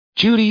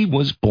Judy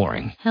was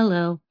boring.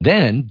 Hello.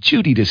 Then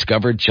Judy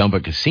discovered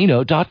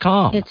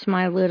ChumbaCasino.com. It's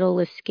my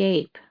little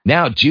escape.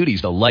 Now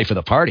Judy's the life of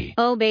the party.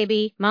 Oh,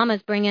 baby,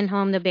 mama's bringing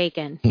home the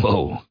bacon.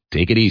 Whoa,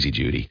 take it easy,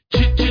 Judy.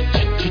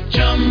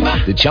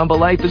 The Chumba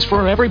life is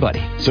for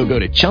everybody. So go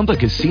to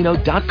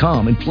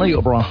ChumbaCasino.com and play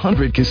over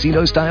 100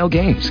 casino-style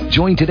games.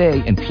 Join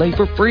today and play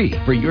for free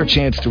for your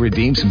chance to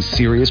redeem some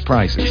serious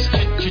prizes.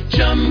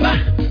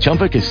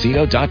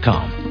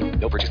 ChumbaCasino.com.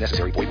 No purchase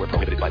necessary. Void where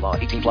prohibited by law.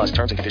 18 plus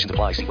terms and conditions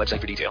apply. See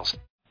website for details.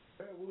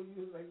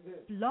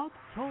 Blog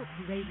Talk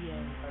Radio.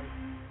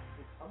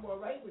 I'm all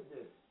right with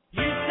this.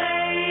 You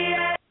say,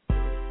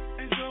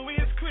 and so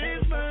it's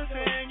Christmas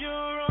and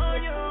you're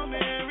on your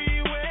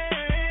merry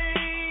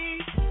way.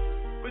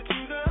 But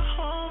to the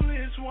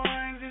homeless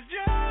ones, it's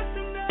just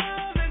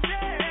another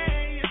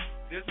day.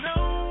 There's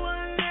no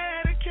one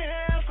there to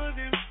care for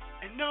them,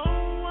 and no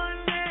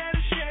one there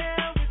to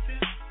share with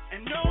them,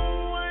 and no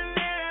one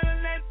there to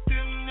let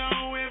them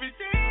know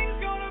everything's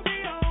gonna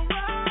be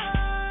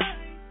alright.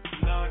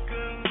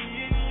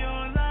 Luckily in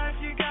your life,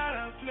 you got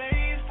a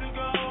place to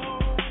go.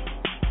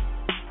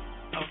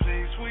 A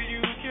place where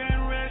you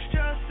can rest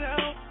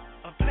yourself,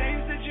 a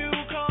place that you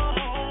call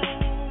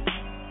home.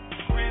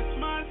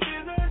 Christmas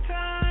is a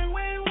time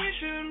when we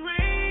should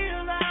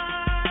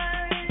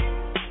realize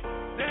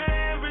that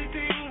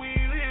everything we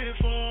live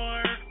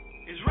for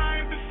is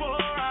right before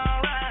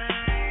our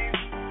eyes.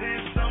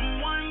 There's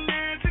someone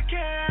there to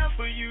care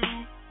for you,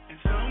 and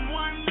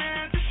someone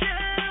there to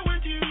share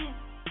with you.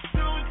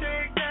 Don't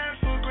take that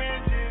for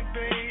granted,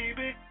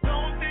 baby.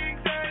 Don't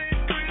think that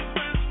it's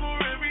Christmas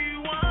for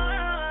everyone.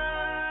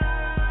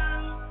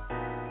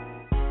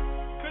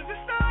 'Cause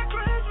it's not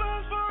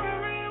Christmas for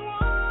everyone.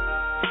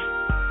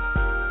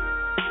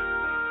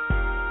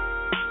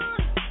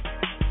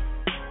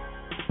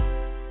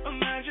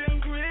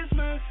 Imagine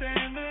Christmas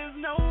and there's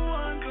no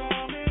one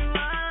coming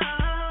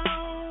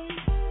round.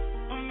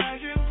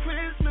 Imagine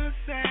Christmas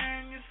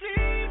and you're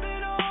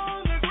sleeping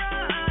on the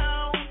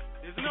ground.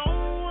 There's no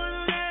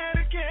one there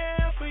to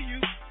care for you,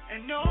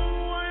 and no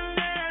one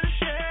there to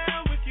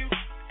share with you,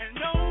 and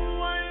no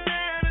one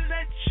there to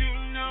let you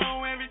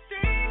know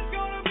everything's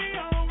gonna be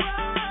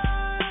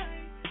alright.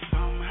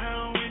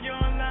 Somehow in your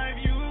life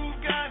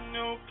you've got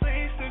no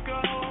place to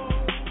go,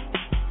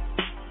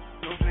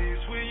 no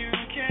place where you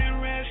can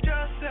rest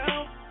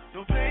yourself,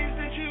 no place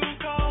that you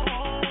call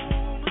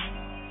home.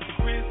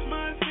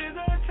 Christmas is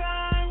a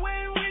time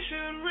when we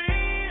should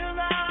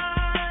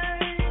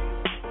realize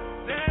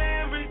that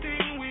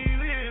everything we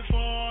live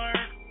for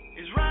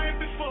is right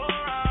before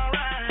our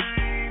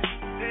eyes.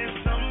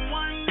 There's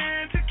someone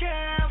there to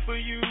care for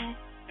you,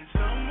 and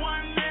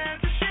someone there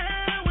to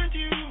share with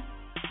you.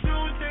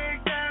 Don't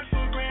take that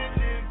for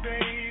granted,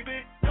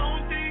 baby.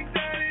 Don't think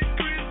that it's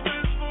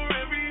Christmas for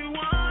everyone.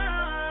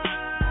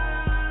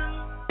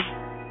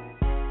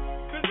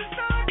 'Cause it's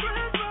not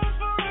Christmas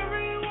for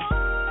everyone.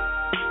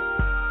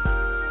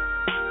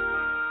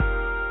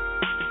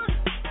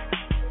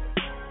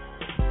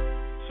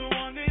 So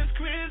on this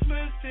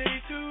Christmas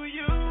day to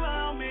you,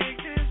 I'll make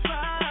this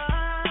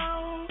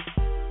vow,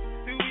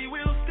 that we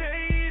will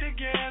stay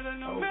together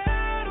no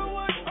matter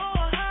what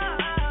or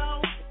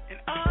how. And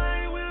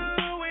I will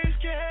always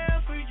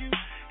care for you,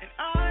 and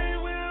I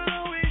will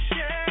always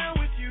share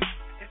with you,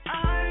 and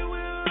I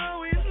will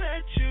always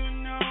let you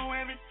know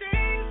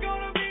everything's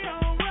gonna be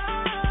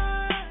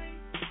alright.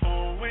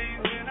 Always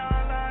in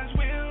our lives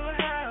we'll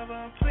have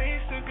a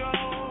place to go,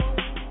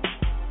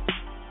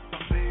 a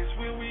place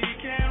where we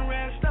can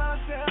rest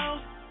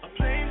ourselves, a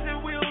place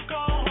that we'll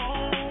call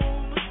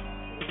home.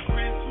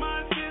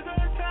 Christmas is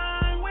a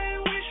time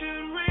when we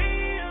should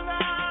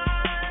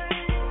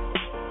realize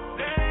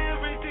that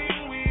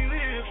everything we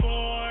live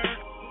for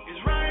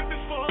is right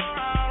before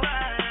our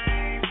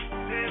eyes.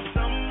 There's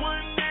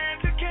someone there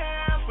to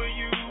care for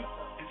you,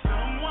 and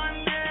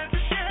someone there to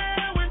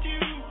share with you.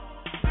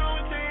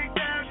 Don't take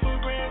that for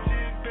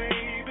granted,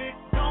 baby.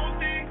 Don't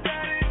think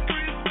that it's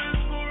Christmas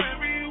for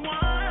everyone.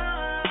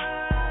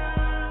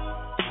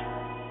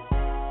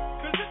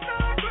 'Cause it's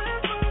not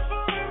Christmas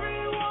for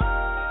everyone.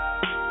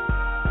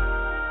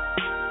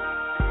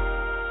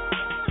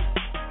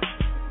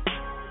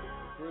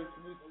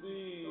 Christmas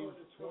Eve,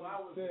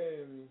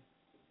 2010.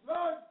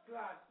 Blood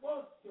clot,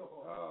 what's your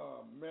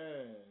Oh,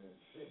 man.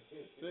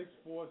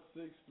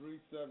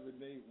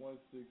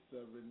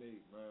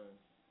 646-378-1678, man.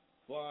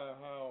 Fly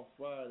High on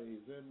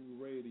Fridays, MU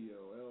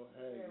Radio, L.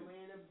 Haggood. we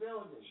in the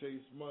building.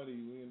 Chase Money,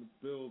 we in the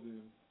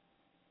building.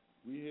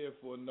 We here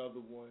for another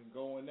one.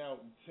 Going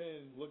out in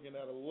 10, looking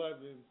at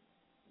 11.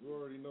 You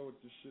already know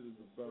what this shit is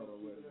about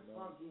already,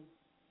 man.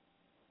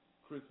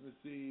 Christmas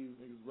Eve,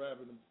 niggas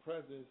wrapping them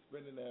presents,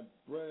 spending that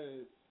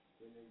bread,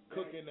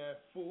 cooking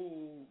that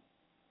food,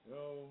 you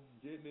know,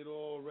 getting it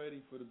all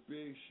ready for the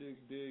big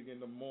shindig in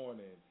the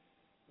morning,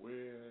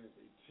 where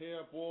they tear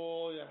up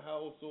all your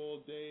house all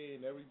day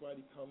and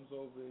everybody comes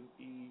over and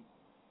eat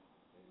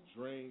and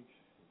drink,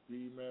 and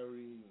be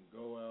merry, and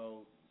go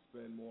out,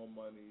 spend more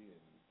money,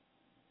 and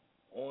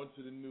on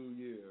to the new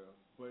year.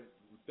 But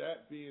with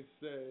that being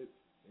said,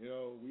 You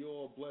know, we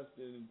all blessed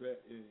and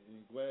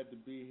glad to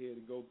be here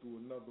to go through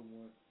another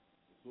one.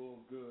 It's all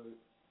good.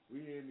 We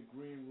here in the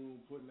green room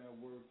putting that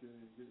work in,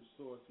 getting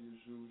saucy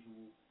as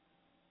usual.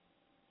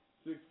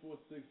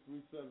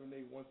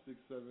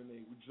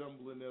 646-378-1678. We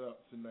jumbling it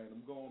up tonight.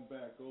 I'm going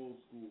back old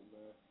school,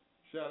 man.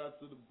 Shout out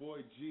to the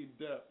boy G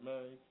Depp,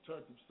 man. He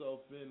turned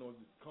himself in on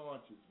his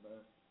conscience,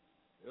 man.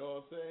 You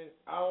know what I'm saying?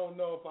 I don't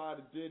know if I'd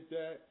have did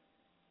that,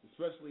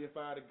 especially if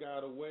I'd have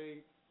got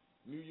away.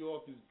 New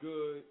York is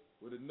good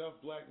with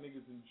enough black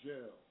niggas in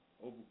jail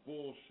over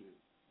bullshit,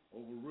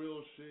 over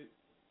real shit,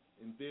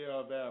 and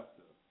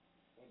thereafter.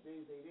 And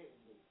things they didn't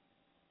do.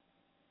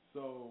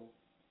 So,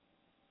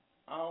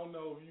 I don't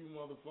know if you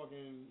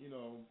motherfucking,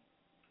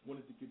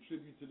 wanted to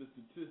contribute to the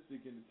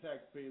statistic and the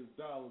taxpayers'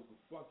 dollars,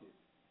 but fuck it.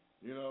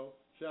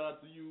 Shout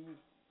out to you.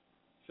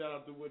 Shout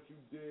out to what you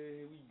did.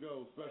 Here we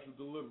go. Special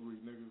delivery,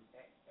 nigga.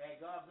 And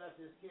God bless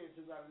his kids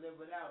who got to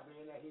live it out,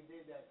 being that he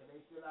did that, because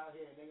they still out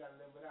here and they got to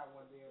live it out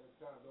one day at a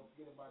time. Don't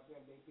forget about them.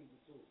 They people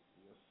too.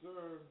 Yes,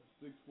 sir.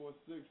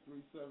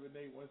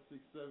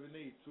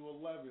 646-378-1678.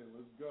 211.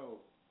 Let's go.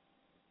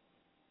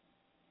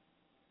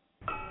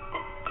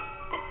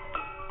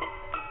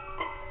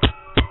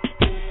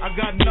 I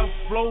got enough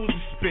flows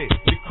to spit,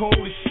 the cold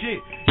as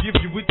shit. Give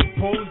you with the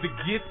pose to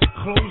get,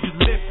 close your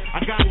lip. I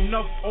got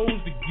enough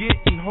O's to get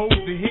and hoes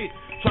to hit.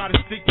 Try to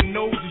stick your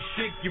nose and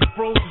shit, get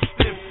frozen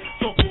stiff.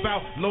 Talk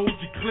about loads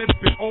you clip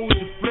and O's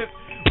you flip.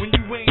 When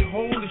you ain't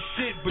holding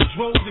shit, but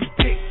droves and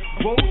pick,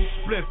 roll the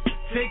split,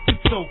 take the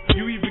toke.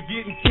 You either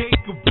getting cake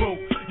or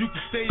broke. You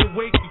can stay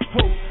awake and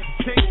quote.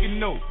 Take a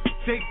note,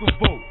 take a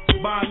vote.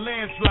 By a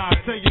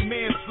landslide, tell your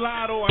man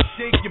slide or I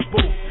shake your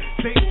boat.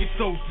 Take your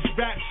toast, this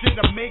rap shit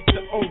I make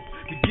the oath.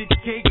 To get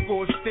cake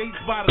or estates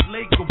by the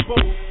lake or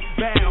boat.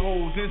 Bad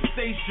hoes,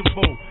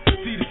 insatiable.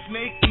 See the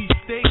snake eat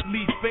steak,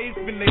 leave faith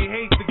and they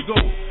hate to go.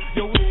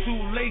 Yo, it's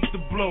too late to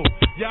blow.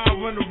 Y'all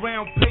run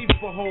around, pay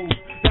for hoes.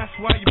 That's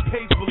why you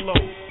pay for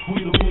low.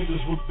 We the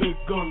niggas with big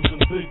guns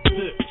and big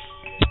dicks.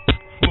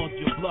 Flaunt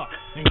your block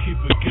and keep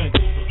it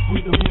gangster.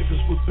 We the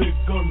niggas with big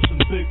guns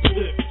and big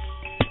dicks.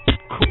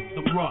 Cook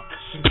them rocks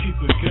and keep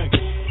it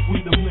gangster. We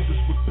the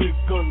niggas with big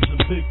guns and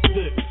big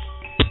dicks.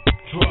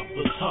 Drop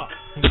the top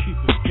and keep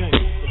it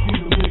gangster. We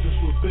the niggas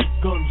with big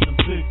guns and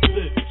big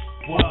dicks.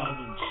 Wild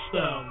and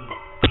styling,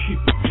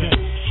 keep it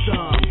gangster.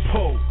 Shine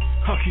Poe,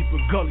 I keep it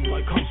gully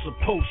like I'm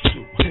supposed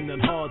to. In that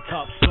hard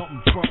top,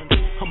 something frontin'.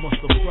 I must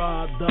have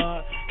fried,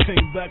 died,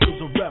 came back as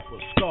a rapper.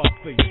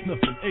 Scarface,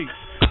 sniffing eights.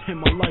 In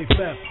my life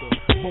after,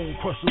 bone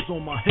crushers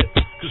on my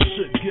hips. Cause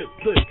shit get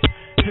thick.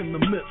 In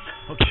the midst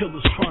of killers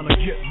trying to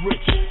get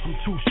rich. I'm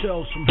 2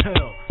 shells from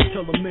hell,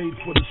 tailor-made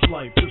for this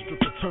life. District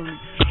attorney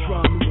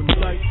trying to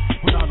indict,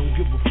 but I don't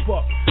give a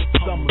fuck.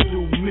 Cause I'ma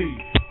do me,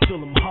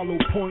 till them hollow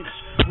points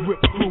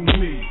rip through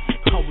me.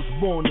 I was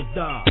born to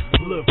die,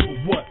 live for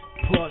what?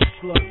 Plush,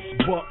 sluts,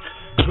 bucks,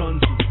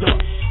 guns and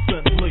dust.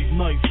 Spent late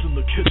nights in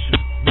the kitchen,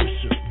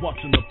 wishing,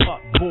 watching the pot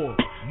boil,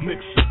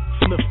 mixing,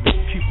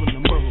 sniffing,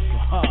 keeping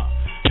America high.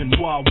 And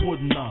why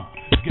wouldn't I?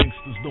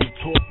 Gangsters don't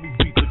talk, we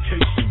beat the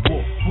case and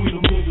walk. We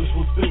the niggas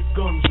with big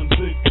guns and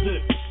big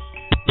dicks.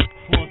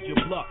 Flaunt your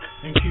block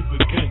and keep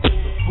it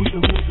gangster. We the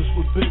niggas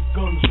with big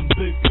guns and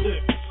big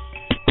dicks.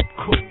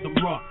 Cook them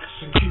rocks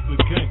and keep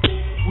it gangster.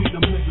 We the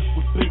niggas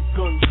with big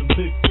guns and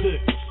big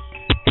dicks.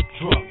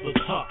 Drop the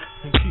top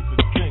and keep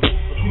it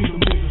gangster. We the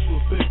niggas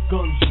with big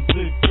guns and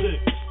big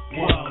dicks.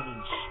 Wild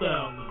and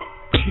styling,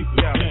 keep it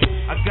gangster.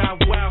 I got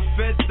wild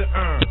feds to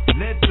earn,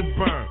 lead to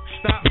burn.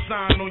 Stop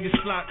sign on your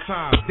slot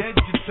time, dead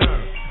your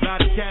turn.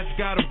 Lot of cats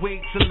gotta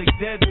wait till they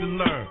dead to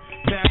learn.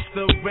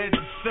 Pastor read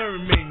the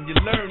sermon, you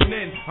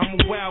learning. I'm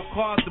a wild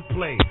card to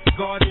play,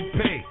 guard you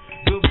pay.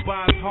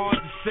 Goodbye's hard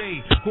to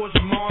say, cause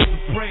I'm hard to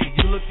pray.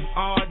 You're looking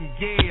odd and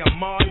gay, I'm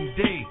modern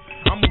day.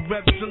 I'm a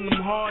rep till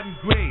I'm hard and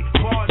gray.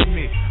 Pardon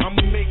me,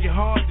 I'ma make it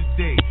hard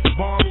today.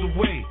 Bombs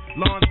away,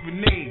 launch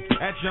grenades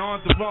at your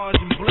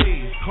entourage and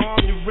blaze.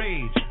 Calm your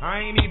rage, I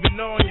ain't even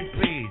on your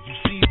page. You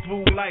see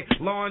through like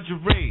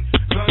lingerie.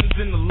 Guns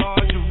in the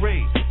large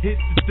array. Hit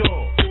the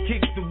door,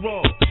 kick the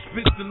wall,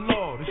 spit the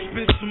law, then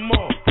spit some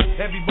more.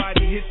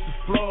 Everybody hits the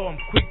floor, I'm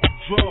quick to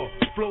draw.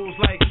 Flows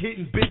like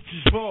hitting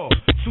bitches raw.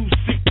 Too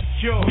sick to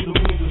cure. We the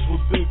niggas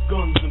with big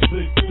guns and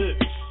big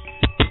dicks.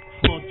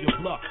 Flaunt your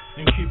block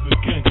and keep it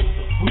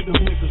gangster. We the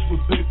niggas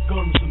with big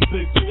guns and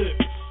big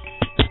dicks.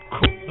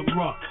 Cook them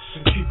rocks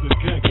and keep it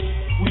gangster.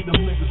 We the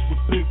niggas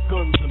with big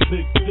guns and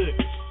big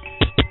dicks.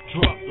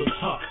 Drop the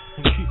top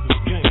and keep it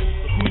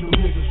gangster. We the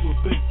niggas with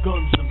big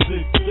guns and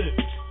big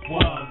dicks.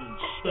 Wild and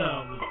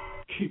styling,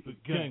 keep it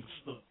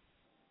gangster.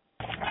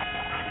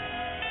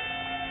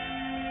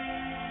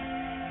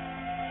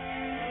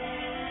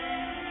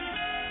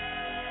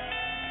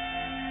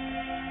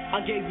 I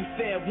gave you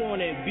fair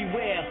warning,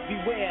 beware,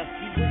 beware,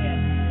 beware.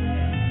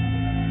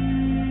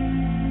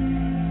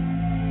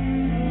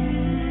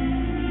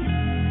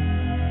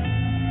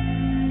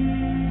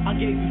 I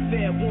gave you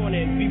fair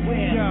warning.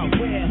 Beware, Yo,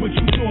 beware. what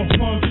you thought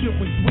punk shit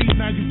was sweet,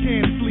 now you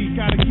can't sleep.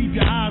 Gotta keep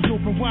your eyes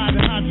open wide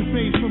and hide your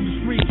face from the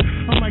streets.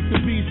 I'm like the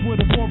beast with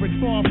a warrant,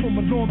 far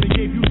from a norm. They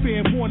gave you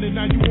fair warning,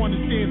 now you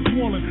understand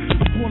swollen.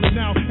 I'm calling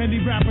out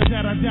any rapper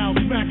that I doubt.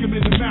 Smack him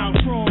in the mouth,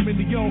 throw him in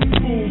the yoke,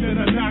 boom, then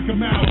I knock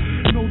him out.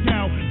 No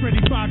doubt,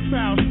 Freddie Fox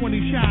foul,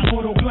 20 shot,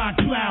 auto block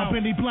plow.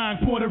 Benny Blind,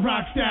 Porter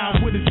Rock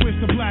style, with a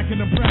twist of black in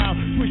the brow.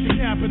 Switch the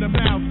cap in the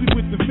mouth, sleep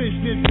with the fish,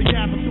 this the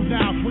yapping to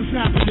now. What's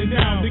happening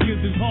now?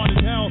 Niggas is hard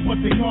as hell, but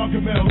they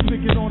Gargamel.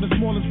 Sticking on the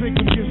smallest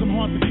victim gives them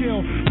hard to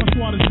kill. My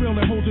squad is real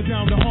and holds it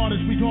down the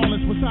hardest. Regardless,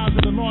 what size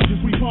of the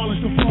largest, we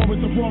polish the floor with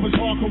the rawest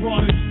hardcore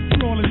artists.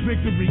 Flawless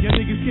victory, your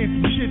niggas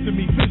can't do shit to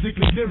me.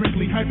 Physically,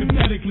 lyrically,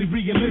 hypothetically,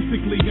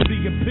 realistically. You're the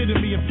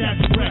epitome of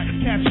catch and wreck.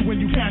 Catch you when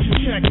you cash a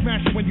check,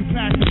 smash it when you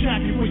pass the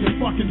jacket for your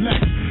fucking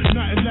legs.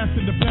 Nothing less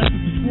than the best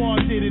of the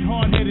squad did it.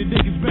 Hard-headed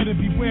niggas better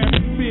beware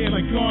of fear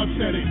like God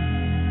said it.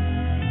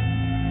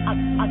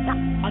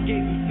 I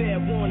gave you fair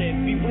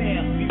warning.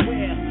 Beware,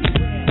 beware.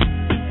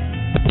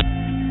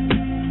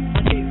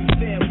 I gave you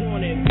fair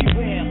warning.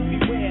 Beware,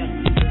 beware.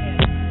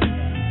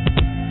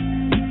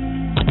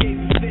 I gave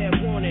you fair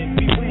warning.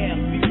 Beware,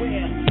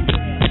 beware.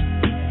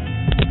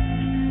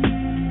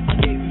 I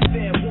gave you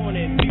fair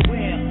warning.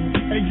 Beware.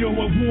 Hey yo,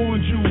 I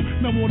warned you.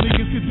 Now all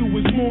niggas can do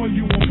is mourn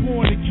you. I'm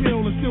born to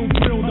kill and still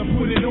thrilled. I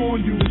put it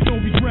on you. There's no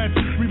regrets.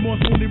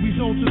 Remorse only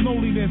results in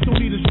loneliness.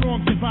 Don't need a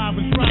strong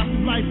survivor. Strive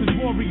through life as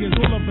warriors.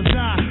 All of us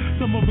die.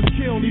 Some of us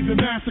killed, even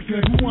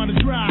massacred. Who wanna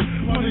try?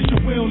 Punish your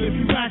will if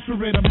you ask for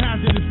it. I'm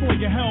hazardous for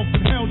your health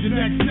and hell's your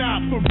next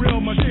stop. For real,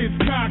 my shit's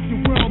cocked. The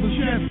world is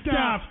just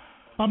stopped.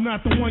 I'm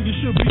not the one you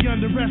should be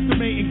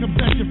underestimating. Come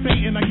set your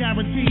fate and I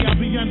guarantee I'll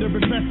be under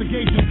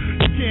investigation.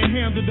 You can't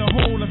handle the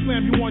whole. I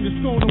slam you on your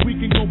skull and we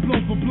can go blow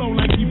for blow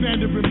like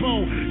Evander and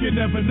Bo. You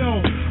never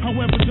know.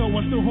 However though,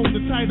 I still hold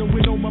the title.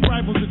 With all my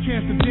rivals a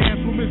chance to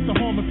dance with Mr.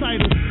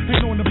 Homicidal.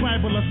 And on the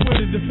Bible I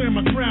swear to defend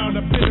my crown.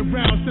 I've been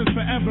around since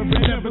forever and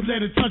never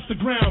let it touch the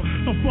ground.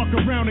 Don't fuck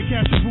around and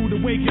catch a rude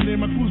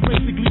awakening. My crew's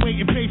basically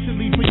waiting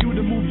patiently for you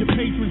to move your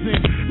patrons in.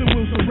 The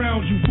will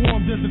surround you,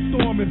 formed as a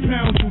storm and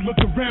pound you.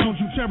 Look around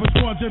you, terror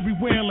squads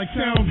everywhere like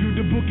sound you.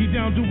 The boogie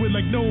down, do it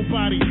like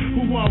nobody.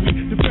 Who are we?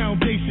 The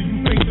foundation,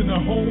 you facing the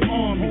whole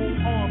army.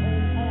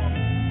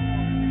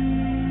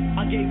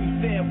 I gave you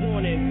fair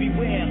warning.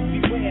 Beware,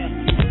 beware.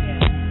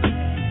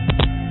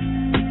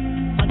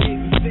 I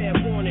gave you fair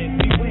warning.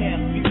 Beware,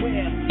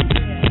 beware.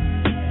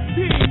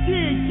 Yeah,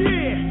 yeah,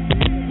 yeah.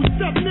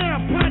 What's up now,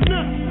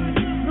 partner?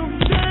 Know what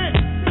I'm saying?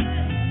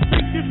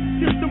 This is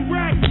just some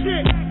rap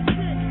shit.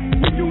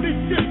 We do this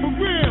shit for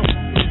real.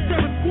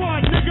 Terror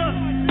squad, nigga.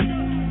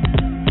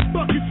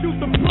 Fucking shoot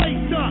the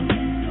place up.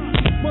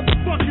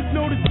 Motherfuckers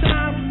know the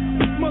time.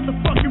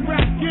 Motherfucking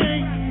rap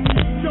gang.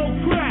 Joe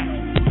Crack.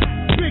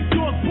 Big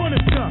Dog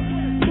Punisher.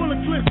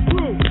 Bullet Clip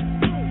Crew.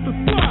 The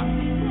fuck?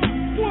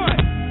 What?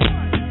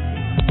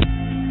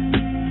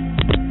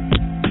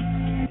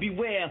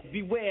 Beware,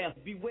 beware,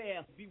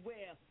 beware,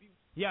 beware.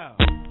 Yo,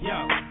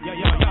 yo, yo, yo,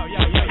 yo,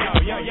 yo, yo,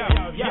 yo, yo, yo,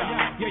 yo,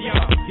 yo,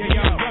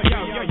 yo,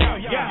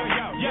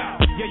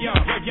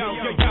 yo,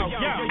 yo,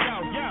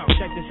 yo.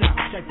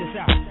 Check this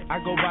out. I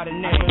go by the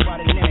name,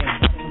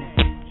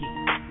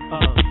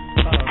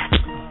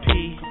 P,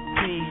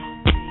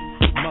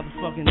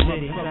 motherfucking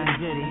Diddy.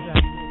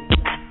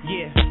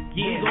 Yeah,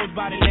 he goes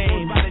by the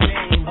name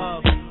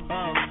of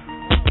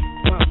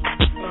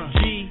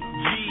G,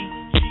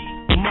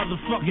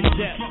 motherfucking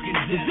Depp,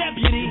 the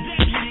deputy,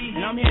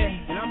 and I'm here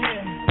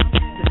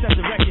to set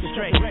the record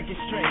straight.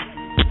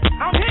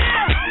 I'm here.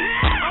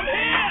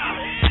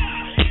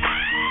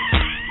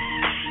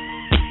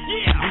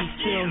 Yeah, we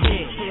still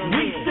here.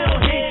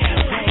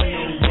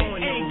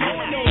 Ain't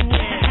going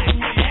nowhere.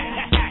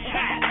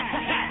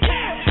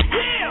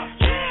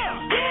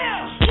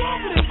 Yeah.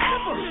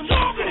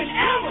 Stronger than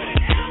ever.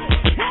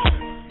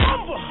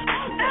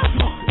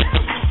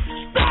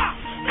 Stop.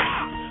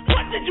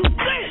 What did you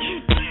think?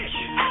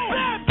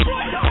 Bad boy,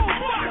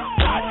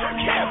 I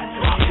can't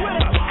fuck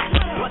with it.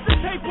 Put the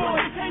tape on.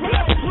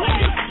 Let's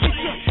play.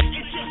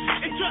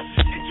 It just.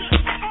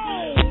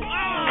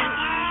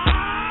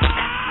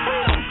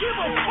 Give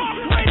a fuck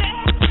with it.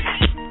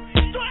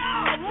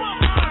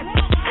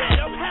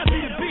 I'm happy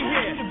to be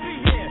here.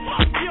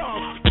 Fuck y'all.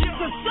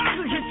 The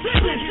saga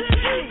continues.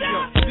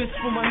 This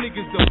for my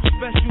niggas though.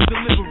 Special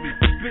delivery.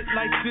 Spit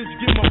like this,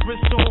 get my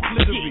wrist all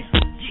glittery.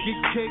 Get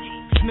cake,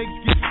 snakes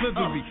get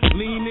slithery.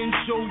 Lean in,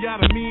 show y'all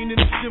the mean and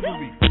the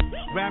chivalry.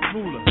 Rap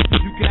ruler,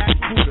 you can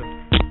act Buddha.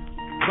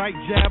 Right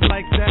jab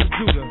like Zab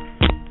Judah.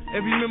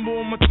 Every member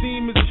on my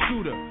team is a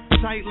shooter.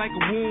 Tight like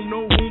a womb,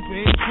 no room for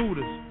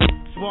intruders.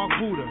 Spark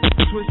Buddha,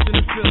 twist in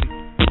the Philly.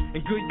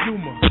 And good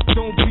humor,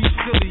 don't be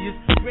silly. It's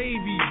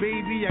gravy,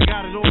 baby, I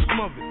got it all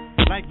smothered.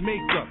 Like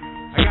makeup,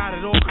 I got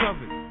it all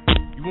covered.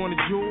 You want a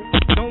jewel?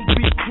 Don't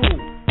be cruel.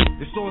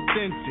 It's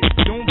authentic.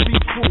 Don't be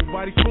fooled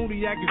by these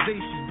phony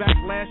accusations,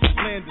 backlash,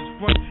 slanders,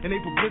 front, and they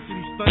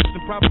publicity stunts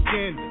and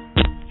propaganda.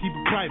 Keep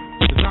it private,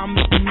 cause I'm the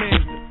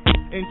commander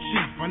in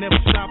chief. I never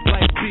stop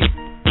like beef.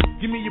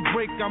 Give me a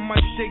break, I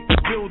might shake the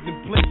building.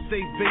 Play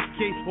safe,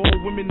 vacate all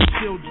women and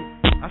children.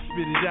 I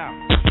spit it out.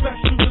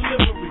 Special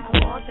delivery.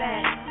 I want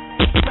that.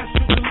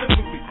 Special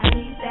delivery. I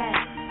need that.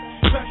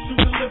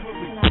 Special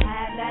delivery. Can I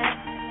have that?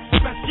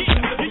 Special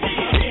delivery.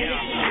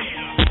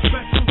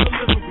 Special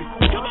delivery. I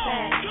want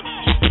that.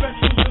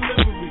 Special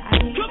delivery.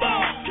 I need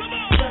that.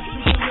 Special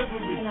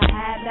delivery. Can I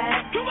have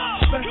that?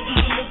 Special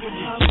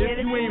delivery.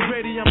 If you ain't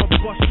ready, I'ma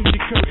bust through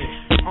your curtain.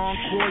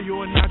 Encore,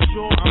 you're not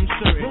sure, I'm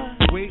certain.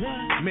 Wait,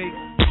 make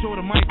sure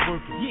the mic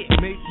working.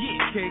 Make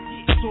cake,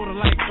 sorta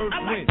like earth,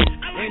 wind,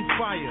 and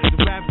fire.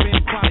 The rap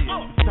vampire,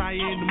 tire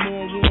in the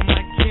morning warm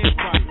like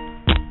campfire.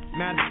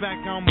 Matter of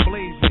fact, I'm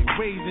blazing,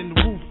 raising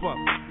the roof up.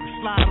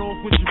 Slide off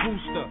with your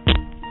booster.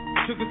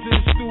 Took her to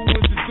the stool,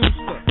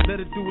 introduced her. Let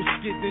her do a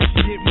skit, then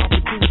she hit my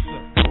producer.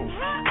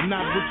 I'm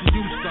not what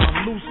you used to,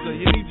 I'm looser.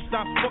 You need to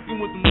stop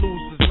fucking with them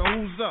losers. Now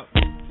who's up?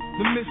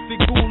 The mystic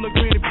ghoul of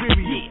Grand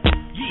Imperial.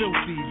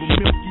 Filthy, but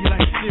milky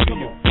like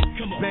cereal.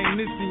 Bang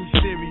this in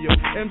your stereo.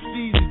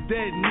 MCs is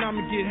dead and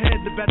I'ma get head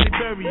about their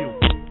burial.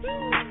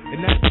 And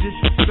that's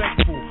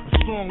disrespectful. A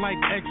song like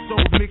XO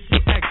mixed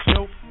with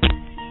XO.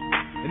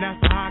 And that's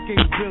the high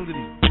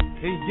capability.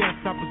 And yes,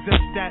 I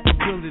possess that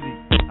ability.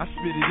 I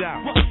spit it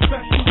out.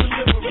 Special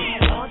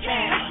delivery.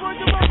 Special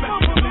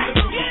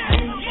delivery.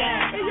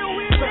 Hey, yo,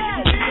 we in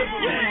that.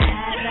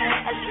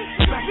 That's just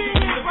the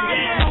feeling right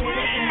now.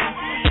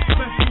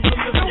 Special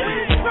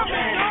delivery.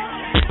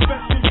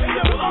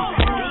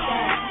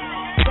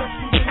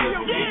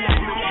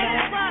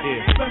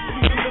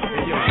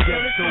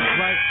 So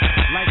bright,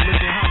 like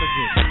little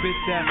halogen. Spit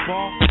that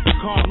ball,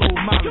 carload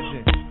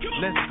mileage.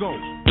 Let's go,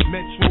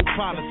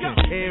 metropolitan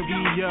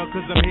area,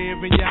 cause I'm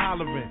hearing you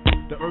hollering.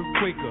 The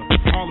earthquaker,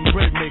 Harlem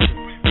bread maker.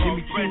 Give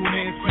me 2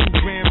 hands, 2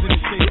 grams in the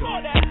shaker.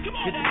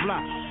 Hit the block,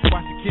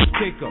 watch the kids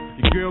take her.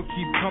 Your girl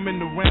keep coming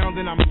around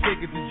and I'ma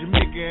take her to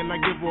Jamaica and I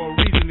give her a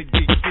reason to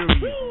get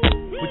curious.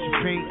 What you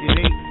paint,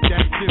 it ain't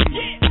that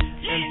serious.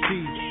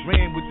 MCs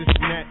ran with this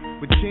and that,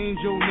 but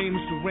change your name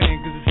to Saran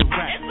cause it's a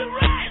rap.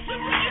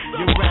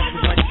 Your rap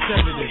is like a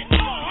sedative,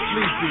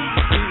 sleepy,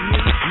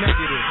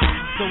 negative.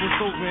 So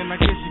it's over and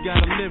I guess you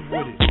gotta live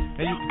with it.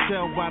 And you can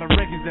tell by the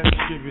records that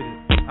distributed.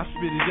 I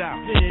spit it out.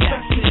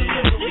 Special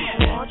delivery.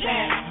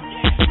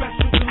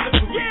 Special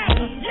delivery.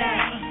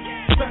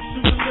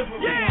 Special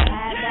delivery.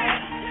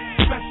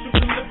 Special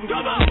delivery.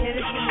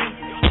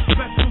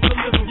 Special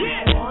delivery.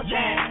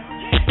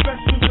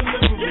 Special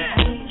delivery.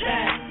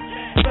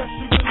 Special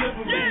delivery.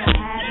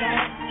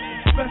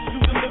 Special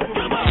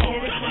delivery.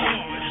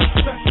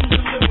 Special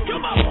delivery.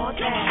 Come on.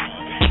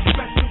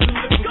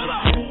 Special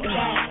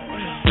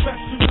delivery.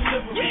 Special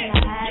delivery.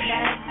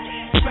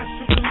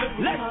 Special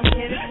delivery. Let's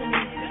get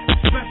it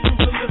to me. Special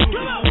delivery.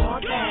 Come on.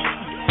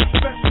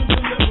 Special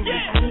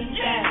delivery.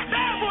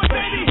 Bad boy,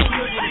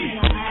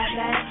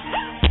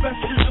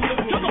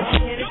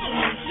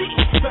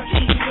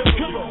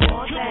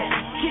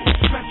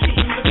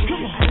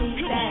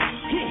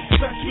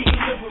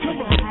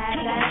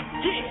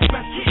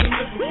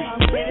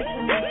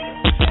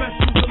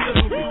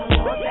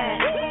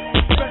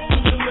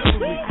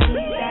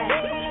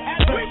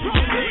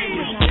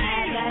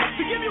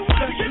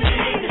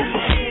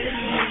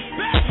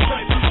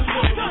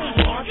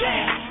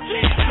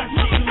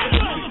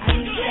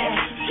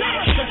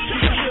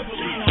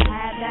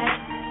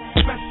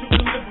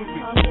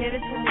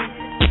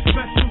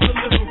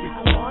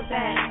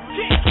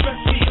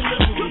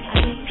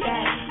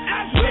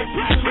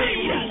 baby.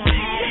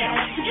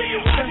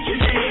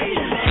 Special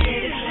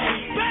delivery.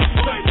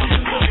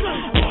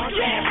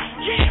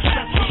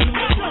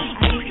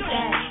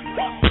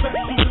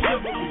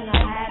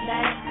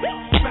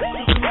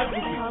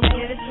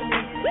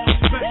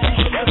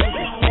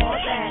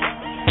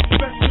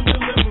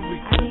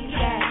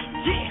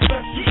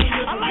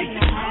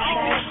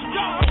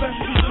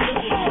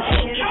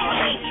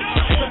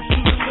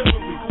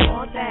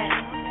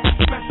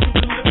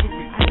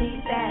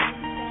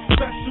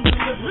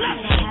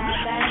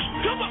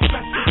 Come on. Special delivery. Come on. Special delivery. Come on. Special delivery. Come on. Special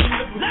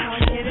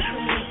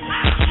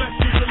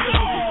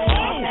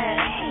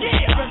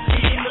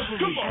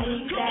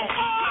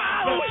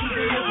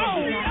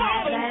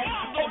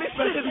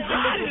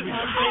delivery.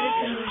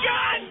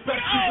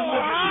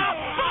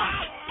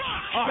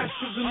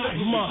 Special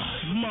delivery.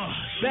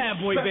 Bad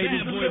boy, baby.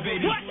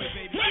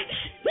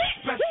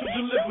 Special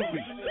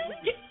delivery.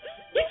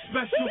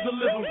 Special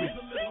delivery.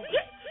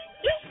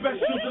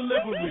 Special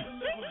delivery.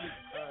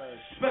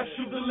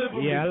 Special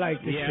delivery. Yeah, I like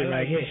this shit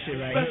right here.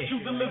 Special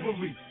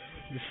delivery.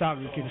 The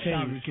saga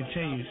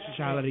continues.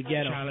 Charlotte the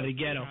ghetto.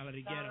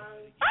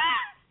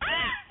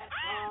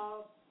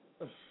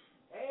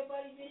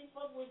 Everybody didn't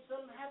fuck with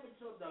something happened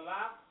to the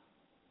lock.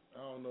 I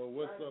don't know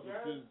what's up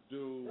with this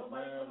dude,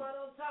 Nobody man. come out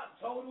on top.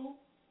 Total.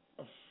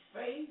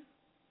 Faith.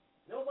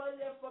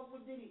 Nobody that fuck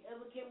with Diddy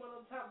ever came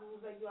out on top and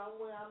was like, yo, I'm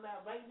where I'm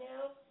at right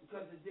now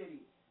because of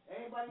Diddy.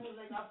 Everybody was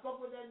like, I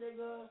fuck with that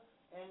nigga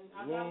and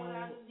I got what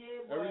I done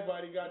did.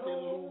 Everybody got their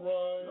little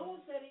run. Loon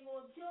said he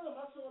gonna kill him.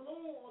 I saw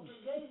Loon on some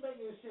game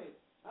banging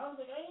shit. I was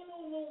like, I ain't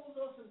no rules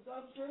or some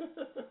dumb shit.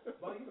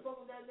 But you fuck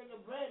with that nigga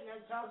Brad,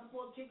 that child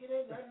support kicking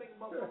in, that make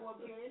about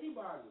want to kill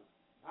anybody.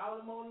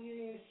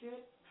 Alimony and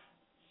shit.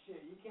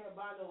 Shit, you can't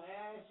buy no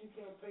ass, you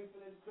can't pay for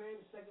this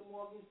crib, second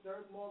mortgage,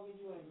 third mortgage,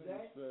 you in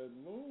debt.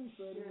 Moon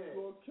said he was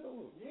gonna kill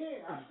him.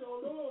 Yeah, I saw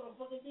Moon on a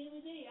fucking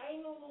DVD. I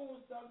ain't know Moon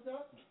was thugged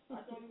up.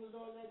 I thought he was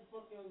on that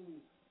fucking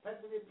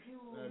Peppermint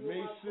Pew,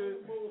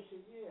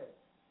 bullshit, yeah.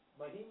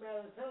 But he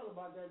mad as hell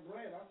about that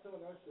bread. I saw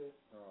that shit.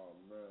 Oh,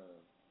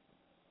 man.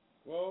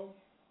 Well,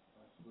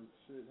 that's what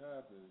shit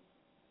happens.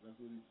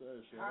 That's what he said.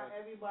 How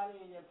everybody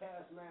in your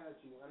past mad at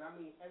you, and I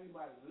mean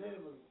everybody,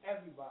 literally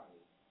everybody.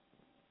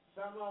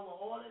 Something wrong with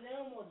all of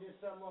them, or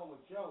just something wrong with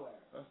your ass?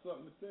 That's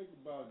something to think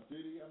about,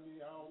 Diddy. I mean,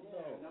 I don't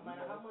know. No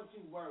matter how much you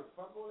work,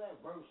 fuck all that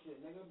work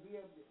shit, nigga. Be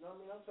a, you know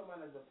what I mean? I'm talking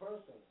about as a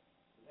person,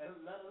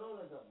 let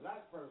alone as a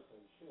black person,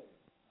 shit.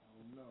 I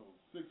don't know.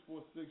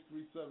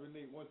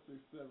 646-378-1678.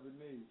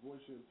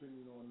 Voice your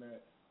opinion on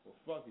that, or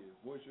fuck it.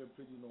 Voice your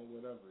opinion on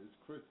whatever. It's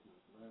Christmas,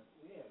 man.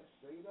 Yeah,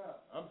 straight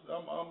up. I'm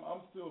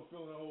still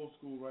feeling old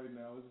school right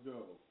now. Let's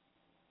go.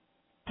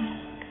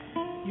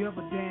 You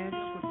ever dance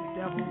with the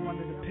devil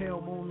under the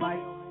pale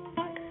moonlight?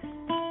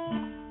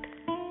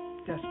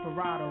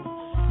 Desperados,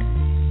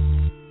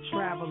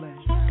 traveling.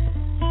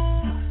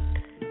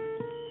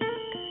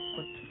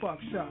 What the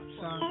fuck's up,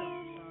 son?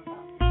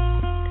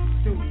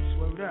 Do this,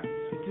 word up,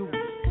 do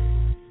this.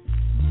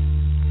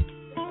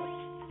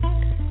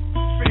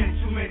 Spending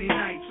too many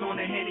nights on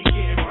the Henny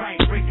getting right,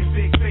 breaking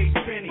big face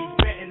pennies,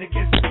 betting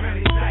against the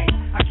friendly dice.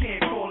 I can't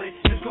call it,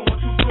 it's going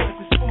too good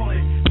to spoil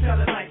it. Tell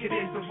it like it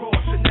is, the raw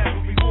should never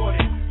be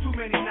rewarded. Too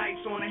many nights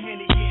on the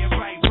Henny getting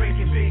right,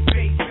 breaking big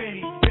face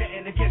pennies,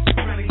 betting against the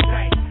friendly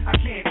dice. I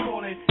can't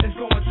call it, it's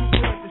going too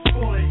good to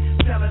spoil it.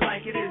 Tell it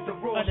like it is, the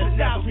raw should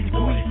never be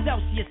rewarded.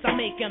 Celsius, I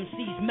make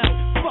MCs melt.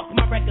 Fuck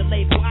my record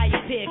label, I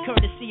appear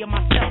courtesy of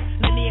myself.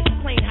 Let me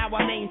explain how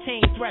I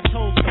maintain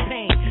thresholds for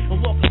pain and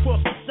walk across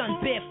the sun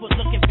barefoot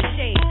looking for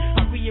shade.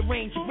 I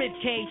rearrange your rib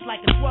cage like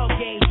a 12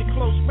 gauge at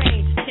close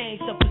range. Change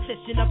the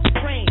position of the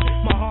brain.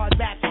 My hard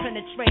raps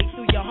penetrate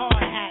through your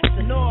hard hats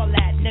and all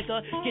that,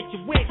 nigga. Get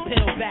your wig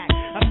peeled back.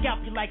 I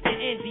scalp you like the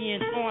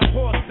Indians on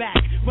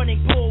horseback.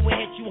 Running bull will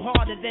hit you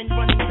harder than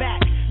running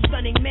back.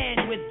 Stunning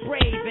man with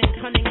brave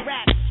and cunning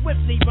raps.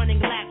 Swiftly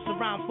running laps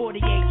around 48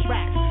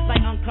 tracks.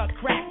 Like uncut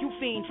crack, you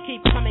fiends keep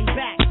coming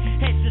back.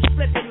 Heads just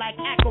flipping like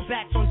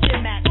acrobats on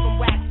gym mats. From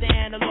wax to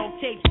analog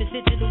tapes to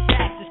digital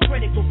jacks. It's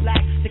critical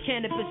black, the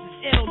cannabis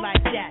is ill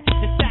like that.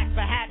 In fact,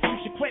 perhaps you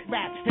should quit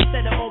rap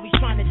instead of always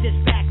trying to diss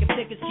back. If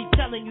niggas keep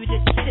telling you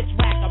that your shit's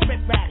whack, I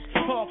rip raps,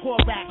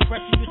 hardcore rap,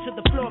 rushing you to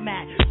the floor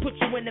mat. Put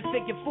you in the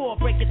figure four,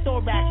 break your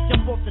thorax.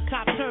 Jump off the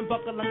top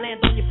turnbuckle and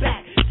land on your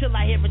back. Till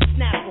I hear it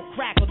snap or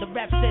crack, or the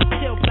rep says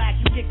still black.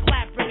 You get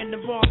clapped, bringing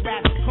the wrong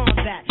rap to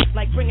combat.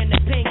 Like bringing the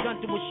pain gun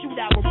to a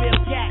shootout with real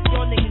cat.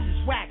 Y'all niggas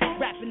is whack,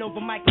 rapping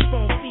over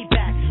microphone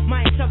feedback.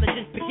 My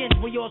intelligence begins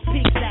where yours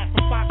peaks at.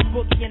 From Fox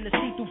Boogie and the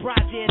see-through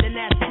Brazil, then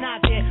that's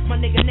not there. My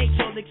nigga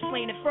Nature will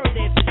explain it further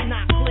if it's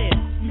not clear.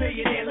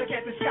 Millionaire, look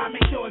at the sky,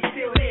 make sure it's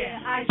still there.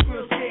 Ice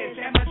grill stairs,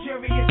 and my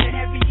jury is a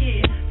heavy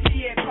year.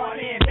 Pierre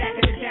Cardin, back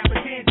in the Tampa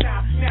Dan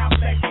time. Now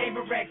flex,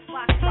 Averex,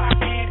 rock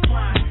and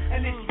climb.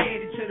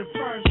 Initiated to the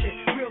firm shit.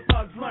 Real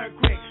thugs learn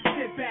quick.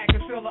 Sit back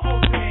and feel the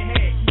ultimate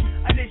hit.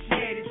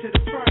 Initiated to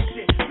the firm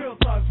shit. Real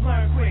thugs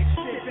learn quick.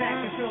 Sit back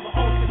and feel the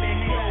ultimate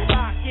hit.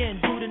 Lock in,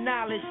 do the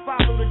knowledge,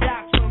 follow the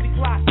doctrine, we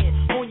clocking.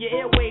 On your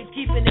airwaves,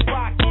 keeping it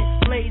rocking.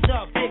 Blaze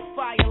up, big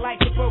fire like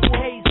the purple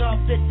haze up.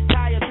 Bitch,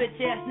 tired, bitch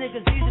ass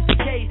niggas, easy to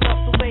case up.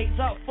 The waves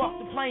up, fuck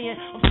the playing.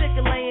 I'm sick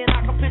of laying,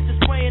 I can picture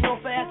spraying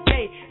off of SK.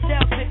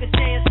 Shell picker,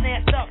 staying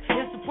snatched up.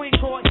 In Supreme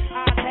Court,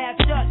 eyes half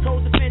shut.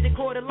 Co-defendant,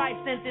 court of life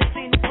sentence,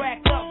 seen the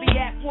cracked up. Be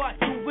at what?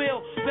 2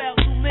 real, bell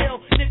 2 mil.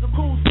 Nigga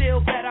cool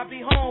still, bet I be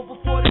home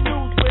before the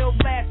news will.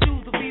 Blast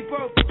shoes will be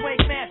broke,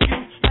 Wake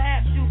Matthews.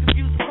 Perhaps you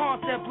confuse the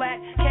concept,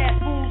 black cat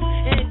fools.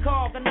 And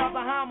carve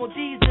another homo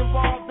G's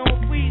involved.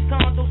 Don't freeze,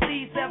 condo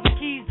C's, 7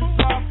 keys to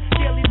solve.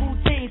 Daily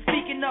routine,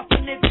 speaking up for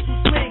niggas who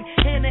swing.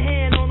 Hand to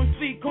hand on them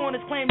street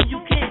corners, claiming you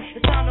king.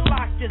 It's time to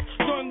lock this.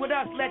 Join with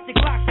us, let the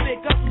clock spit,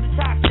 up through the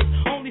toxic.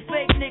 Only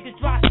fake niggas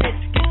drop shit.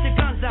 Get your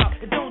guns out.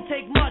 It don't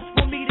take much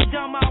for me to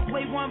dumb out.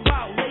 Play one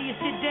bout, lay your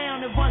shit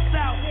down and run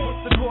south.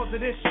 What's the cause of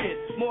this shit?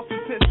 More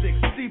statistics,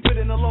 deeper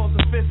than the laws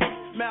of physics.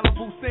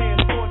 Malibu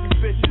sand, gorgeous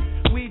bitches.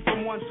 Weed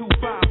from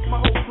 125, my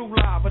whole crew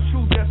live, a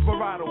true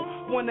desperado.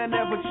 One that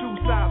never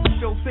choose sides to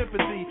show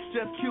sympathy.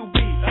 Just QB,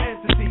 an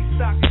entity,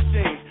 stock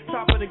exchange.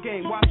 Top of the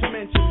game, watch you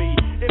mention me.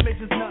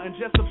 Image is nothing,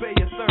 just obey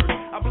your third.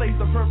 I blaze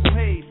the purple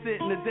haze, sit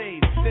in the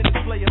days, then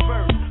display a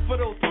verse. For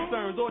those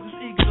concerned, or just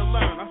eager to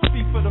learn, I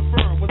speak for the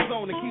firm, with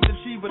zone to keep the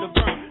Chiba to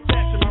burn.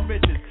 Passion my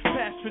riches,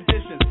 past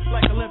traditions,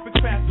 like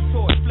Olympics past the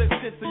torch. Flip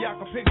shit so y'all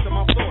can picture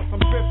my thoughts. I'm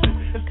drifting,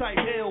 it's tight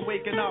ill,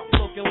 waking up,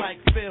 looking like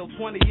Phil.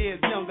 20 years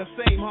younger,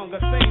 same hunger,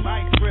 same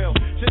ice grill.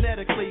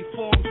 Genetically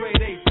formed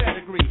grade A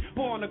pedigree.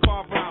 Born to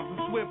carve rhymes,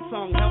 a swift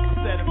tongue, help to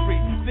set it free.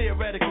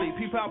 Theoretically,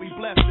 people how we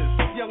blessed us,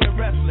 young and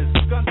restless,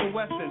 guns and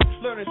weapons,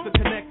 learning to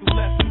connect through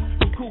lessons.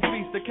 From cool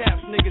feast to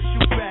caps, niggas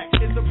shoot back.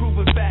 It's a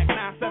proven fact,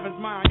 9-7's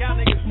mine. Y'all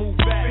niggas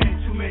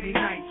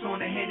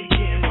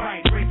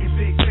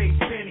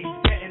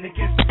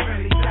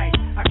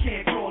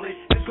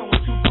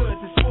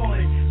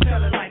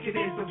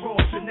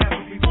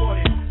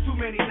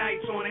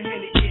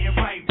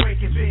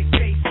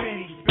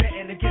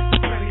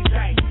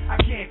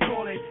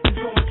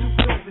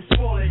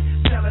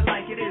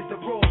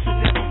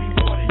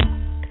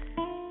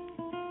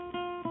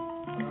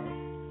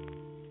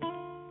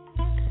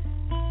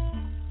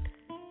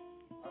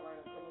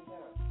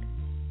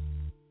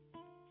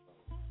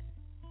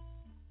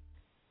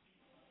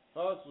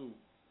Hustle.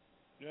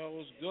 Yo,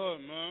 what's good,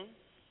 man?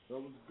 That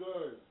was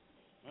good.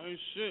 Ain't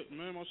shit,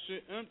 man. My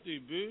shit empty,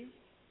 B.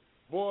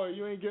 Boy,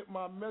 you ain't get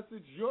my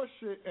message. Your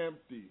shit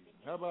empty.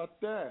 How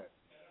about that?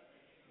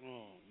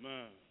 Oh,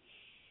 man.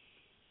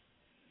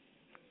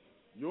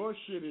 Your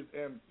shit is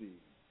empty.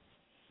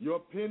 Your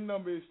PIN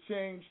number is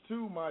changed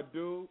too, my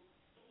dude.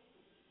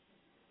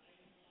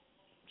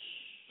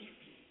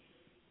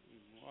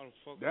 Why the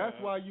fuck That's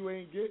why you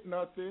ain't get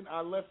nothing.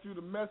 I left you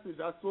the message.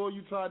 I saw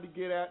you tried to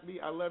get at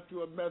me. I left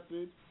you a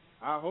message.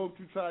 I hope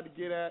you tried to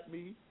get at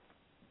me.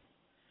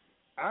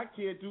 I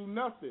can't do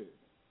nothing.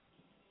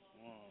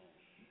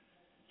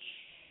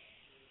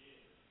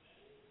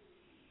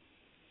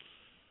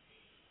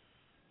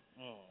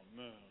 Oh,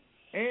 man.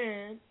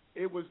 And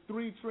it was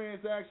 3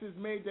 transactions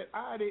made that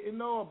I didn't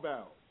know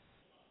about.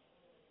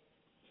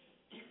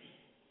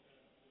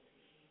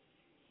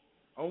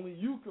 Only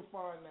you can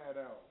find that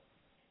out.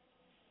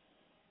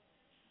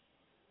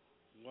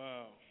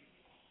 Wow.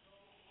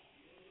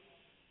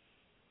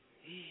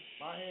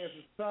 My hands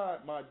are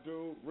tied, my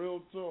dude.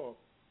 Real talk.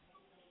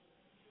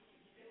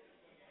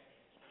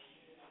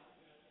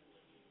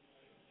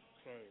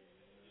 Crazy, man.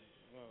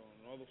 Well,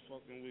 another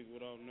fucking week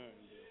without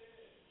nothing, dude.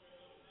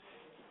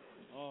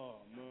 Oh,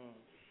 man.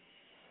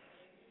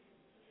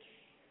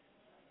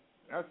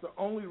 That's the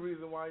only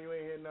reason why you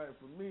ain't hear nothing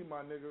from me,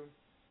 my nigga.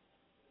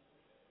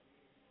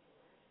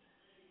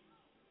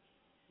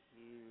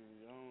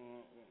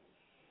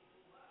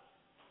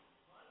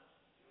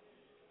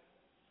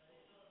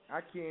 I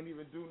can't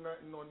even do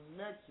nothing on the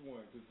next one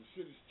because the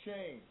shit has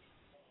changed.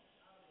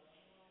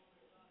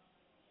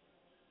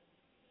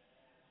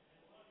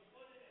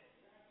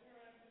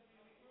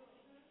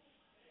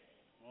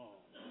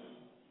 Oh,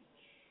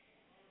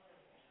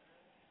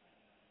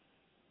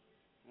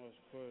 that's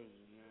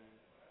crazy, man.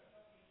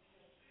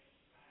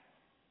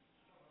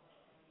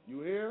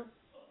 You here?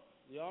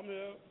 Yeah, I'm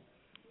here.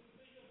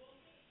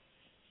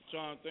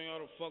 Trying to think how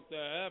the fuck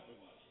that happened.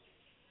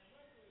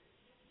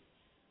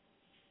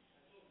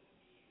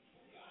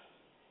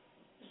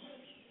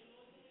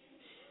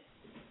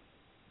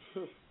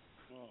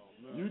 Oh,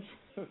 man.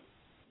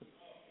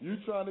 You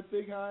trying to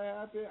think how it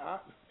happened?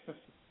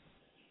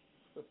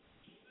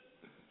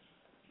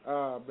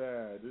 Ah,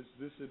 man,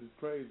 this shit is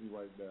crazy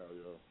right now,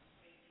 yo.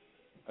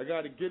 I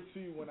got to get to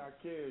you when I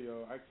can,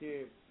 yo. I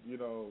can't, you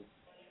know.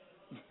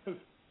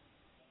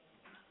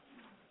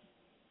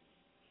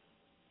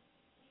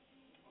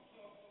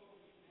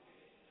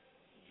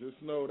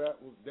 Just know that's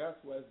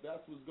what's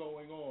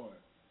going on.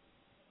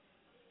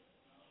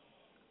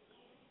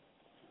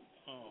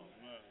 Oh,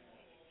 man.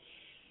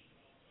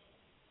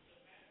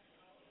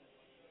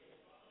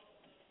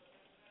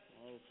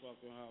 All the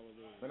fucking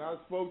holidays. And I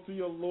spoke to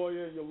your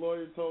lawyer, and your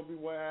lawyer told me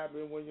what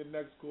happened when your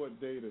next court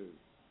date is.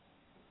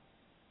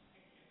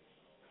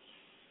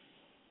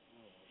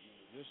 Oh,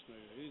 man, this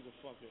nigga, he's a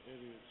fucking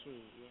idiot, too.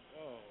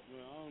 Oh,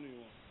 man, I don't even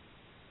want...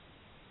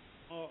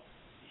 Oh.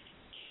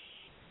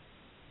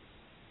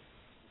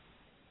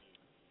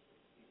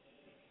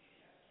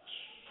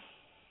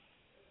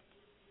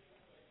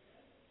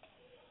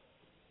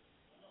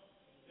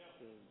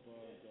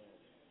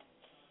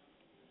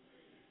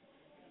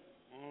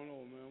 I don't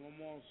know, man. My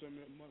mom sent me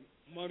a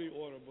money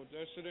order, but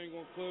that shit ain't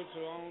gonna clear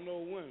till I don't know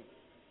when.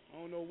 I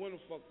don't know when the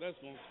fuck that's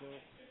gonna clear.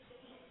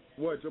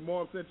 What, your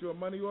mom sent you a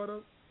money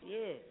order?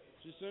 Yeah,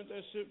 she sent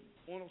that shit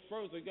on the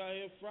 1st. They got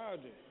here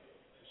Friday.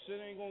 The shit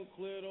ain't gonna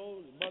clear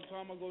though. By the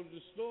time I go to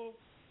the store.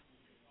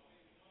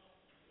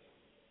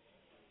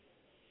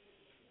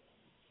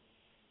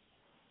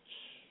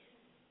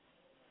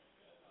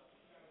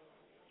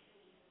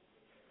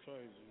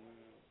 Crazy, man.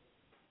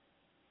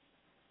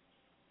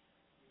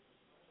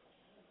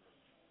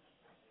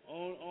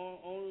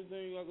 Only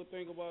thing I could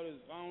think about is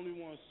I don't even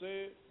want to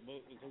say it,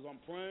 but because I'm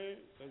praying.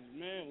 Because,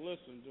 man,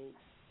 listen, dude.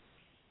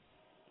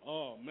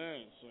 Oh,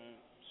 man, son.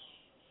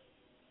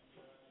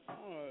 All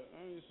right,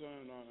 I ain't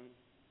saying nothing.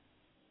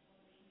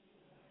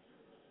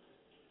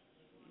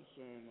 I ain't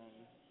saying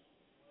nothing.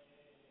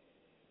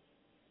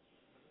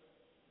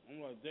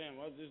 I'm like, damn,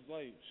 I just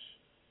like,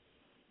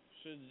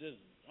 shit just,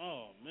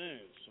 oh, man,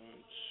 son.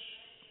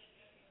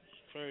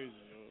 It's crazy,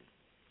 yo.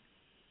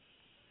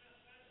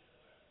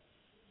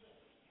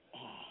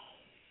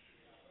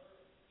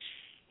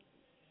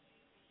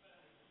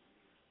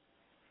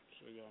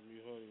 Shit got me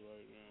hoodie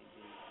right now,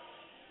 dude.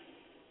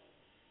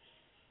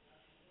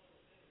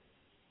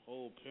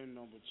 Whole PIN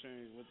number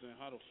changed. What the?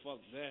 How the fuck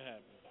that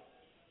happened?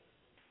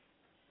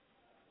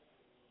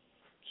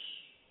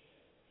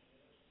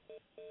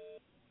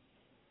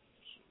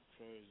 Shit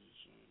crazy,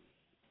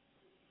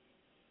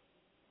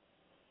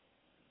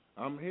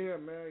 son. I'm here,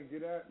 man.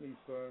 Get at me,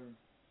 son.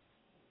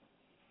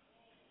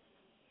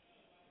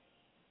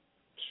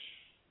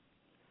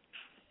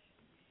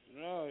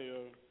 Yeah,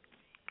 yo.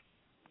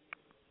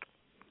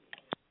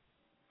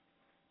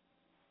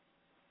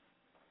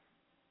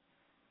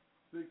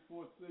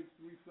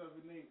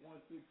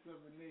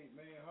 646-378-1678.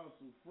 Man,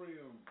 hustle, free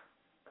 'em.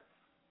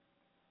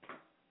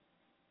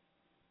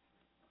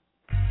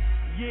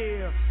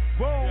 Yeah,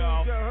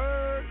 roll, you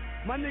heard?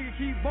 My nigga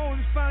keep bones,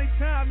 it's finally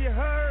time, you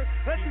heard?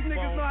 Let these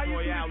niggas know how you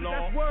do this,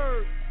 that's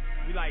word.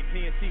 We like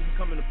TNT, we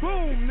coming to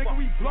boom, nigga,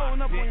 we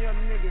blowing up on y'all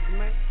niggas,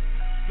 man.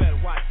 Better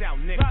watch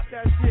out, nigga. Drop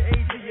that shit,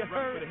 AG, you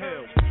heard? For the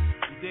hill.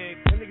 You dig?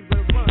 That niggas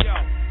better run. Yo,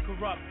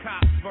 corrupt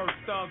cops verse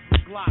thugs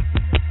with Glocks.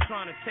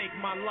 Trying to take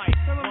my life.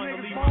 Wanna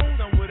leave my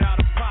son without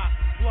a pop.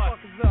 Plus,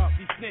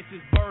 these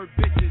snitches, bird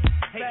bitches,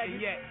 hating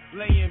yet,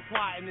 laying,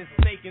 plotting and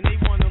snaking. They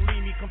wanna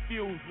leave me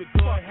confused with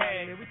good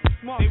head.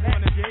 They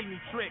wanna see me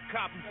trick,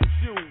 copy some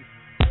shoes.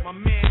 My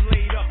man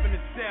laid up in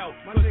the cell,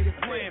 cause his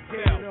plan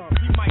fell.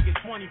 He might get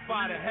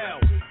 25 to hell.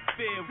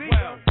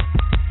 Farewell.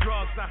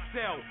 Drugs I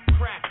sell,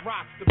 crack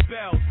rocks the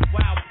bells,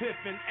 wild piff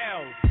and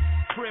L's.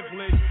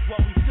 Privilege,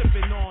 what we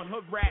sippin' on.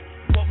 Hood rat,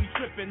 what we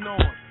trippin' on.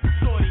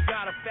 Shorty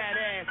got a fat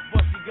ass,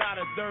 but she got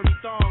a dirty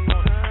thong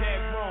on.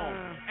 Dead wrong.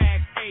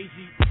 Ask AG,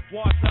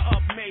 wash her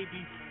up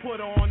maybe.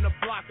 Put her on the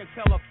block and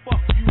tell her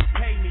fuck you,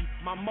 pay me.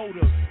 My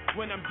motive,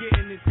 when I'm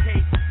getting this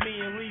cake, me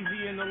and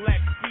Leezy in the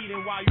Lex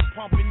speeding while you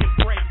pumping your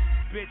brakes.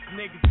 Bitch,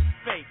 niggas is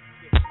fake.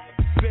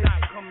 Bitch,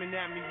 coming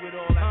at me with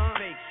all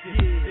that fake shit.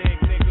 Dig,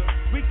 nigga.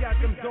 We got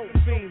them dope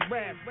fiend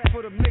rap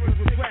for the niggas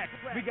with rap.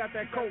 We got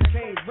that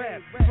cocaine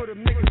rap for the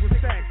niggas with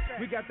stacks.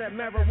 We got that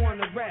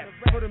marijuana rap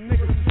for the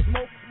niggas who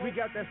smoke. We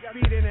got that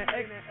speed in the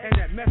X and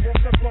that meth off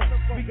the boat.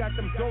 We got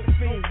them dope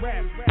fiend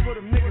rap for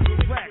the niggas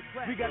with rap.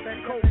 We got that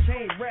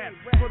cocaine rap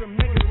for the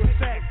niggas with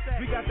stacks.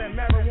 We got that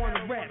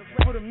marijuana rap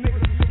for the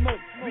niggas who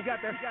smoke. We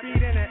got that speed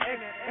in the X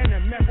and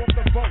that meth off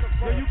the boat.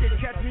 Yo, you can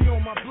catch me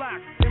on my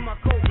block in my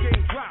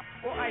cocaine drop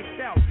or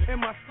iced out in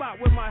my spot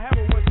where my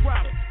heroin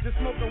drop. Just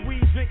smoking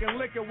weed, drinking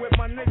liquor with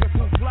my niggas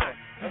who block.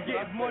 You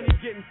getting money,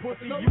 getting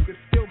pussy, you can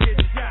still get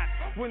shot.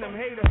 When them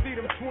haters see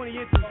them 20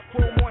 inches,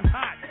 chrome one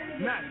hot.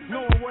 Not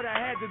knowing what I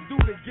had to do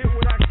to get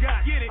what I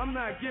got. I'm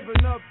not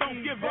giving up.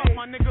 Don't give up,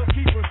 my nigga.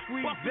 Keep a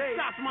squeeze day.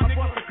 Shots, my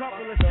nigga. I bust a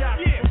couple of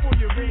shots before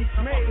you reach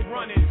me.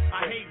 Running,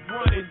 I hate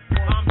running.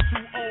 I'm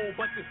too old,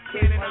 but this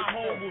cannon I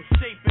hold will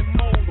shape and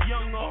mold.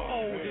 Young or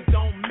old, it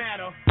don't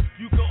matter.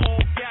 You can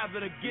all gather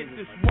to get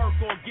this work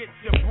or get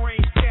your brain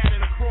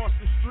scattered across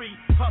the street,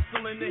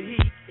 hustling the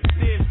heat.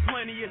 There's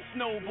plenty of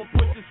snow, but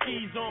put your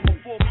skis on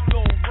before we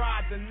go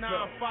ride the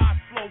 9-5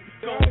 slope.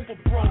 Go for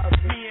broke,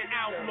 being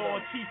outlaw,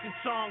 teaching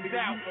songs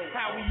out.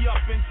 How we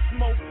up in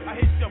smoke, I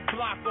hit your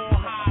block all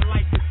high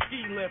like a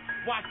ski lift.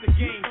 Watch the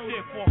game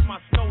shift off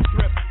my snow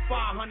drift.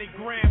 500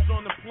 grams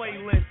on the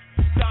playlist.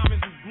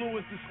 Diamonds as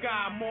blue as the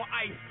sky, more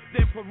ice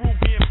than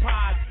Peruvian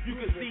pies. You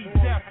can see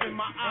death in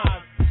my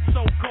eyes.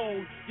 So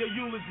cold, your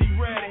eulogy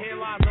read. Here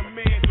lies a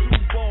man too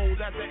bold.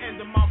 At the end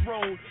of my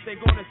road, they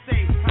gonna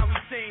say how we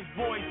changed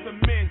boys to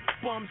men,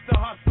 bums to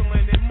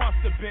hustling. It must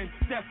have been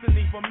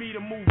destiny for me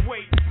to move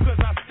weight, cause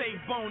I stay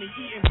bony,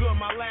 eating good.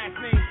 My last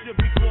name should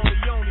be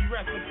Corleone.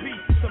 Rest in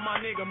peace to my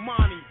nigga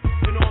Monty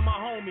and all my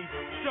homies.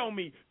 Show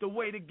me the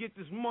way to get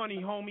this money,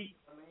 homie.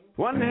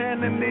 One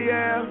hand in the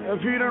air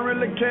if you don't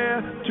really care.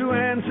 Two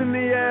hands in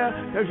the air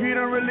if you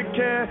don't really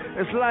care.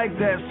 It's like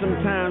that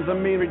sometimes, I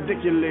mean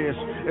ridiculous.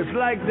 It's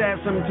like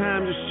that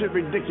sometimes, it's shit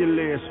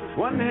ridiculous.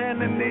 One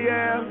hand in the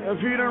air if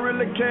you don't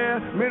really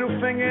care. Middle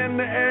finger in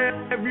the air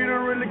if you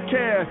don't really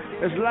care.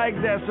 It's like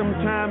that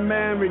sometimes,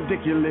 man,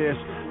 ridiculous.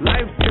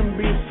 Life can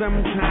be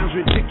sometimes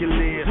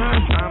ridiculous.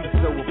 I'm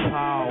so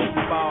appalled,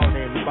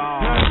 ballin'.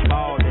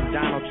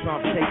 Donald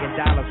Trump taking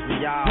dollars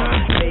from y'all.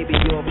 Baby,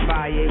 you'll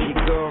fire your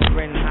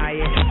girlfriend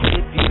higher.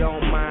 If you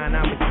don't mind,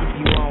 I'ma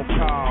keep you on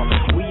call.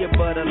 We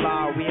above the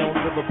law, we don't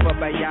give a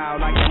fuck about y'all.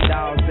 Like the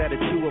dogs that'll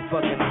chew a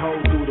fucking hole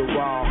through the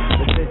wall.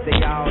 But since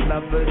they all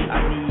lovers, I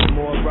need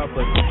more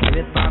rubbers. And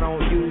if I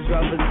don't use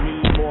rubbers,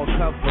 need more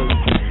covers.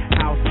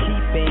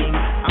 Housekeeping,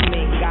 I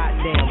mean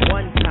goddamn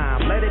one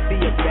time. Let it be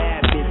a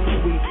bad bitch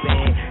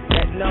sweeping.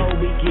 That know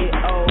we get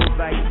old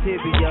like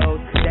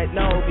tibios. That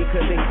know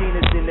because they seen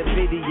us in the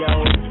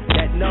videos.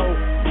 That know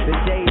the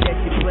day that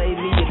you play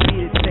me, it be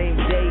the same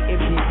day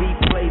MTV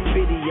play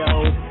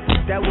videos.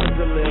 That was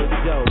a little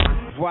joke.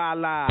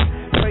 Voila.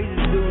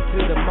 Praises due to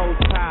the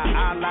most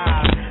high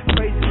Allah.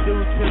 Praises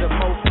due to the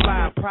most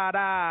fly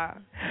Prada.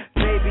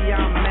 Baby,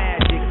 I'm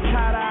magic.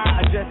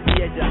 Ta-da. Address me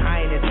as your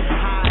highness.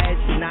 High as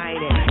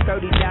united.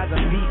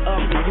 30,000 feet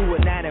up and you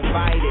were not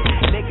invited.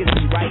 Niggas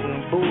be writing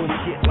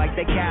bullshit like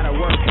they gotta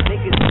work.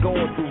 Niggas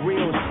going through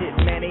real shit,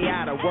 man, they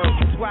outta work.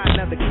 That's why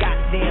another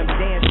goddamn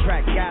dance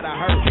track gotta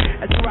hurt.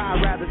 That's why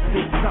I'd rather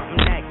see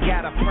something that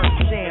gotta perk.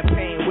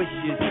 Champagne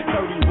wishes,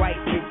 30 white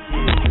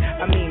bitches.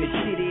 I mean, the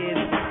shit is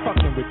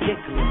fucking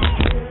ridiculous.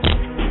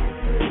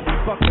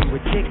 Fucking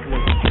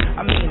ridiculous.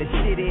 I mean, the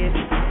shit is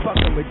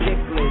fucking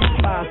ridiculous.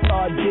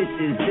 5-star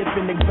dishes,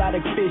 different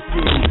exotic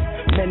fishes.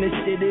 Man, this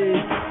shit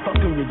is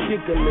fucking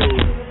ridiculous.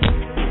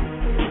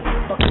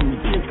 Fucking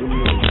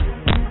ridiculous.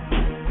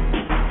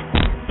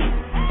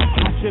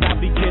 How should I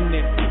begin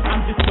this?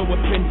 I'm just so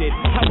offended.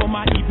 How am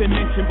I even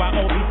mentioned by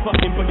all these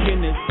fucking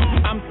beginners?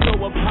 I'm so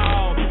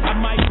appalled. I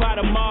might buy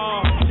them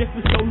all just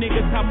to show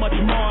niggas how much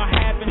more I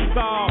have in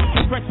store.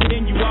 Fresher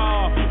than you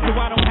all, so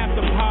I don't have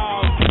to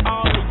pause.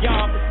 All of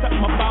y'all can suck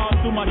my balls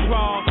through my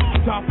draw.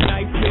 Soft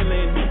night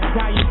feeling,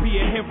 diabetes. be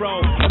a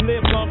hero. I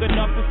live long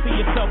enough to see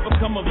yourself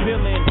become a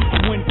villain.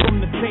 Went from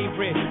the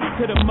favorite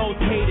to the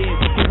most hated.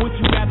 But would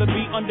you rather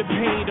be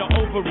underpaid or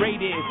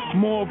overrated?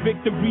 More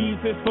victories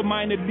is for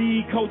minor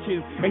league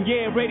coaches. And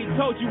yeah, already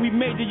told you we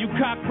made you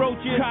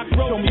cockroaches.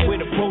 Show me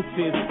where the boat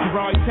is.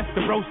 Ferrari test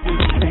the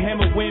roasters. The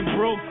hammer went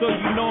broke, so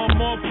you know I'm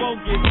more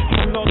focused.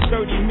 I lost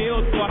 30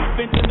 mil, so I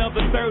spent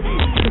another 30.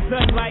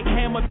 Cause unlike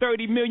Hammer,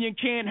 30 million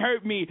can't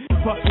hurt me.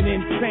 Fucking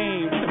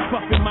insane,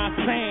 fucking my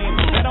same.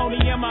 Not only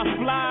am I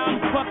fly, I'm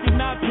fucking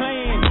not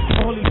playing.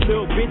 All these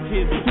little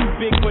bitches, too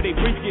big for their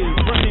britches,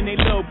 burning their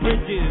little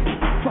bridges.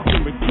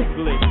 Fucking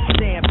ridiculous.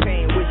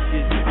 Champagne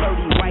wishes,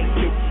 30 white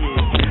bitches.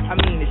 I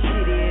mean the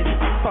shit is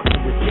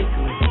fucking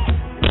ridiculous.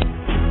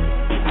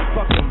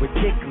 Fucking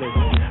ridiculous.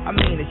 I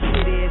mean the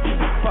shit is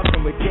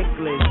fucking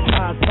ridiculous.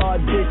 High-star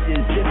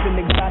dishes, different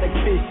exotic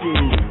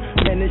fishes.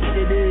 Man, this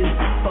shit is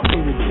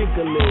fucking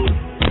ridiculous.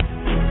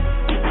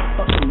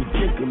 Fucking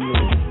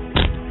ridiculous.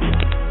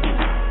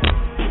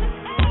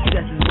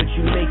 This is what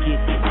you make it,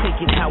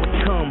 take it how it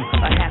come.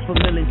 A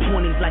 500,000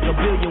 20s like a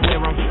billion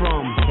where I'm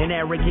from. An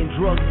arrogant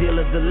drug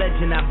dealer, the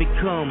legend I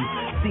become.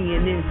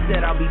 CNN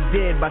said I'll be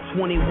dead by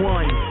 21.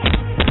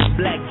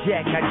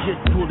 Blackjack, I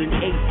just pulled an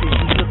ace.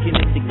 You looking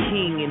at the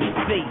king in his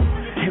face.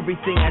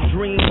 Everything I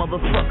dream,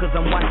 motherfuckers,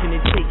 I'm watching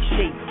it take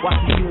shape.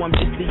 Watching you, I'm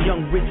just a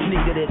young rich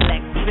nigga that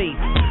lacks faith.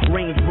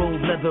 Range Rover,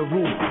 leather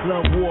roof,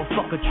 love war,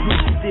 fuck a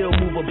truce. Still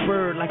move a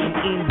bird like I'm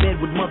in bed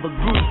with Mother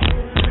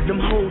Goose. Them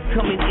hoes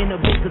coming in a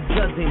book a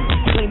dozen,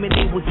 claiming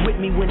they was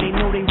with me when they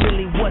know they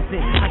really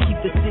wasn't. I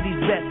keep the city's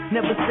best,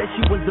 never said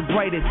she was the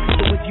brightest.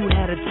 So if you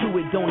had her too,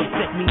 it don't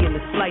affect me in the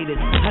slightest.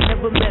 I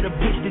never met a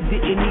bitch that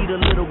didn't need a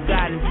little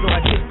guidance, so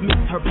I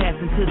dismissed her past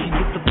until she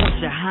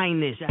disappoints your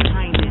highness.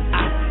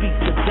 I speak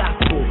the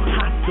gospel,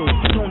 hostile.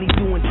 Tony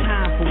doing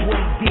time for what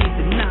he did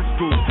to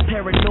nostrils.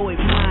 Paranoid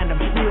mind,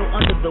 I'm still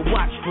under the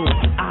watchful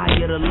eye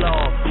of the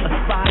law.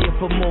 Aspire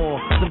for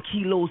more. Some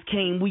kilos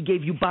came, we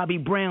gave you Bobby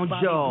Brown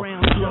jaw.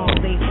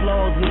 Flaws ain't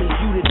flaws when it's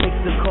you that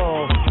makes the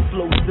call.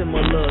 Flow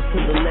similar to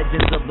the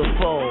legends of the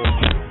fall.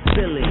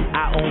 Feel it,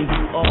 I own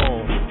you all.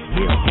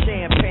 Yeah,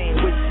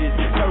 champagne wishes,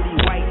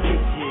 30 white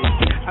bitches.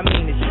 I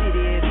mean the shit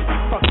is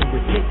fucking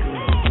ridiculous.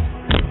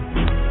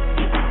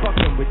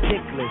 Fucking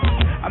ridiculous.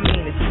 I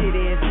mean the shit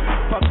is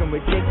fucking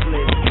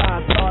ridiculous.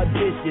 5-star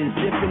dishes,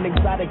 different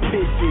exotic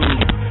fishes.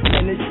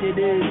 Man, this shit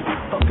is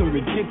fucking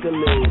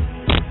ridiculous.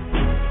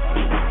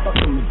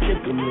 Fucking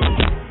ridiculous.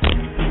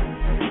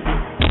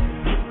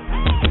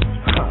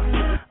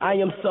 I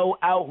am so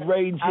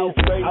outrageous.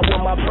 I wear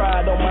my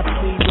pride on my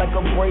sleeve like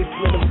a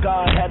bracelet. If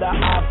God had an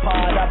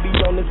iPod, I'd be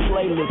on this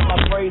playlist.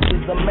 My praise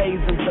is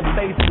amazing, the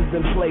faces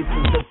and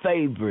places, the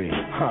favorite.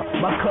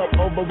 My cup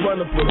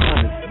overrunneth with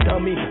honey.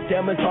 Dummy,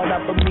 damn it's hard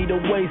not for me to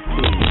waste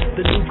it.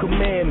 The new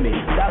commandment,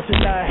 thou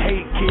should not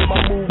hate, kid.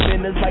 My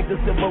movement is like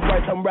the civil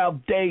rights, I'm Ralph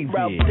David.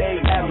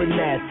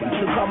 Abernathy,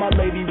 so call my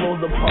lady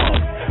Rosa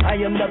Parks. I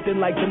am nothing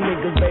like the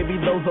niggas, baby,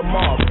 those are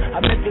marks.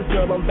 I met this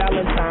girl on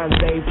Valentine's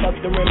Day,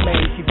 fucked her in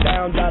May. She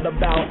found out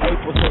about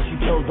April, so she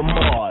chose to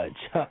March.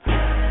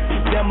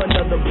 Damn,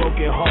 another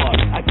broken heart.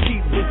 I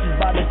keep bitches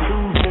by the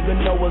shoes,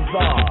 nigga Noah's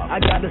Ark. I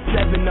got a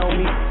 7 on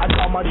me, I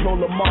call my Joe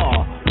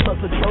Lamar. Plus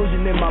a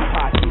Trojan in my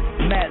pocket,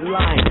 Matt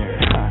Liner.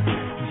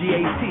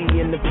 GAT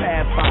in the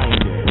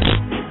Pathfinder.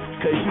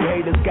 Cause you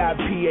haters got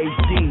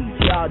PhDs.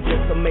 Y'all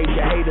just some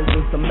major haters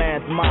and some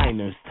math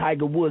minors.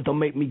 Tiger Woods don't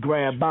make me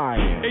grab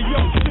iron. Hey yo,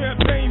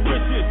 champagne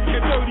riches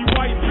and 30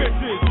 white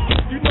bitches.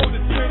 You know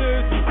the shit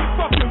is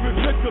fucking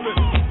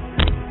ridiculous.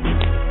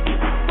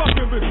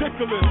 Fucking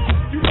ridiculous.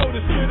 You know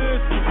the shit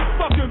is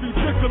fucking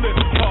ridiculous.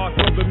 Hard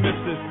for the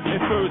missus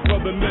and first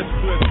for the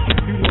mistress.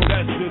 You know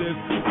that shit is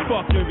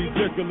fucking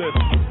ridiculous.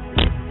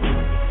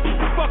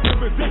 Fucking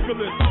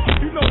ridiculous.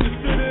 You know the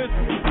shit is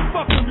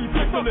fucking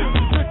ridiculous.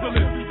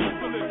 Ridiculous.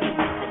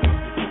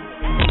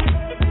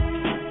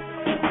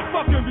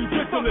 Fucking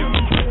ridiculous.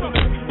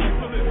 Fucking ridiculous.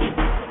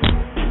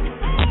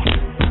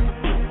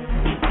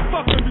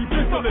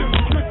 Ridiculous.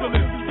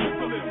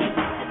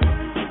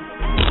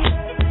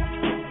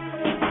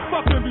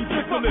 Fucking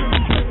ridiculous.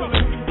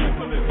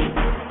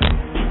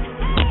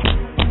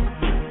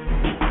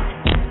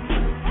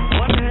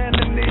 One hand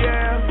in the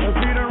air, if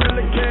you don't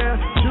really care.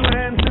 2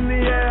 hands in the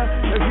air,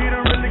 if you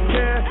don't really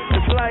care.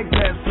 It's like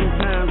that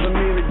sometimes, I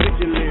mean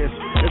ridiculous.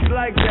 It's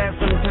like that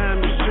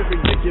sometimes, it's shit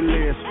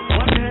ridiculous.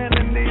 One hand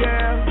in the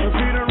air, if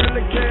you don't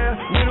really care.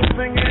 Middle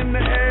finger in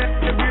the air,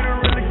 if you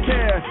don't really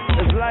care.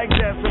 It's like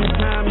that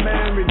sometimes,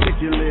 man,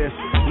 ridiculous.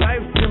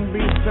 Life can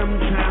be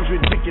sometimes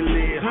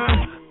ridiculous,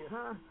 huh?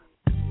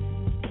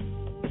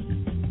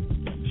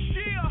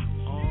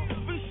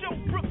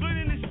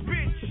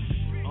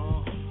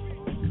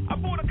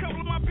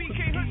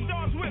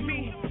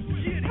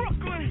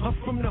 I'm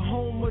from the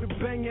home of the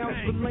bang outs,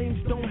 but lanes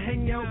don't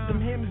hang out.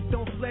 Them hammers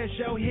don't flash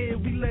out here,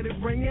 we let it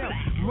ring out.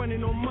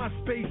 Running on my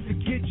space to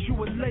get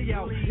you a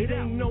layout. It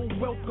ain't no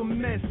welcome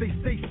mess, they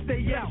say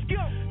stay out.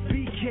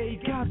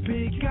 BK got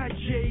big, got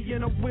J,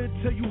 and I will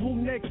tell you who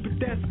next, but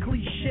that's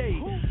cliche.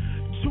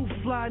 Too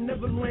fly,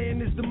 never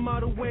land is the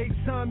motto. Every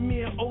time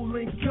me and O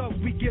link up,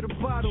 we get a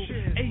bottle.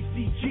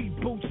 ACG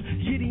boots,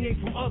 Yiddy ain't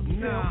from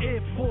uptown.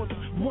 Air Force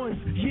Ones,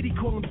 Yiddy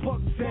callin'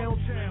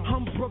 Buckdowns.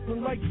 I'm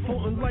Brooklyn like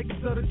Fulton, like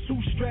Sutter.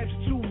 2 straps,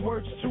 2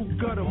 words, 2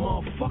 gutter,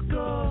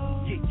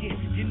 motherfucker. Yeah,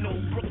 you know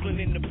Brooklyn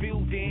in the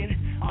building.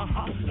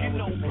 You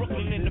know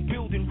Brooklyn in the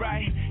building,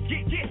 right?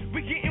 Yeah,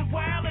 we getting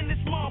wild in this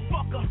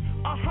motherfucker.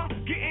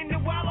 Getting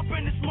it wild up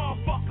in this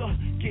motherfucker.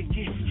 Yeah,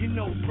 you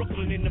know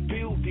Brooklyn in the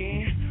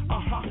building.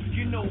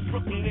 You know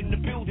Brooklyn in the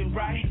building,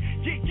 right?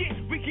 Yeah,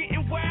 we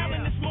getting wild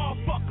in this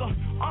motherfucker.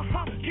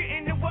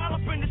 Getting it wild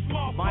up in this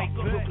motherfucker. Mike,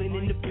 Brooklyn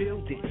in the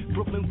building.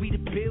 Brooklyn, we the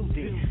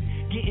building.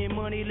 Getting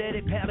money, let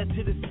it paddle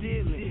to the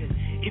ceiling.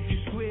 If you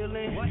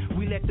squealing,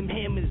 we let them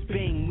hammers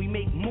bang. We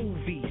make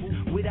movies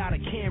without a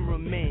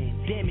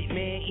cameraman. Damn it,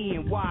 man,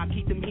 E&Y,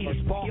 keep them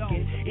heaters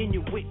sparking. In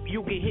your whip,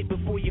 you'll get hit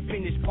before you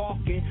finish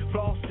parking.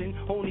 Flossing,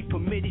 only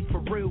permitted for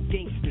real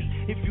gangsters.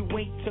 If you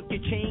ain't tuck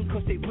your chain,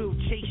 cause they will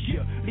chase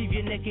you. Leave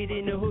you naked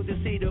in the hood to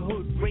say the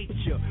hood raped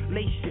you.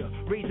 Lace you,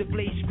 razor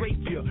blade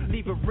scrape you.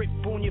 Leave a rip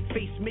on your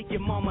face, make your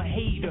mama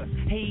hate us.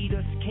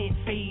 Haters can't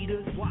fade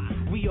us. Why?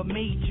 We are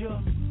major.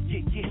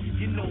 Yeah,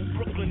 you know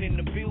Brooklyn in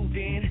the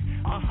building.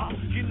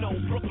 You know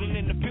Brooklyn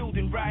in the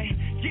building, right?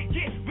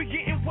 Yeah, we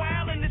getting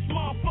wild in this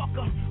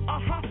motherfucker.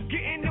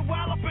 Getting it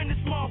wild up in this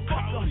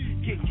motherfucker.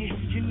 Yeah,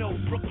 you know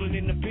Brooklyn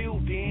in the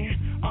building.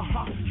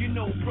 You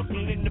know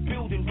Brooklyn in the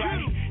building,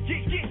 right?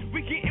 Yeah,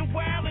 we getting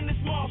wild in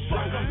this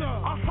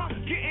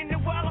motherfucker. Getting it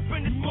wild up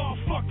in this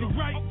motherfucker,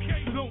 right?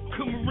 So don't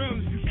come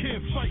around if you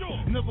can't fight.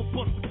 Never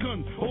bust a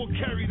gun or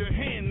carry the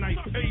hand knife.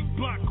 A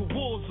block of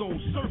war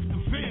zone, surf the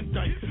Van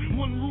Dyke.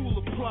 One rule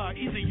apply,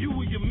 either you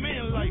or your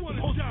man like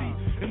pussy.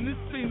 And this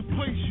ain't the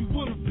place you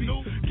wanna be.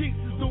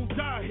 Gangsters don't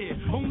die here,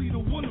 only the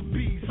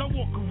wannabes. I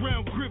walk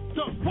around gripped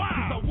up,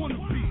 cause I wanna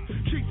be.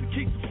 Chase a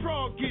case of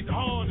fraud, get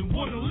hard and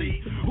wanna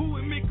leave. Who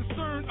it may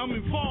concern, I'm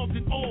involved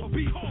in all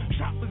beef.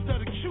 Choppers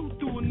that'll chew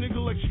through a nigga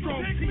like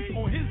strong teeth.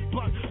 On his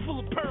block, full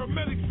of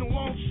paramedics and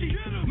long sheets.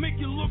 Make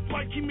it look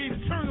like he made a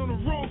turn on the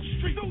wrong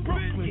street.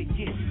 Brooklyn.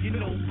 Yeah, you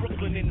know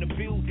Brooklyn in the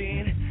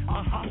building.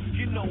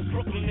 You know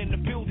Brooklyn in the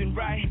building,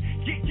 right?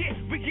 Yeah,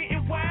 we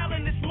getting wild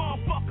in this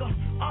motherfucker.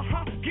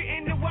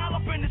 Getting it wild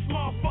up in this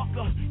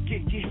motherfucker. Yeah,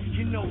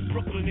 you know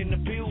Brooklyn in the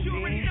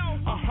building.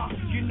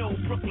 You know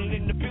Brooklyn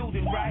in the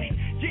building, right?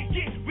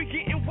 Yeah, we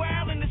getting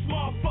wild in this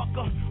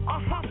motherfucker.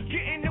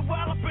 Getting it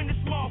wild up in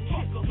this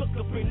motherfucker. Look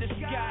up in the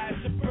sky,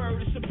 it's a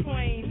bird, it's a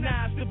plane.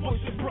 Nah, it's the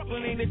voice of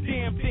Brooklyn, ain't a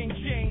damn thing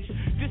changed.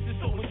 This is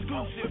so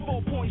exclusive,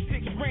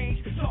 4.6 range.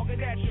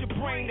 Target at your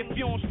brain if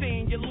you don't stay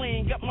in your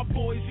lane. Got my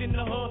boys in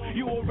the hood,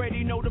 you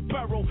already know the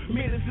borough.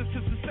 Menaces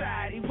to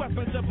society,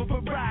 weapons of a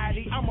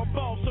variety. I'm a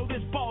boss, so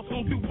this boss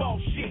gon' do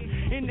boss shit.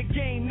 In the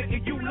game,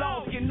 nigga, you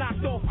lost, get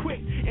knocked off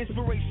quick.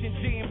 Inspiration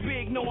jam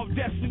big, know I'm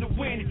destined to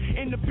win.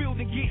 In the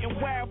building, getting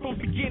wild from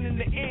beginning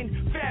to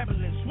end.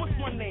 Fabulous, what's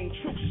my name?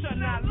 True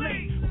Son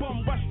Ali.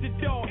 Bum rush the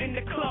door, in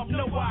the club,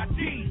 no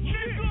ID.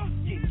 Yeah,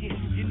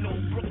 you know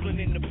Brooklyn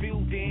in the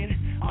building.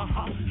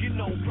 You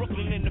know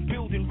Brooklyn in the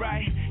building,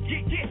 right?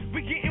 Yeah,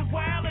 we getting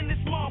wild in this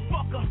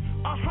motherfucker.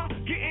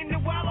 Getting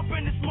it wild up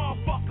in this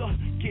motherfucker.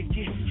 Yeah,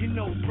 you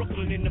know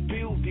Brooklyn in the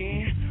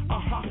building.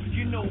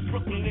 You know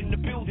Brooklyn in the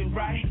building,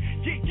 right?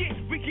 Yeah,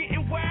 we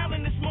getting wild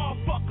in this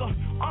motherfucker.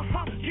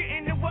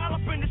 Getting it wild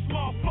up in this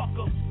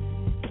motherfucker.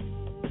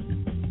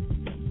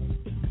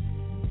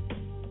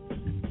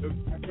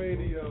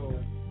 Radio,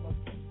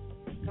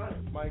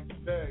 Mike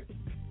Beck,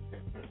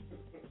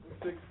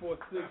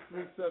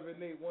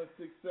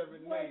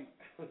 646-378-1678.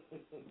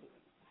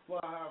 Fly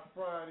High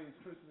Fridays,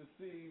 Christmas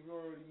Eve, you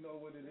already know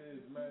what it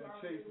is, man.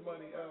 Chase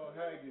Money, L.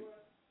 Haggood.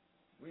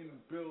 We in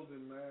the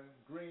building, man.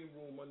 Green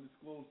room,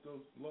 undisclosed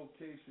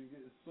location,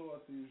 getting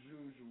saucy as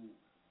usual.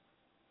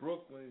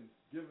 Brooklyn,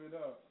 give it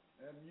up.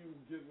 MU,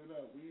 give it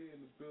up. We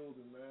in the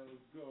building, man.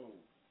 Let's go.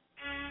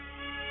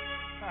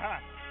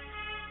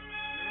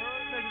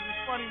 Niggas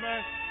is funny, man.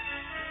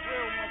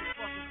 Real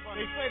motherfuckers funny.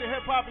 They say the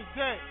hip hop is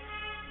dead.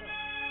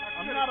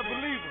 I'm not a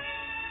believer.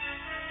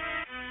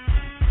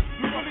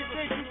 You really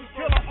think you can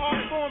kill an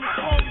art form as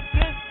long as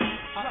this?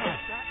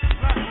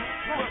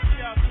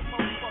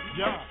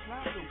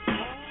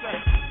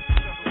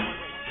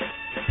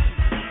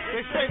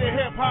 They say the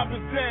hip hop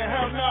is dead.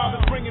 Hell no,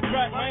 let's bring it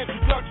back. My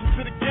introduction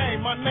to the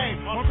game. My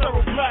name, I'm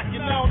Thorough Black.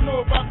 And I don't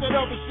know about that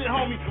other shit,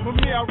 homie. For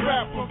me, I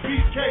rap from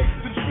BK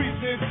to the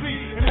streets and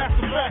MC. And that's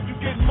the fact. You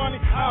getting money?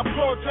 I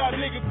applaud y'all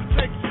niggas to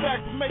take a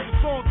stack to make a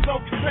song that don't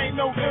contain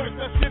no lyrics.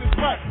 That shit is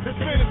right. Let's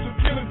finish him,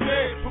 kill him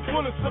dead. Put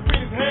bullets up in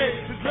his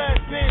head. His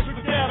last dance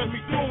with the academy,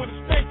 doing with a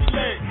stanky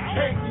leg.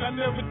 Hating, I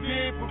never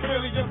did, but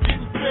really I'm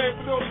getting fed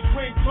with all these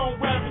ringtone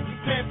rappers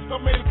and dances. I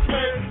made it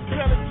clear.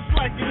 Tell it just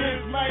like it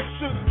is, man.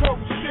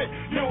 Sugar-coated shit.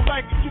 You don't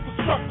like it, you can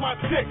suck my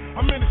dick.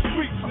 I'm in the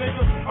streets,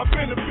 nigga. I've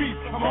been a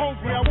beast. I'm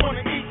hungry, I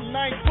wanna eat, and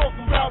I ain't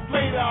talking about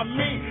later. I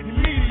mean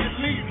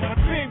immediately. My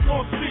team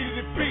gon' see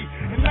the beat,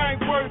 and I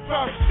ain't worried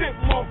about shit,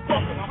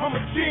 motherfucker. I'm a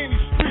G in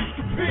these streets,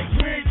 compete.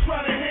 We ain't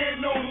trying to hear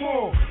no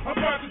more. I'm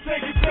about to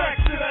take it back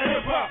to that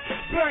hip hop,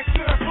 back to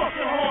that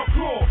fucking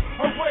hardcore.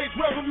 I wage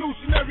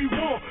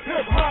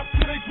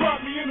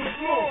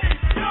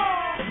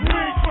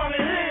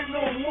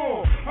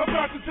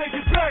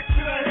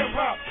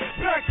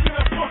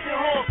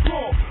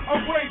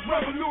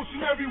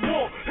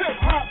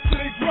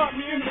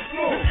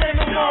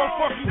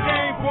fucking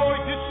game, boy.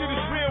 This shit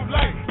is real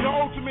life. The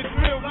ultimate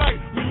thrill life.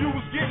 When you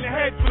was getting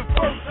ahead for the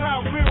first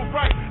time, real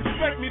right.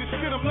 Expect me to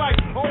shit them like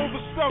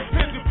overstuffed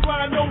pigeon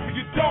flying over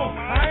your dome.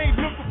 I ain't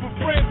looking for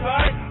friends,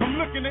 alright?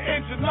 I'm looking to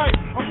end your life.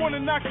 I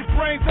wanna knock your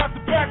brains out the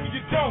back of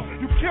your dome.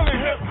 You killing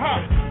hip hop.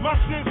 My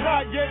shit's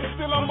hot, yet and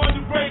still I'm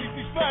underrated.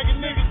 These faggot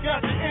niggas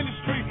got the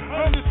industry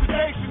under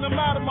sedation. I'm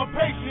out of my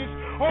patience.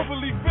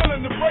 Overly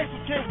feeling the braces,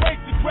 can't wait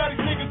to grab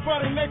these niggas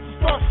by the neck and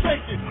start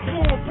shaking.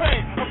 More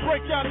pain, I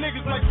break y'all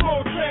niggas like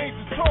slow chains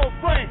and tall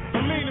frame.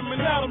 I lean them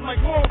and out them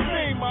like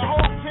morphine. My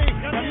whole team,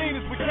 I lean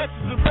is for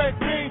catches and red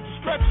beams. The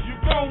stretches you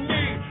don't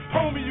need,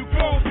 homie, you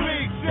gon'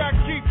 bleed. See, I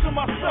keep to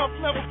myself,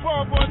 never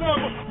fall for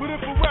another. But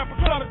if a rapper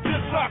try to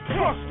diss, I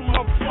crush the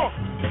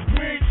motherfucker.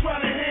 We ain't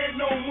trying to hear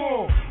no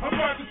more. I'm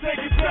about to take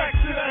it back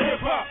to that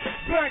hip hop,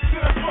 back to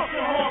that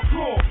fucking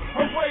hardcore.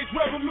 I wage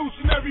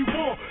revolutionary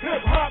war,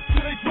 hip hop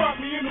till they drop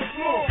me in the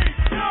floor.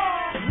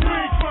 We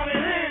ain't trying to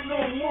hear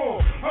no more.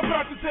 I'm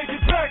about to take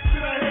it back to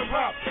that hip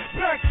hop,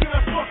 back to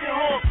that fucking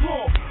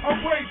hardcore. I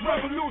wage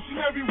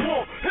revolutionary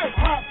war, hip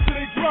hop till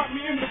they drop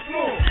me in the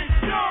floor.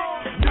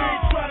 We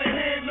ain't trying to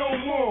hear no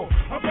more.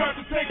 I'm about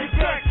to take it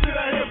back to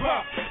that hip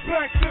hop,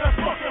 back to that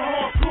fucking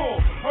hardcore.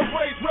 I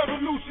wage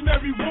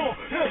revolutionary war,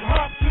 hip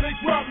hop till they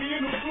drop me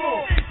in the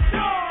floor.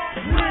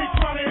 We ain't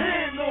trying to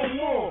hear no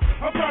more.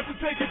 I'm about to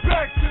take it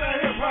back to that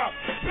hip hop,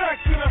 back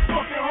to that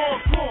fucking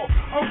hardcore.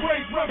 I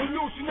wage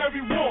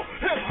revolutionary war,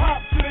 hip hop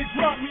till they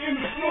drop me in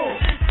the floor.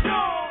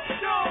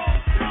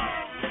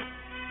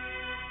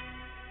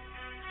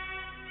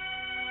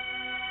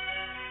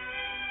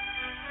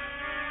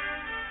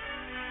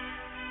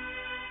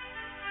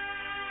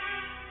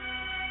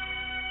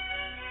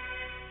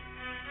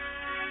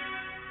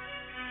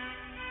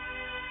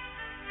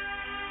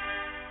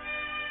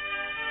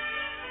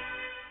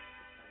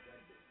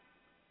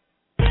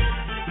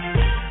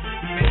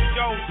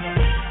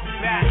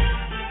 Back,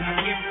 now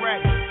get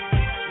ready.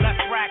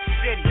 Left Rack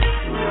City,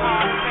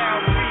 Cartel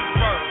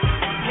Reaper,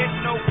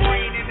 Hypno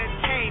Brain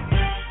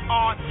Entertainment,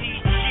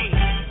 RTG.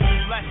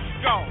 Let's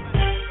go.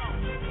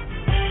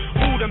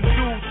 Who them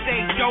dudes say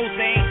Jose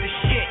ain't the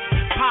shit?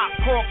 Pop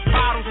corks,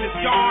 bottles of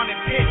Dawn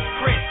and pitch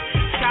Chris.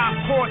 Chop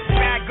courts,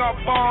 bag up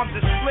bombs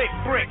and split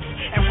bricks.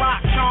 And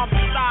rock charms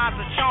the size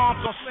of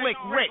charms on Slick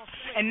Rick.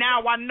 And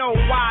now I know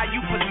why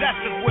you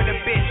possessive with a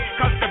bitch.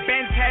 Cause the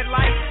Benz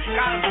headlights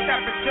got him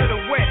stepping to the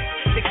whip.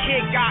 The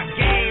kid got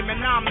game and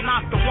I'm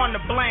not the one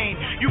to blame.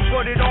 You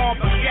put it on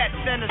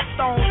baguettes and the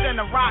stones and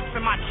the rocks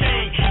in my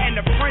chain. And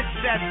the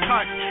princess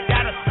cut,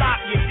 that'll stop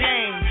your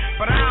dame.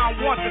 But I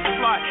don't want the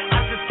slut, I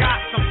just got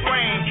some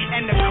brain.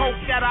 And the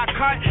coke that I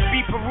cut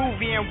be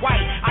Peruvian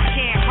white. I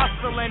can't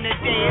hustle in the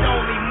day, it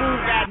only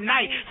move at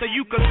night. So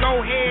you could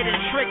go ahead and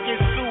trick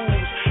your sues.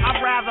 I'd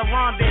rather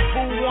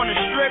rendezvous on the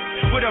strip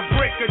with a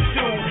brick or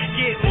two.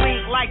 Get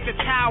linked like the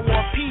Tower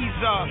of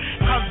Pisa.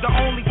 Cause the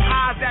only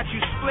pies that you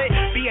split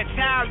be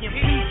Italian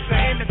pizza.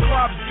 And the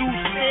clubs do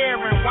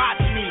stare and watch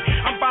me.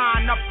 I'm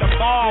buying up the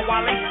bar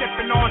while they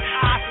sipping on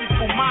Asti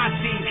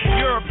Fumati.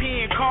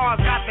 European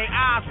cars got their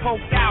eyes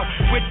poked out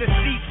with the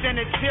seats and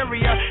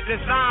interior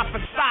designed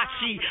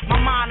Versace. My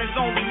mind is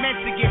only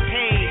meant to get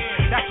paid.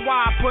 That's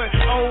why I put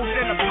O's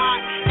in a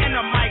pot and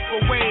a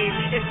microwave.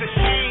 It's a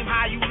shame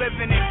how you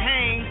living in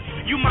pain.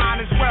 You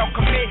might as well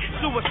commit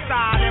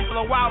suicide and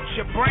blow out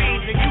your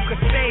brains. And you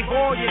could save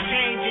all your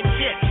change and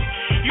chips.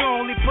 You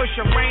only push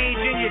a range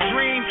in your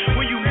dream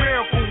when you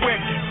miracle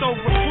whip. So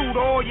recruit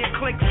all your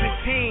cliques and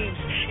teams.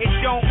 It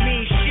don't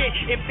mean shit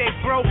if they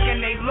broke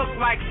and they look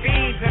like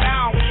fiends. And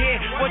I don't care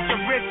what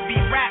your wrist be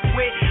wrapped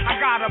with.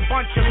 I got a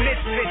bunch of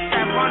misfits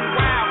that run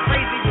wild,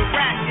 crazy with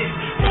ratchets.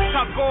 So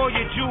tuck all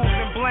your jewels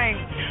and bling.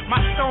 My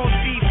stones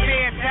be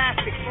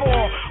fantastic for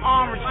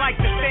orange like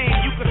the thing.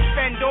 You could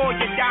spend all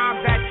your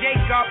dimes at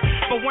Jacob,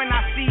 but when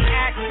I see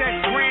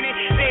access granted,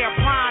 they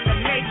applying the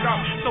makeup.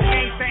 So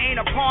gangsta ain't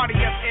a part of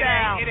your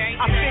style.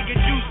 I figured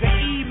use the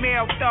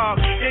email thug,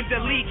 then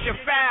delete your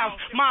files.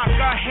 My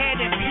go ahead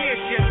and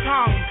pierce your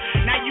tongue.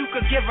 Now you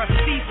could give a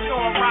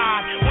seesaw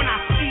ride when I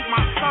see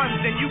my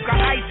sons, and you can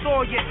ice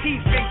all your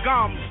teeth and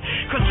gums.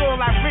 Cause all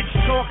that rich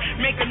talk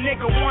make a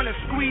nigga wanna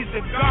squeeze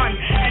the gun.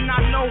 And I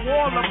know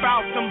all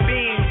about them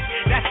beams.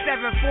 That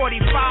 745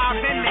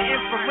 in the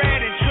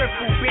infrared and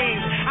triple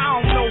beams. I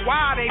don't know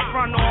why they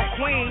front on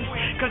Queens.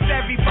 Cause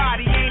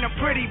everybody ain't a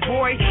pretty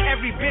boy.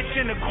 Every bitch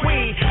and a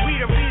queen. We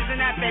the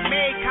reason that they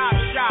made cop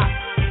shop.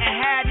 And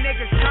had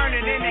niggas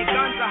turning in their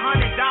guns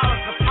 $100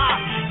 a pop.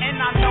 And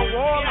I know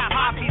all the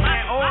poppies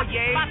and all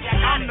yays.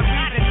 I'm the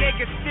reason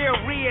niggas still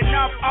reeing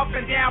up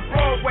and down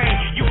Broadway.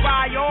 You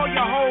buy all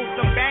your hoes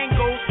some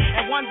bangles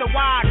and wonder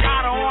why I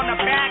got her on the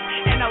back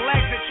and the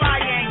legs are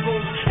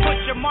triangles. Put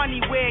your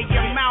money where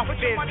your mouth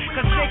is.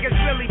 Cause niggas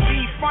really be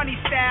funny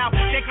style.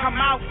 They come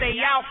out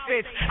they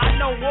outfits. I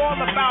know all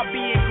about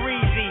being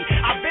greasy.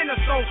 I've been a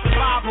soul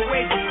survivor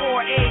way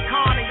before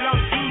Akon and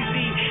Young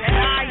Jeezy. And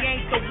I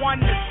ain't the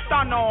one to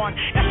stun on.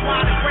 That's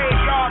why the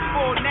graveyard's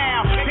full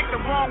now. Pick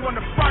the wrong one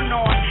to front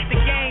on. The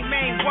game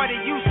ain't what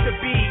it used to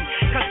be.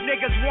 Cause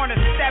niggas wanna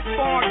step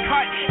on,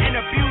 cut, and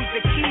abuse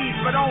the keys.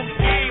 But only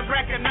game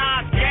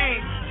recognize game.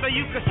 So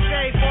you could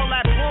save all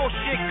that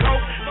bullshit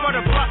coke for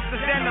the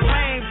busters and the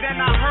lames. And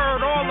I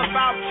heard all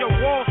about your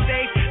wall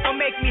safe. Don't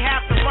make me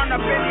have to run up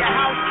in your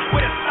house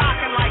with a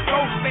stocking like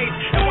Ghostface.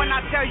 And when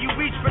I tell you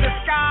reach for the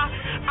sky,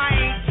 I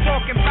ain't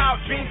talking about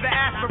dreams or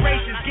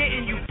aspirations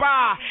getting you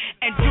by.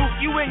 And Duke,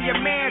 you and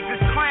your mans is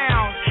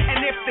clowns.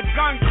 And if the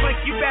gun click,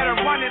 you better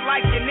run it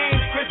like your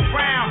name's Chris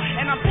Brown.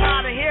 And I'm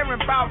tired of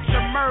hearing about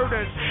your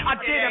murders. I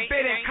did a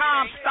bit in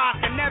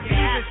Comstock and never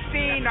even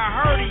seen or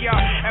heard of ya.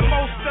 And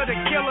most of the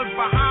killers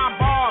behind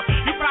bars,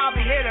 you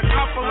probably hit a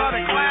couple of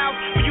the clouds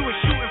when you were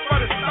shooting for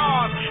the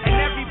stars. And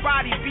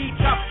everybody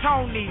beats up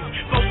Tonys,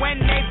 but when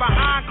they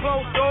behind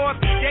closed doors,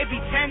 they be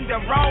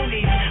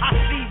tenderonis. I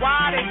see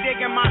why they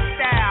digging my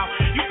style.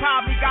 You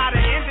probably got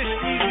an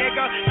industry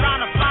nigga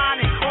trying to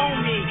find and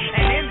clone me,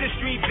 and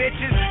industry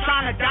bitches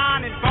trying to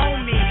dine and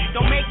bone me.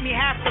 Don't make me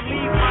have to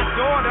leave my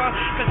daughter,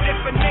 cause if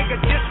a nigga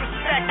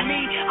disrespect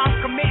me,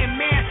 I'm committing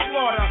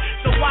manslaughter.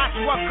 So watch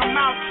what come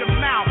out your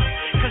mouth,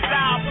 cause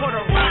I'll put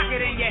a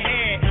rocket in your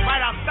head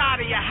right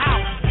outside of your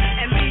house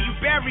and leave you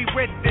buried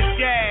with the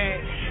dead.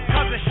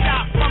 Cause a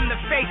shot from the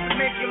face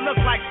will make you look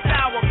like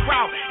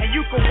sauerkraut. And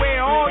you can wear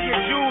all your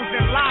jewels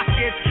and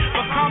lockets,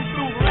 but come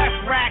through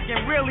left rack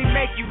and really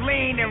make you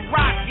lean and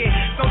rock it.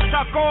 So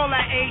tuck all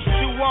that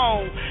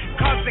H2O,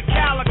 cause the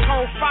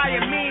calico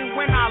fire me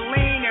when I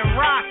lean and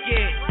rock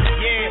it.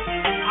 Yeah,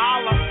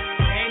 holla,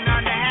 ain't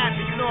nothing to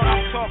happen, you know what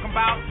I'm talking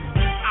about.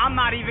 I'm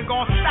not even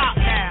gonna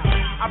stop now,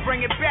 I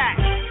bring it back.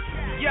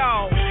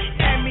 Yo,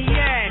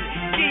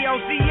 MENDOZA,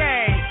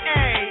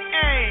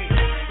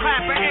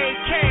 clap an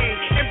AK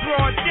in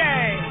broad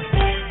day.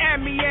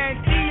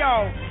 MENDOZA,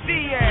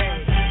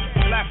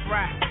 left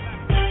rack.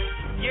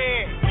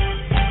 Yeah,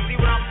 see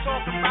what I'm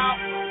talking about?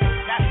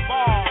 That's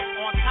ball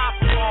on top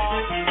of ball,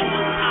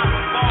 on top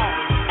of ball.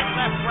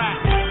 Left rack,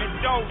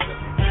 Mendoza,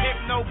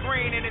 Hypno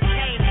Green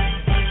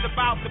Entertainment. It's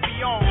about to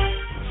be on.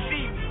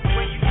 See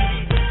when you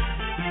see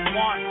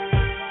one.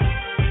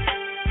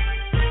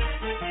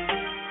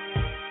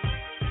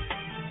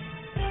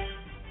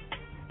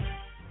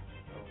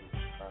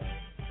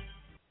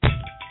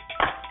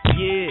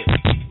 Yeah.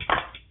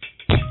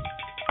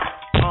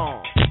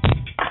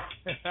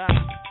 There's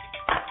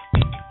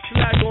a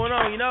lot going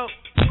on, you know.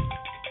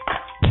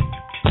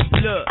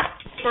 Look,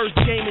 first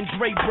game and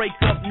Dre break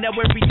up. Now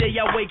every day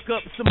I wake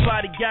up,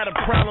 somebody got a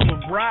problem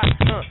with rock.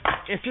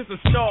 And since I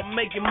started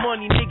making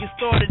money, niggas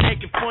started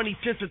acting funny.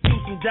 Since I threw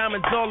some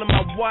diamonds all in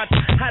my watch,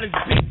 how does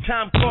big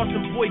time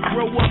Carson boy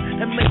grow up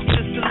and make it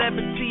a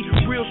celebrity?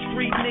 Real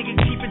street nigga,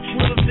 keep it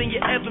triller than you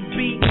ever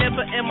be.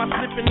 Never am I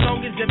slipping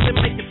long as if they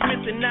make it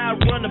Smith and I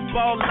run the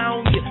ball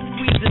on you,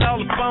 squeeze it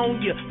all up on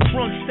you.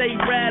 Trunk stay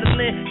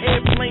rattling,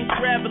 airplane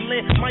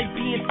traveling. Might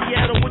be in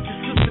Seattle with your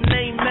sister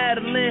named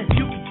Madeline.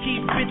 You can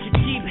keep bitching,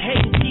 keep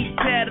hating, keep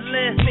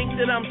paddling. Think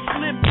that I'm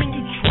slipping,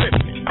 you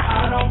tripping.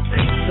 I don't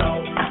think so.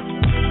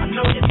 I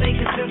know you're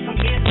thinking since I'm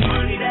getting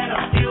money that I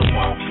still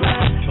won't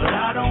fly, but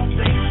I don't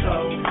think so.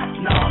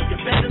 No, you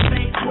better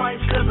think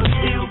twice, cause I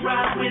still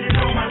ride with it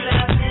on my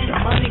left. The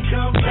money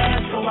come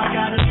fast, so I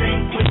gotta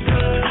think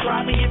quicker.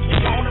 Try me if you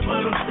want it,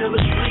 but I'm still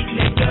a street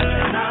nigga.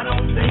 And I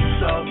don't think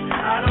so,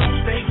 I don't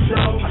think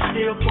so. I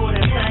still pull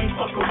that thing,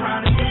 fuck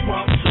around if you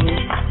want to.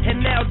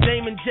 And now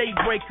Dame and Jay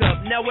break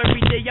up. Now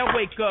every day I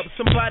wake up,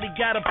 somebody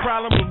got a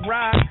problem with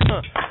rock.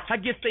 I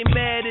guess they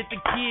mad at the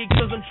kid,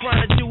 cause I'm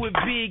trying to do it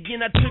big.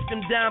 And I took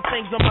them down,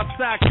 things on my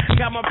socks.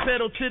 Got my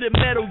pedal to the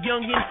metal,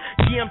 youngin'.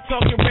 Yeah, I'm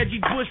talking Reggie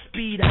Bush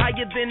speed.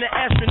 Higher than the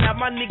astronaut,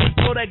 my niggas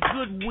blow that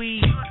good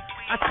weed.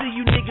 I see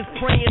you niggas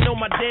praying on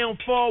my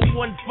downfall.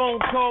 One phone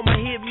call, my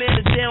hitman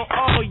is down.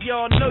 All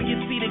y'all know you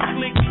see the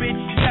click, bitch.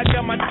 I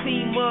got my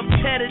team up,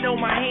 tatted on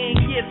my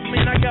hand. Yes,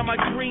 man, I got my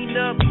green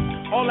up.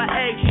 All I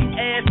ask you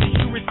is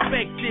you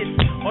respect this.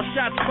 Or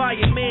shots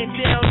fired, man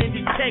down and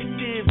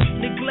detectives.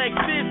 Neglect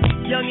this,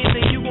 youngin',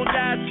 and you gon'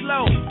 die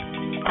slow.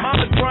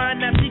 Mama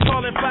crying, now she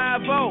calling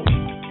 5-0.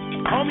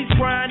 Homies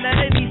crying, now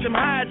they need some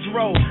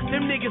hydro.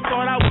 Them niggas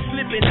thought I was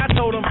slipping, I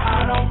told them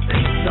I don't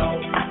think so.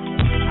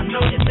 I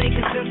know you're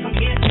thinking since I'm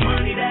getting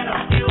money that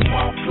I still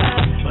won't fly,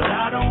 but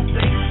I don't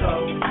think so.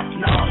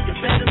 No, you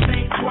better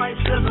think twice,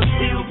 cause I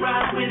still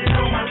ride with it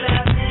on my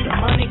left. The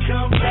money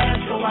come fast,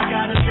 so I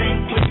gotta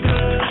think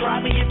quicker. Try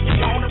me if you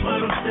want it,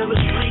 but I'm still a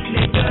street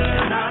nigga.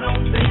 And I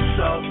don't think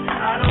so,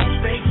 I don't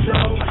think so.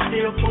 I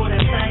still pull that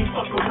thing,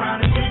 fuck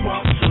around if you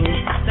want to.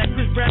 That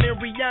Chris Brown and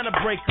Rihanna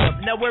break up.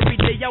 Now every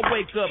day I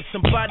wake up,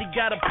 somebody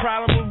got a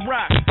problem with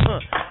rock.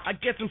 I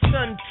guess I'm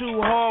stunting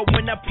too hard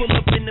when I pull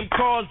up in them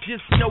cars.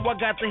 Just know I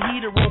got the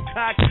heater on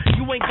cock.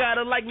 You ain't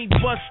gotta like me,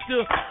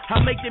 Buster.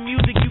 I make the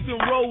music you can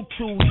roll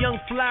to.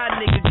 Young fly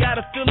nigga, got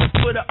a feeling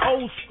for the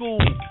old school.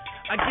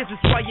 I guess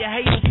it's why you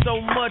hate him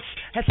so much.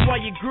 That's why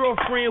your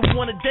girlfriend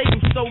wanna date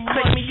him so much.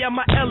 Take me out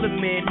my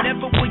element,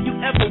 never will you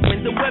ever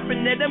win. The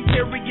weapon that I'm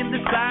carrying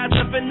the size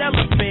of an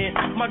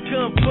elephant. My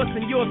gun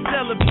bustin' your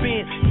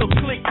celibate. So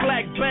click,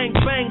 clack, bang,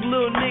 bang,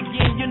 little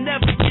nigga, and you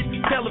never get to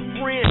tell a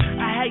friend.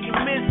 I hate you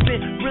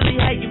missing, really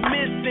hate you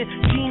missing.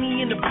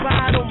 Genie in the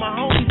bottle, my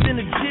homie's an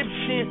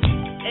Egyptian.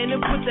 And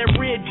then put that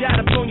red dot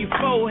up on your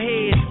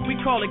forehead. We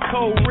call it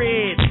cold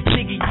red.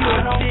 Nigga,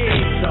 you're dead.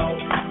 So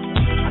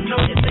I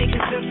know you think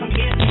it's just I'm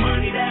getting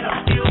money that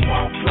I still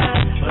won't fly,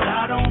 but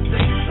I don't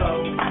think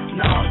so.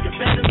 No, you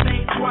better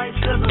think twice,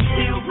 cause I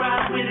still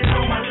ride with it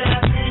on my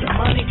left. The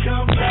money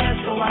come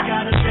fast, so I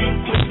gotta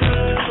think with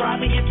good.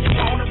 Try me if you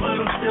want it, but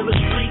I'm still a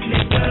street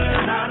nigga.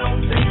 And I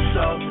don't think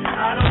so,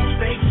 I don't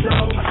think so.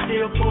 I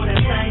still pull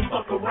that thing,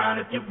 fuck around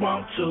if you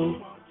want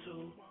to.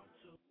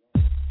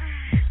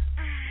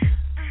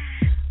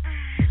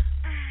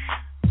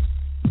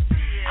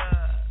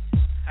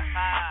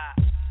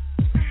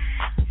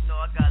 You know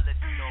I gotta let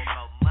you know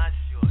about my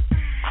shorty.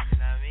 You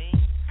know what I mean?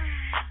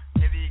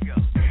 Here we go.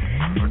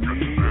 I got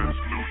the best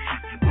little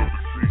chick you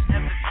ever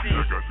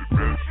seen. I got the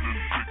best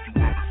little chick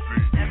you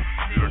ever seen.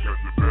 I got the best little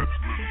chick you ever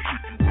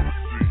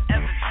seen. Shorty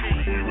in a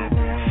scene in the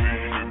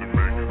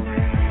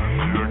magazine.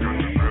 I got the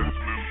best little chick you ever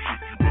seen.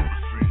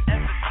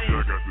 I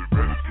got the best little chick you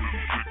ever seen.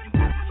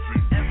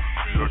 I got the best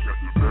little chick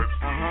you ever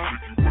seen.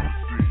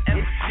 In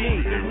a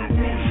scene in the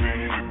magazine.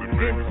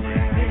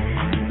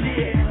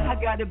 I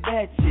got a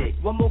bad chick,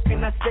 what more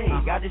can I say?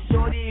 Got a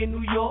shorty in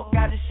New York,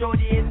 got a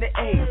shorty in the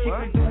A. She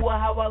can do it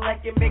how I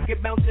like it, make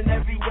it bounce in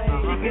every way.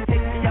 She can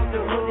take me out the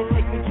hood and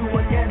take me to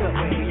a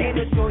getaway. Ain't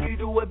no shorty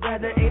do it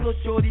better, ain't no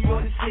shorty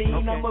on the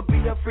scene. I'ma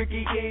be a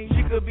freaky king,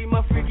 she could be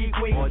my freaky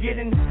queen.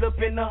 Getting up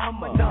in the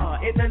Hummer,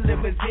 nah, in the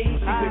limousine.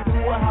 She can do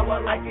it how I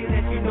like it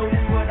and she knows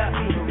that's what I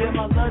mean. Damn,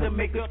 I love to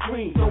make her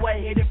scream, so I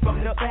hit it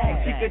from the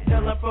back. She could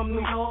tell I'm from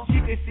New York,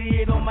 she could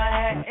see it on my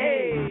hat.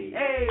 Hey,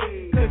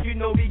 hey, cause you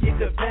know we get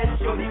the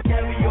best. Shorty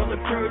carry all the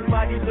curves,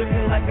 body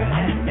looking like a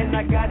S. And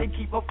I gotta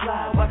keep her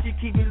fly while she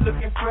keep me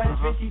looking fresh.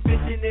 Fishy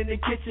fishing in the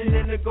kitchen,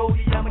 in the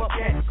Goldie, I'm a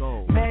cat.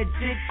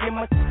 Magic in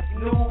my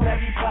new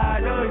Harry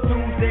Potter.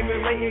 Dudes, they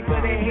related,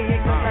 but they hate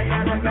it, cause I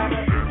gotta. I got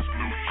the best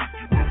little chick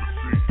you ever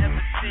seen.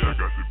 I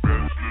got the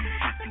best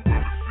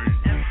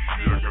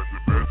little chick you ever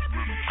seen.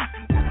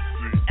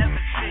 In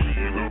a scene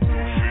in the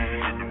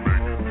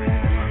magazine.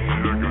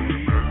 I got the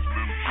best little chick you ever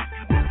seen.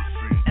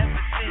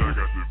 I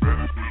got the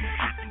best little chick you ever seen.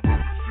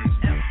 I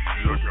got the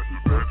best little chick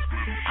you ever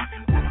seen.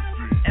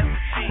 In a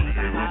scene in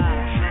the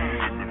magazine.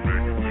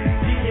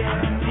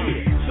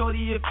 Yeah,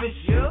 shorty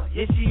official,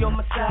 yeah, she on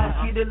my side.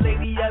 She the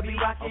lady I be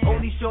rocking.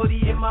 Only shorty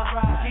in my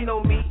ride. She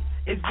know me.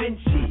 It's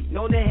Vinci,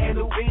 know the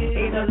handle it.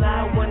 Ain't a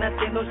lie when I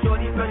say no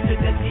shorty fresher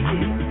than she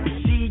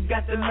is. She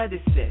got the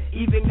medicine,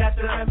 even got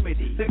the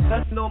remedy. The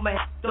cuss know my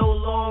so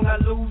long I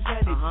lose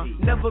energy.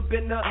 Never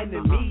been the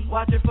enemy,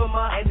 watching for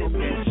my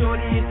enemy.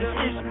 Shorty is the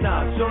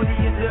Ishna, shorty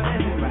is the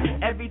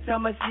enemy. Every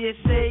time I see her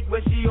shake,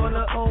 when she on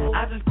her own,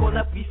 I just call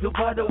up, you so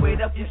by the way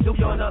up, you so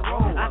on her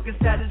own. I can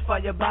satisfy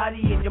your body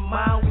and your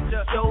mind with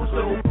your show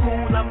so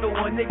cool. I'm the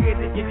one nigga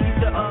that you keep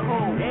to a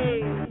home.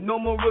 Hey, no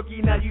more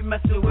rookie, now you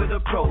messing with a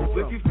pro.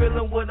 If you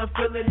feeling what I'm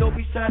feeling, don't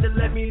be shy to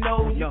let me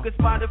know. You can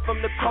spot it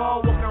from the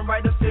car, walking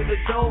right up to the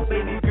door.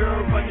 Baby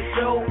girl, run the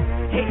show,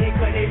 hating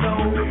cause they know.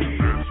 I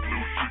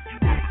got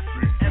the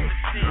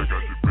best little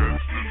chick you ever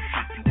seen.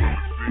 I got the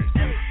best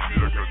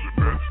little chick you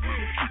ever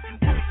seen. Shorty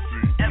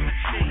in a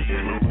scene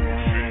in the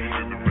magazine.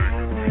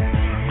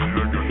 I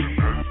got the best little chick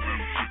you ever seen.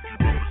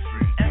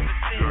 I got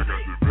the best little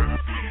chick you ever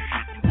seen. I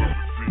got the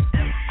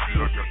best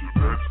little chick you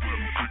ever seen.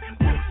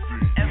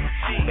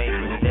 Baby,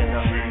 in a scene in the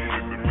magazine.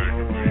 I got the best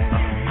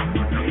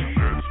little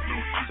chick.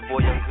 It's the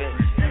boy Young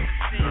Vince.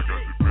 I got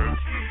the best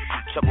little chick.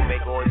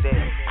 Troublemaker all day.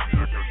 I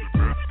got the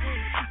best.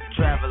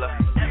 Traveler.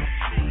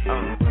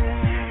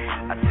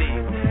 I see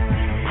you.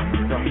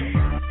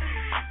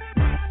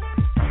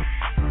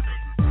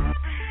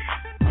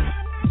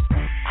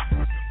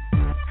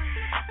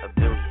 A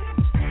billion.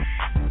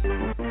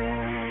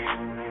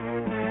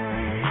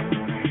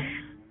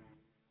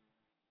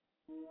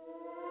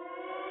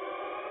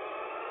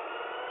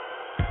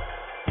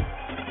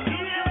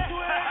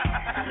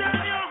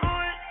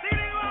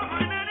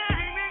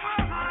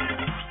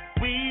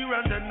 We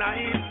run the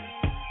night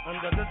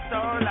under the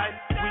starlight.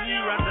 We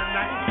run the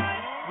night.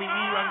 We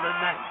run the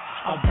night.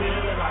 I'm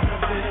feeling like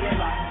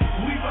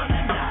we run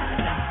the night.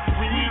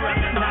 We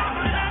run the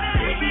night.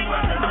 We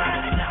run the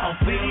night. I'm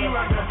feeling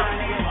like we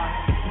run the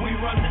night. We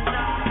run the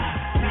night.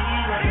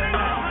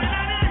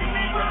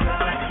 We run the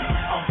night.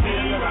 I'm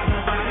feeling like we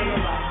run the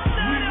night.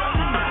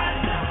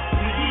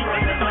 We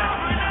run the night.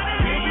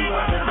 We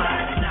run the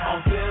night. I'm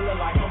feeling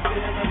like we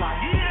run the night.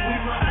 We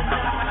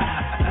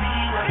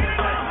run the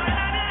night.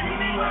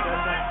 We run the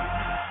night.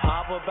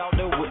 Hop about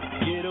the whip,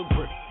 get a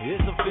grip.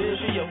 It's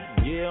official,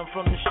 yeah, I'm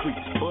from the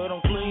streets, but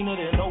I'm cleaner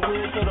than no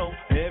whistle though.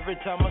 Every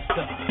time I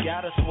step,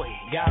 gotta sway,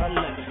 gotta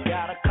left,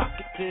 gotta cock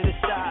it to the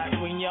side.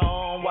 Swing your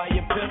arm while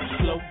you pimp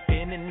slow,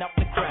 in and out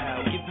the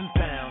crowd, giving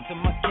pounds to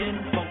my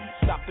kinfolk.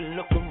 Stop and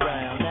look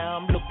around,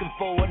 now I'm looking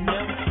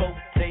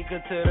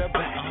to the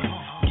back,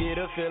 get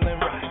her feeling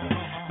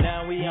right.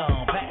 Now we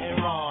on,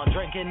 patting wrong,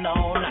 drinking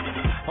all night.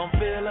 I'm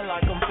feeling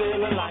like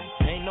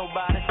ain't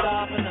nobody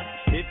stopping us.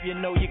 If you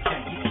know you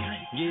can't,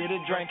 get a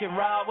drink and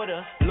ride with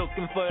us.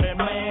 Looking for that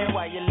man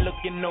while you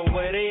looking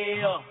over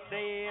there.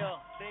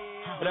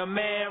 The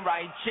man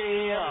right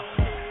here.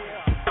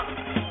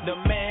 The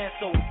man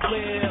so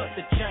clear,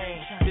 the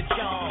chain, the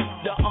charm,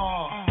 the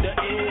arm, the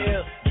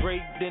ear,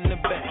 draped in the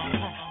back.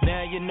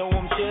 Now you know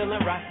I'm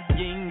chillin' right,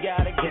 you ain't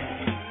gotta get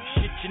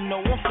shit. You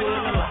know I'm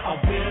feeling like,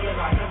 we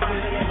run the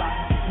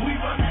night, we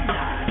run the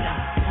night,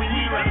 yeah,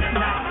 we run the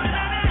night,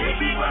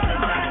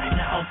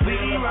 I'm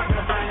feeling like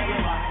a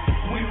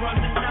we run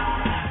the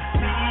night,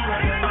 we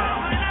run the night,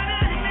 we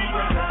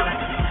run the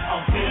night,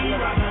 I'm feeling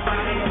like a we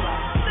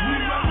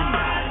run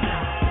the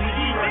night,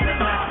 we run the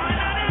night,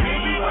 we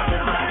run the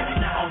night.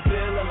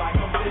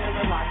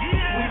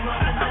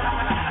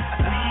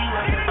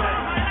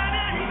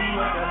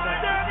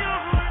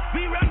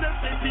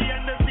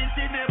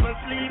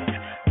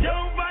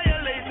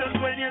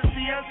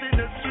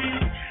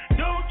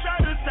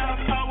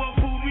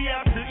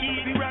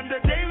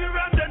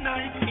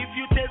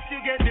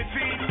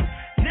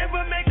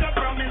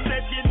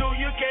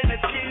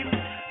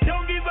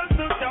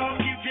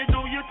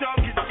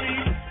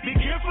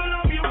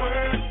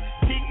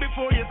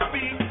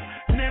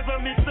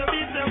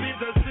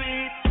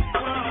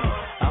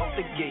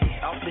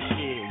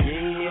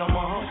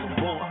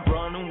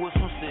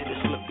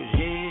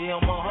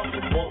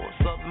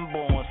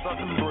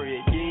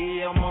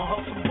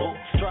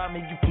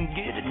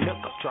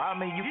 Try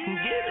me, you can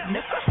get it,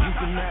 nigga. You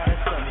can have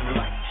that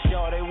sunlight.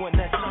 Shorty when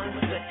that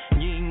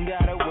sunset. You ain't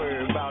gotta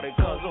worry about it,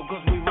 cause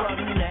we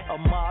running that. A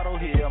model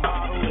here, a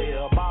model there,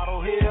 a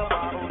bottle here, a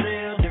bottle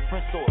there.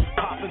 Different sorts,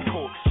 popping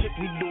corks. Shit,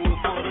 we do it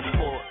for the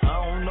sport. I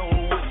don't know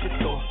what you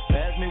thought.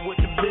 Ask me what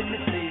the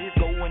business is.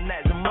 Going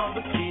at some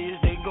other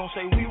kids, they gon'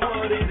 say we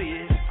what it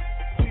is.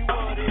 We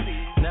what it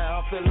is.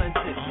 Now I'm feeling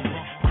tipsy,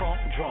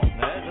 crunk drunk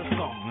as a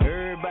skunk.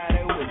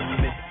 Everybody with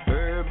me,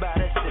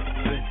 everybody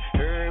sipping,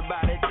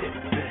 everybody tipping.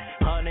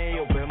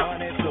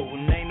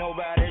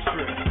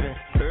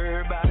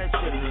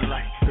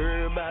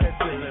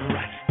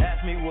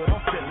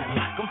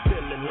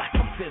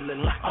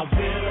 I'm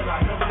feeling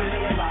like we run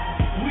the night,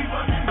 we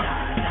run the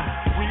night,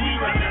 yeah, we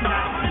run the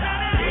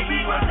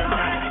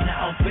night.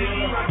 I'm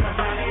feeling like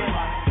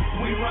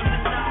we run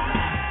the night,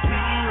 we run the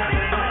night,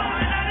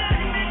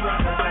 we run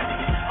the night.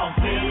 I'm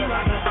feeling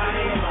like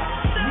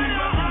we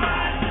run the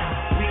night,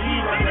 we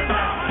run the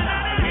night,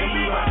 yeah,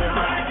 we run the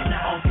night.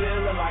 I'm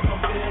feeling like we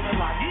run the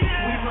night,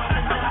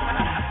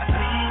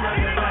 we run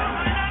the night,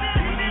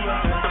 we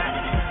run the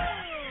night.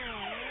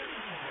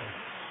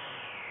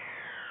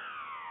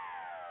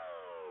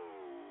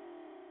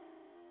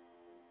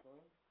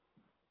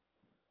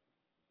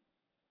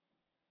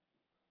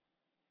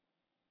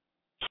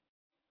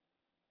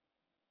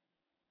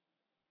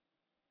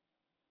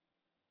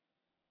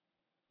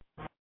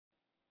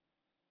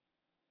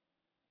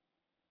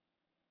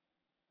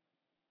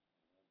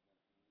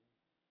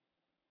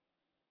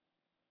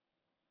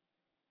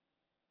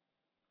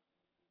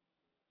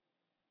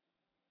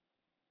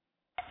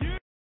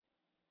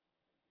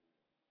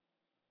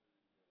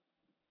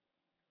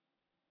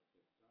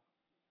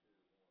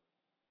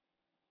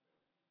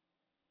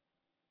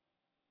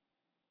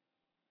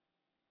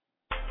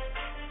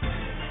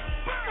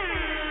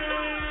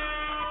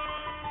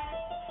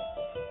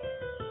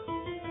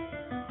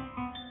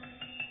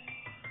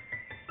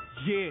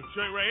 Yeah.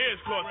 Straight right here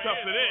is called Tough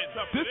It In.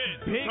 This is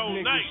big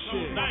nigga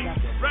shit.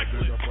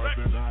 Reckless.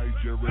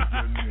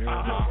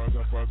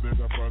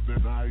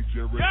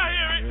 Y'all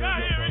hear it?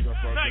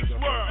 Nice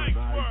world.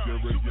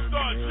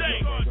 Superstar J.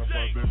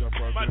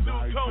 My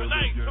dude Tone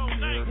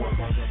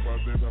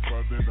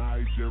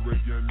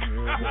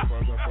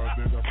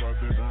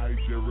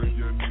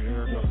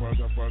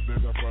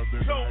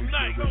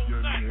Nice.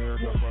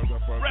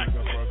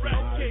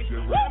 Okay,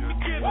 let me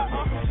get it.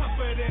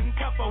 Tougher than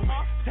tougher.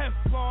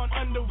 Teflon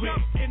underwear.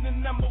 In the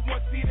number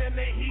one seat and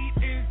the heat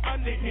is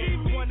under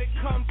him. When it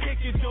comes, take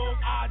your dog,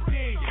 I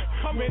dare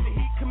ya. When the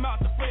heat come out,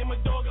 the flame a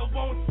dog, I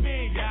won't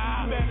spare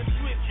ya. You better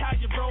switch how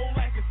you roll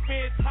like a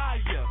spare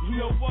tire.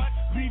 You know what?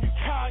 Leave you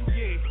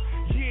Kanye.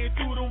 Yeah,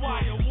 through the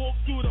wire, walk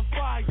through the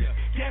fire.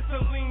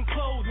 Gasoline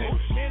closing,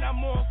 and I'm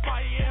on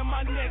fire and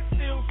my neck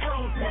still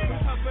frozen.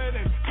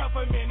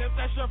 Tougher man, if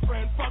that's your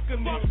friend, fuck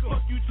him.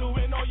 Fuck you too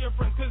and all your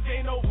friends, cause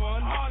ain't no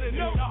one harder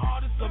than the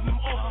hardest of them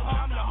all.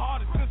 I'm the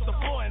hardest since the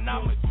floor, and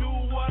I'ma do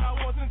what I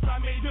want since I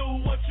may do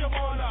what you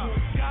wanna.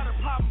 Got a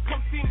problem,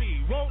 come see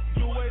me, won't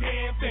do a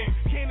damn thing.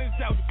 Cannons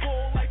out, you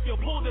fall like you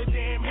pull the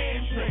damn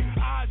hamstring.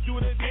 I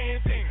do the damn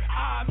thing,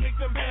 I make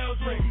the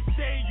bells ring.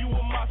 Say you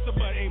a monster,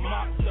 but ain't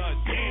monster,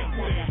 damn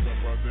thing.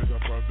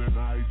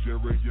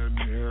 Nigerian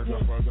here, the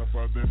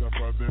Nigerian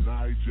here, the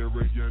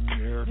Nigerian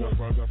here, the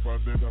Nigerian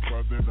here,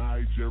 the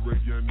Nigerian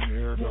here,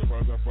 the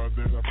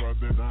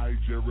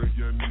Nigerian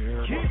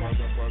here,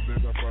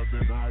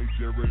 the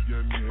Nigerian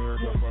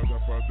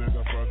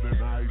here, the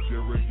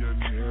Nigerian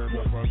here,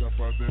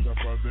 the Nigerian here, the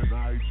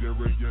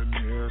Nigerian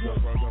here,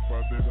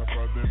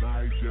 the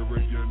Nigerian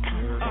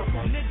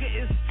Nigga,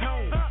 it's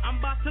tone. I'm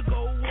about to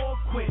go war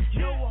quick.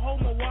 No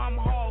homo, I'm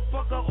hard.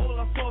 Fuck up all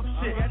the soft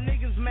shit. Y'all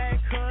niggas mad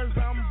cause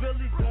I'm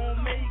really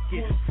gon' make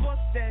it. Fuck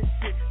that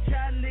shit.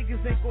 Y'all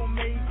niggas ain't gon'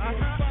 make it.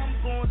 If I'm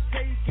gon'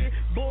 take it,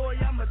 boy,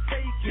 I'ma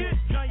take it.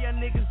 Now y'all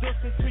niggas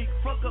Dustin Creek.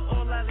 Fuck up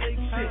all that lake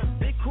shit.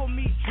 They call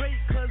me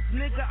Drake cause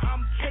nigga,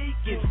 I'm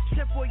taking.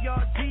 Chef for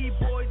y'all D,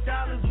 boy,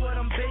 dollars what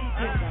I'm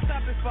baking.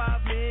 Stop at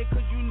 5 man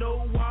cause you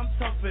know I'm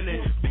toughin'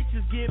 it.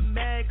 Bitches get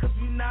mad cause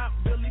we not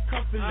really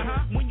cuffin'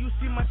 it. When you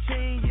see my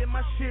chain, yeah,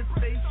 my shit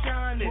stay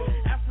shining.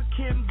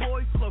 African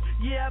boy flow,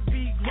 yeah, I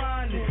be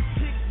grinding.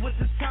 Chick with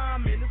the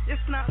timing,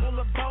 it's not all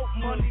about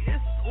money,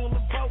 it's all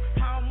about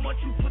how much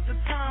you put the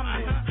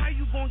time in. How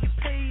you gon' get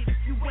paid if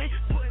you ain't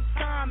putting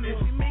time in?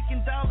 We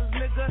making dollars,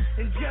 nigga,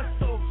 and just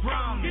so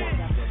rhyming.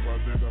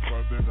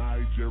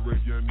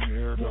 Nigerian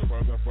here, the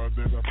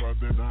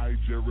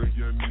Nigerian here, the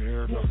Nigerian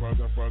here, the Nigerian here, the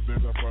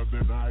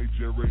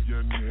Nigerian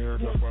here, the Nigerian here,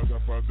 the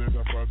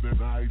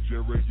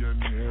Nigerian here, the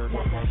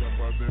Nigerian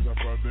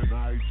here,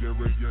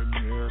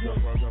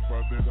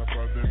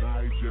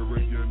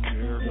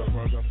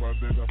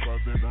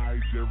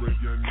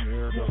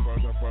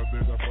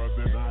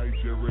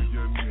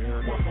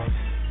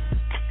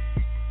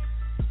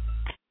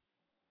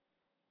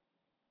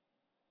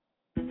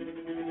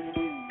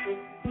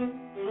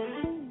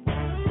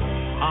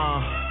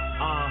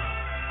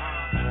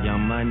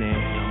 Young money,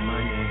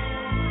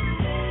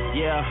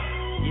 yeah.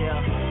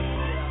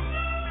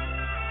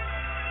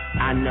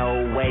 I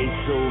know way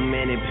too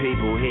many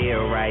people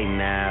here right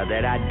now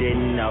that I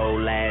didn't know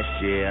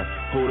last year.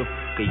 Who the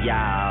fuck are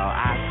y'all?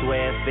 I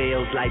swear it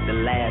feels like the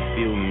last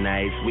few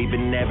nights. We've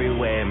been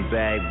everywhere and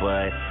back,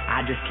 but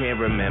I just can't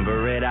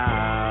remember it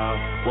all.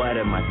 What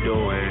am I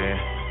doing?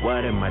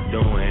 What am I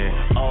doing?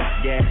 Oh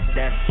yeah,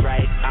 that's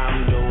right,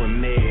 I'm doing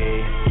me.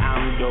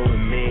 I'm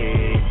doing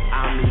me.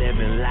 I'm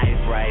living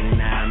life right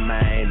now,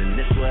 man. And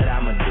this what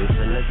I'ma do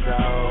till it's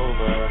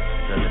over.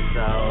 Till it's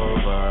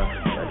over.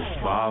 Till it's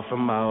far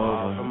from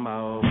over.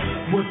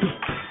 What the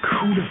fuck?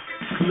 Who the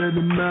fuck let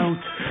him out?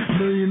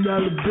 $1 million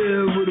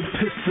bill with a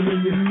pistol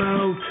in your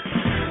mouth.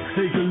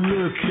 Take a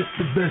look, it's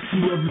the best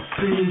you ever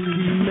seen.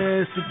 Ski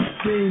mask at the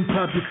scene,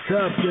 pop your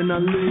top, then I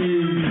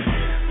leave.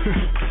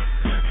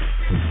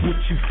 What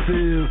you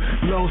feel?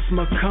 Lost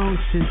my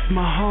conscience,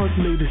 my heart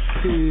made a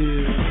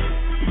seal.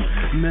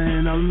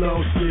 Man, I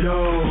lost it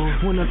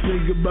all when I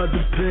think about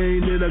the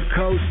pain that I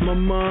caused my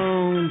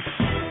moms.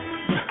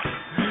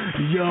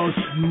 Y'all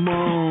should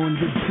mourn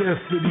the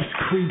death of these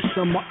creeps,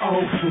 I'm an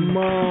awful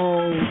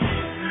mom.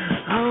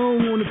 I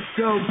don't wanna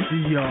talk to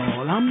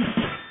y'all, I'm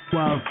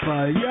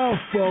wildfire, y'all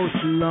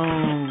false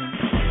alarm.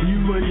 You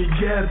run your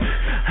gap,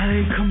 I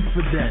ain't come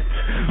for that.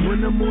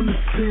 When I'm on the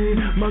scene,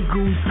 my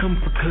goons come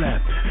for clap.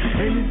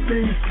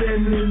 Anything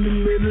standing in the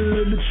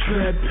middle of the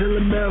trap, tell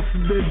them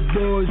alphabet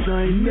boys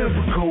I ain't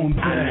never going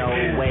back. I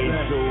know way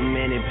too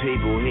many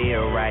people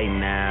here right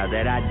now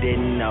that I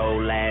didn't know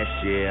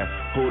last year.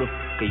 Who the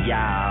fuck are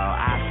y'all?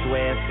 I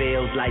swear it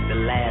feels like the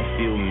last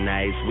few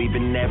nights. We've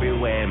been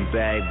everywhere and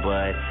back,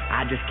 but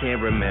I just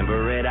can't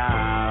remember it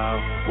all.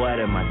 What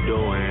am I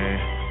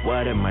doing?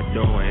 What am I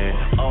doing?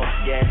 Oh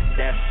yeah,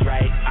 that's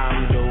right,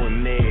 I'm doing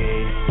me.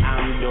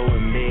 I'm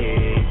doing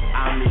me.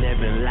 I'm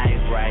living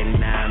life right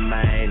now,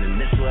 man. And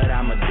this what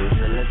I'ma do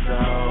till it's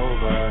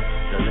over.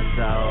 Till it's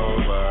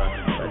over.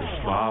 But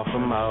it's far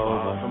from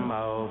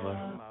over.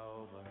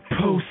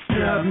 Post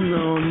up,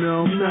 no,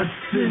 I'm not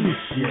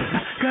finished yet.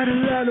 Got a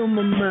lot on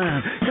my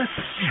mind, got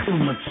some shit on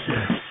my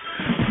chest.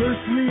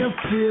 Personally, I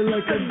feel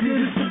like I did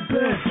it the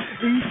best.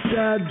 East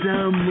side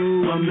down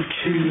move, I'm the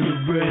king of the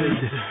red.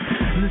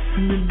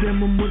 Listen to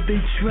them, I'm what they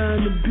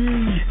trying to be.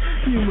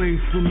 You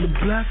ain't from the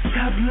block,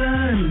 stop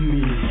lying to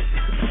me.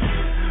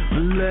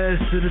 The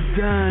last of the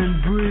dying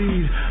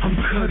breed, I'm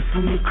cut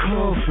from the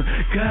coffin,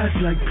 guys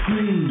like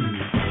please.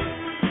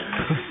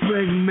 A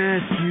Frank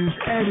Matthews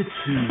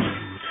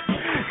attitude.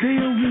 They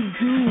only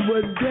do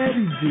what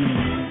daddy do.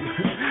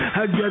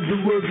 I got the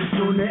workers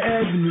on the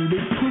avenue.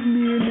 They put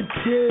me in the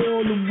chair,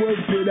 all the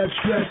work that I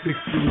traffic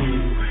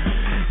through.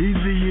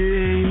 Either you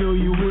ain't or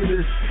you with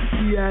us.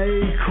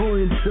 CIA,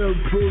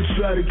 COINTELPRO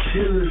try to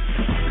kill us.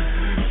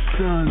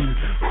 Son,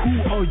 who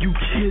are you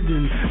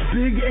kidding?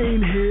 Big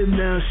ain't here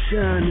now,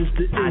 Shine is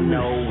the illest. I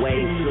know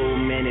way too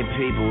many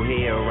people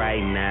here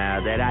right now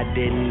that I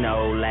didn't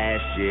know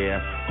last year.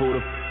 Who the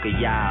fuck are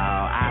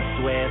y'all? I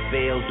swear it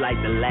feels like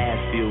the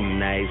last few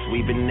nights.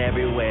 We've been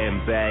everywhere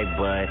and back,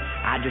 but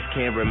I just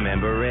can't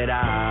remember it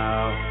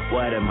all.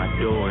 What am I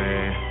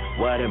doing?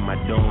 What am I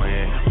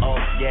doing?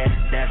 Oh yeah,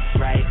 that's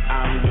right,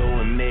 I'm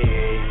doing me.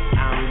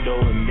 I'm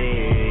doing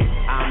me.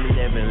 I'm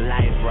living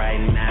life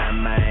right now,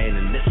 man.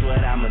 And this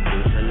what I'ma do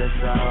till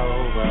it's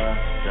over.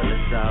 Till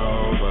it's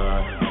over.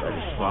 But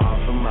it's far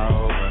from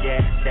over.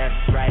 Yeah,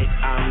 that's right,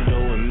 I'm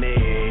doing me.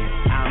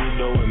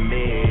 I'm doing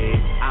me.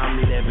 I'm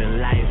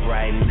living life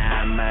right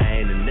now,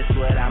 man. And this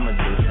what I'ma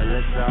do till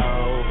it's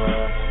over.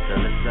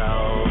 Till it's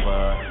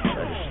over.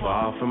 But it's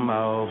far from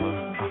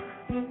over.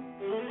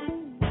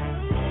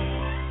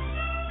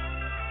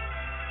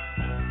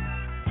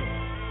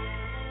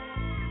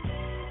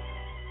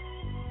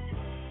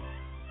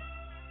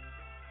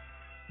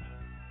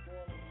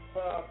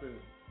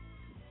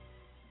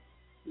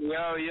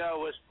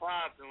 Yo, what's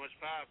poppin'?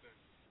 Scrap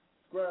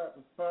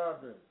is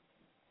poppin'.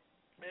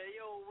 Man,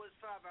 yo, what's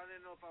poppin'? I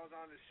didn't know if I was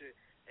on this shit.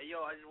 Hey,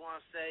 yo, I just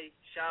want to say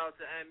shout out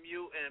to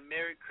MU and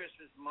Merry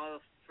Christmas,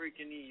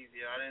 motherfreaking Eve,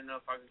 yo. I didn't know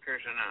if I could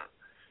curse or not.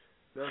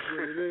 That's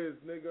what it is,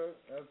 nigga.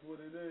 That's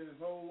what it is.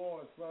 Hold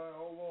on, son.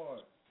 Hold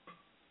on.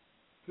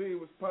 T,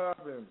 what's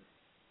poppin'?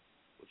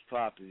 What's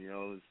poppin',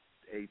 yo?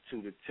 It's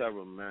A2 the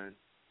Terror, man.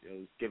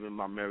 Yo, giving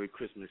my Merry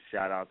Christmas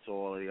shout out to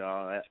all of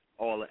y'all,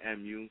 all of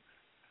MU.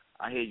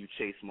 I hear you,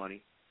 Chase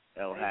Money.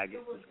 L.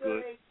 Haggood, what's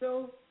good?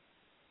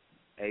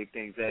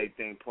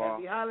 Everything, Paul.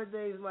 Happy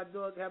holidays, my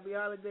dog. Happy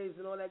holidays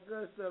and all that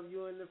good stuff.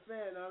 You and the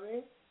fan, I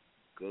mean?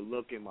 Good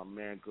looking, my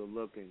man. Good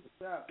looking.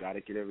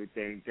 Gotta get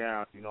everything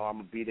down. You know, I'm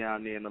gonna be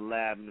down there in the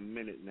lab in a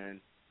minute, man.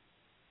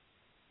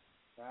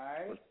 All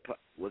right.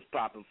 What's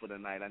popping for the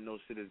night? I know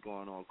shit is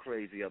going on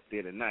crazy up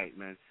there tonight,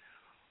 man.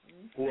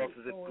 Who else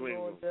is at the green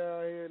room?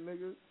 Down here,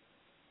 nigga.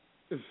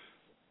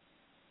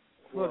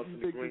 What you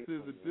think this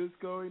is? A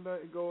disco? Ain't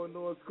nothing going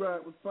on.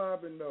 Scrap was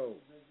popping though.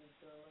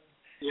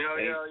 Yo,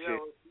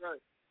 what's good?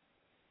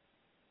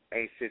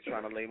 Ain't shit,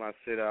 trying to lay my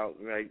shit out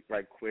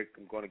right quick.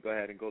 I'm going to go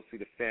ahead and go see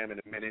the fam in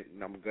a minute,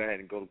 and I'm going to go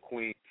ahead and go to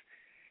Queens.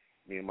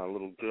 Me and my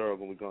little girl,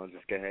 we're going to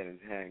just go ahead and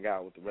hang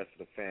out with the rest of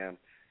the fam,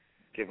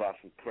 give out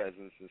some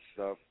presents and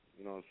stuff.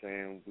 You know what I'm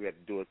saying? We had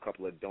to do a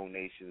couple of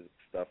donations and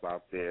stuff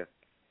out there,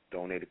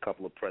 donate a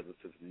couple of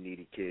presents to some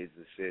needy kids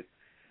and shit.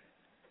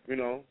 You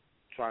know,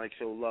 trying to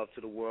show love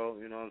to the world,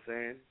 you know what I'm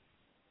saying?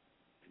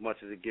 As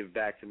much as it gives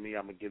back to me,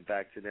 I'm going to give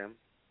back to them,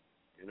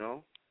 you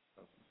know?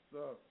 That's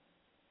what's up.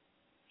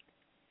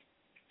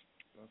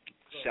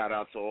 Shout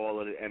out to all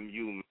of the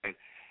MU, man.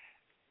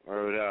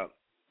 Word up.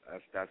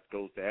 That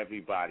goes to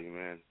everybody,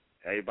 man.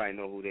 Everybody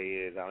know who they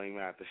is. I don't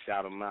even have to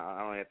shout them out. I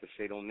don't have to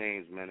say those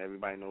names, man.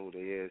 Everybody know who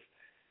they is.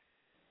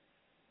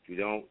 If you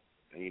don't,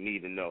 then you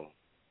need to know.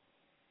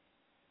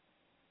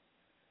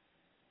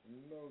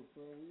 You know,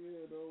 so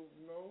yeah, though,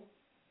 you know.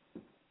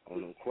 Oh,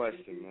 no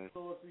question, man.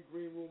 Saucy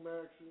green room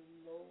action,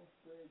 you know,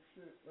 same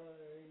shit, man.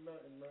 Ain't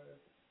nothing, man.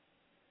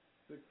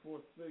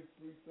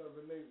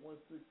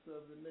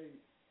 646-378-1678.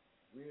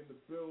 We in the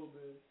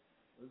building.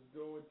 Let's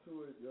go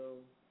into it,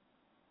 yo.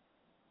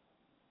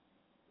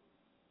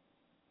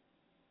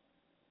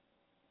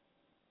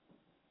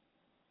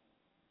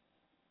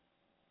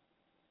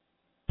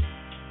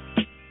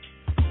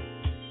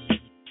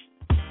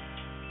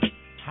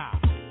 Ha,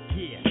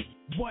 yeah,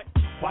 what?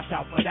 Watch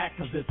out for that,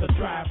 cause it's a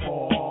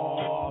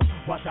trap-off.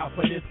 Watch out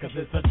for this, cause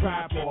it's a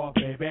trap-off,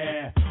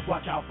 baby.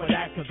 Watch out for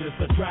that, cause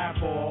it's a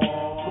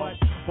trap-off. What?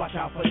 Watch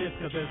out for this,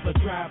 cause it's a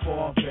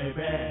trap-off,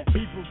 baby.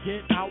 People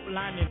get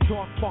outlining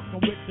talk,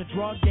 fucking with the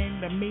drug game.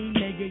 To me,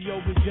 nigga,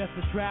 yo, it's just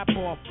a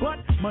trap-off. But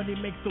money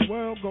makes the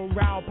world go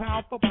round,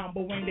 pound for pound.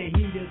 But when the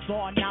heat is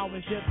on, now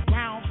it's just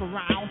round for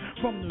round.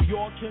 From New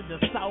York to the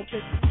South,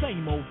 it's the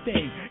same old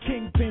thing.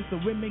 Kingpins, the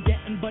women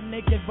getting butt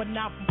naked, but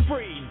not for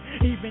free.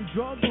 Even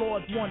drug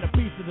lords want a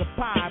piece of the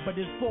pie, but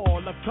it's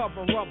all a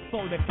cover-up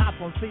so the cops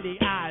won't see their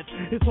eyes.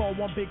 It's all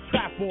one big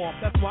trap-off.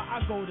 That's why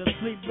I go to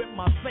sleep with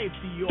my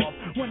safety off.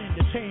 One in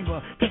the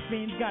chamber, cause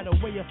fiends got a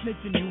way of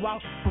snitching you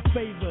out for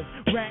favors,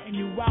 ratting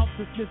you out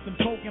to snitch some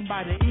coke, and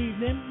by the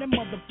evening, them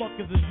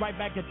motherfuckers is right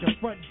back at your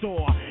front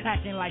door,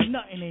 acting like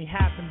nothing ain't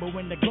happened. But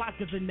when the Glock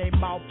is in their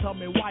mouth, tell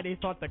me why they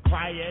start to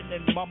crying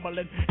and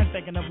mumbling and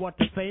thinking of what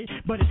to say.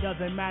 But it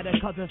doesn't matter,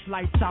 cause it's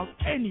lights out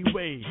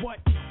anyway. What?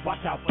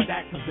 Watch out for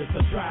that, cause it's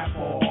a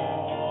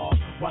trap-off.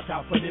 Watch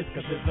out for this,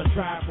 cause it's a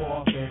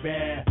trap-off,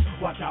 baby.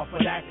 Watch out for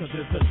that, cause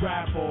it's a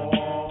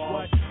trap-off.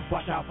 What?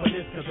 Watch out for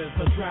this, cause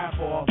it's a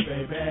trap-off,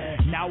 baby.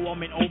 Now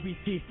I'm in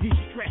OBCC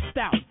stressed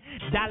out,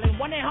 dialing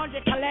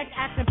 1-800-COLLECT,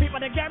 asking people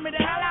to get me the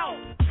hell out.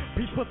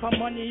 Please put some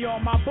money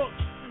on my books.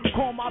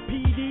 Call my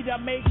PD to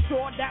make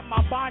sure that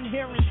my bond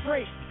hearing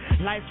straight.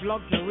 Life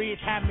luxuries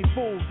have me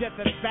fooled, just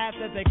as fast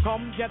as they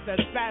come, just as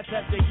fast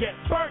as they get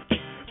burnt.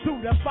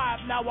 2 to 5,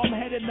 now I'm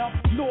heading up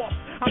north.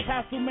 I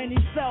passed through many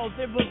cells,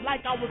 it was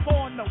like I was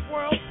on the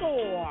world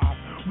tour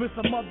with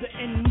some other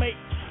inmates.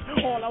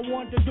 All I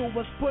wanted to do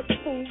was put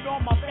food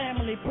on my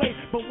family plate.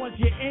 But once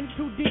you're in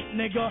too deep,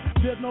 nigga,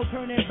 there's no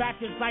turning back.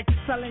 It's like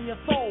selling your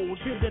soul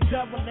to the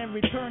devil. In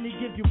return, he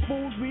gives you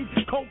food, weed,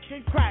 coke,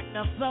 and crack.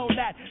 Now sell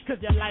that, cause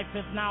your life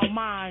is now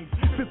mine.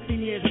 15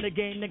 years in the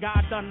game, nigga,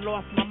 I done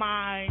lost my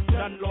mind.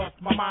 Done lost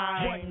my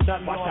mind.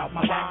 Done Watch lost out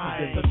my for that,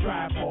 cause it's a mind.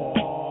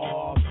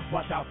 trap-off.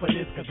 Watch out for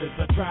this, cause it's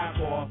a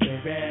trap-off,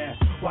 baby.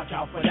 Watch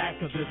out for that,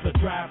 cause it's a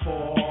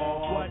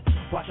trap-off. What?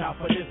 Watch out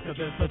for this, cause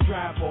it's a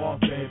trap-off,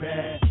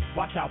 baby.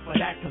 Watch out for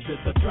that, cause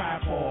it's a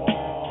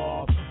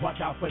trap-off.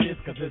 Watch out for this,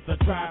 cause it's a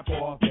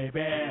trap-off,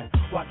 baby.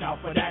 Watch out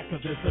for that,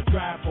 cause it's a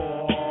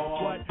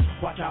trap-off. What?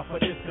 Watch out for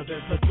this, cause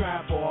it's a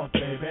trap-off,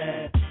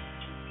 baby.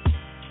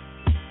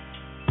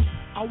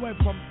 I went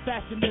from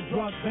stashing the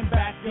drugs in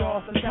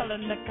backyards to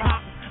telling the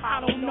cops I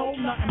don't know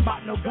nothing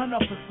about no gun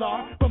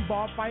officer. From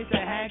bar fights, the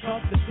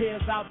handcuffs, the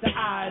tears out the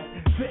eyes.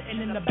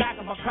 Sitting in the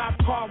back of a cop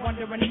car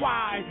wondering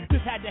why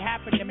this had to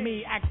happen to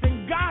me.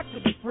 Asking God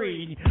to be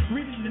free.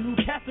 Reading the New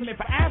Testament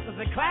for answers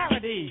and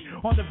clarity.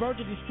 On the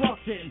verge of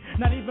destruction.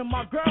 Not even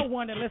my girl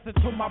wanted to listen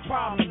to my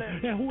problems.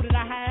 And who did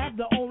I have?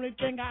 The only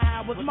thing I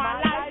had was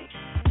my life.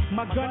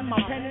 My gun, my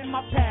pen, and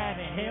my pad.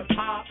 And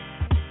hip-hop.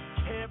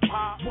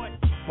 What?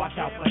 Watch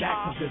out for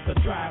that, cause it's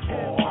a trap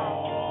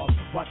off.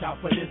 Watch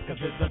out for this, cause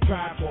it's a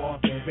trap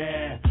off,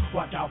 baby.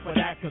 Watch out for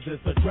that, cause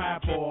it's a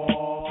trap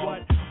off.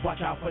 What?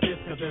 Watch out for this,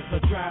 cause it's a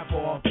trap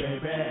off,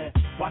 baby.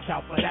 Watch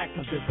out for that,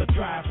 cause it's a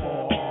trap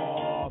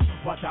off.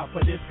 Watch out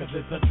for this, cause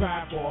it's a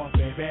trap off,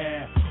 baby.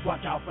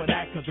 Watch out for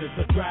that, cause it's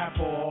a trap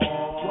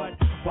off. What?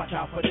 Watch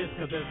out for this,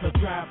 cause it's a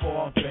trap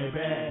off,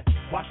 baby.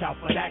 Watch out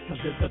for that, cause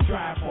it's a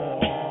trap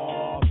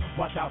off.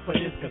 Watch out for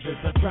this, cause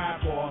it's a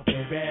trap off,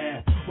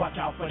 baby. Watch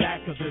out for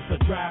that, cause it's a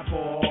trap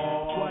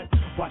off. What?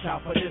 Watch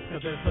out for this,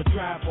 cause it's a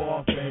trap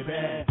off,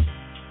 baby.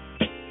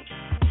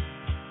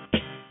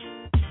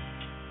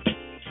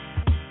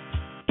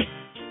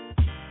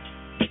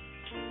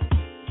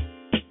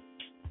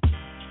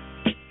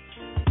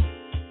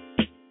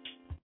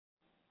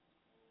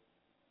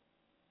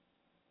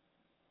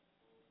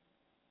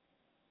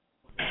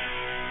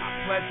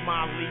 Pledge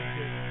my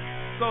allegiance.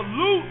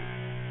 Salute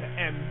to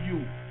MU.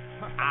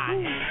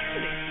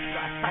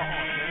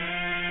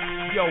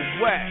 Yo,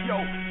 wet. Yo,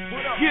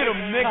 get him,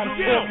 nigga.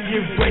 Get him.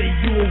 Get ready,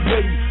 you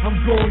already. I'm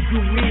going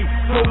through me.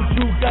 Told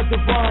you got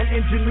divine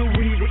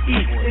ingenuity to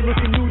eat. They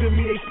looking new to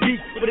me, they speak,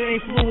 but it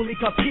ain't fluently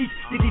capiche.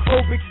 These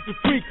four bitches to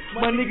freak.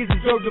 My niggas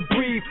deserve to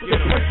breathe. The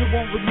pressure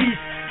won't release.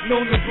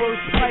 Known to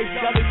burst pipes,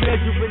 got a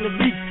measure in the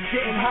leak.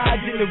 Getting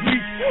high in the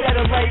reach.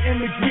 Satellite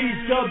imagery,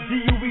 dub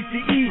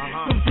D-U-E-C-E.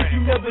 Some shit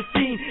you never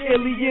seen.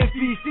 Alien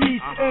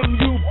feces.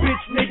 MU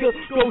bitch nigga,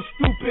 go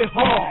stupid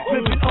hard.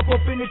 Living up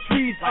in the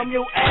trees, I'm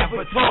your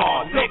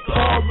avatar. Look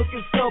hard,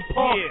 looking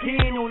subpar. He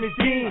ain't on his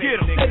team.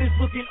 Said it's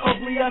looking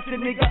ugly, I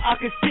said nigga I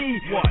can see.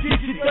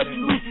 Get your Dutch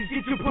Lucy's,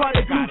 get your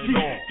product Gucci.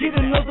 Get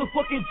another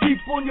fucking Jeep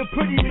on your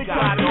pretty nigga.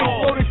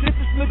 Blow the shit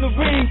to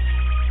smithereens.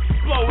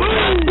 Blow it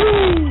up.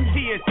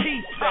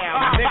 TNT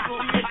style, nigga.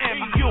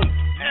 MU.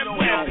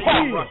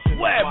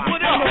 Web,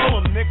 what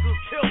up? Nigga.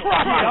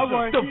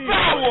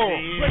 Devour.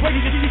 Ready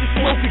to see the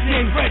smoke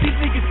again. These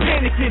niggas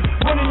panicking.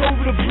 Running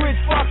over the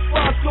bridge. Fox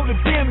 5 show the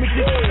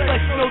damages.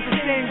 Flesh knows the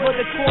same, but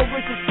the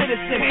chorus is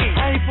citizen.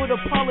 I ain't for the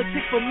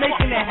politics, but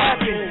making it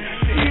happen.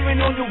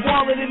 Even on your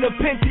wallet in the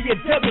pen to your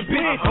debit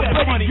bitch.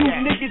 I'm ready, you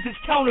niggas is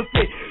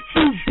counterfeit.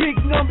 Shoot big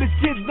numbers,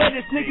 kid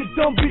lettuce. Niggas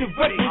don't be the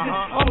requisite.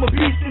 I'm a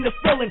beast and a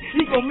felon.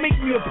 He gon' make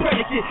me a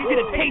predicate.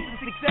 Get a taste of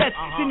success.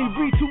 Then he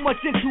read too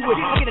much into it.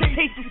 I get a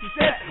taste of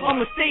success.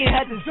 I'ma stay and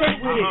have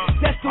dessert with it.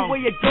 That's the way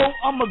it go.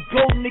 I'ma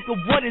go, nigga.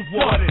 What is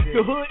what?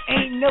 The hood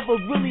ain't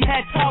never really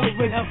had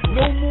tolerance.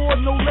 No more,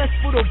 no less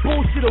for the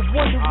bullshit of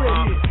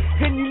wondering.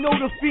 And you know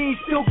the fiend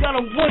still got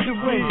him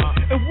wondering.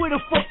 And where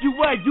the fuck you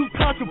at? You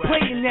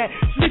contemplating that?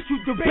 Shit,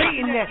 you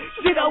debating that?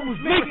 Shit, I was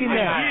making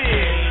that.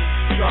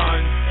 Yeah,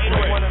 guns. They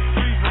don't wanna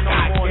freeze no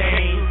more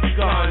games.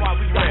 Guns. Why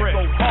we got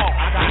so hard?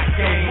 I got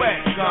game. Wet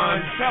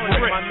guns.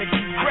 Rip. My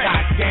niggas I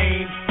got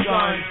game.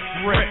 Guns.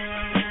 Rip.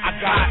 I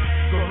got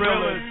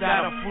gorillas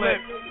that'll flip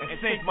and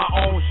sink my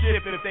own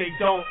ship if they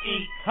don't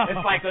eat.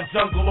 It's like a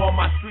jungle on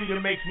my street. It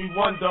makes me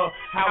wonder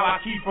how I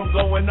keep from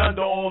going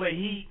under all the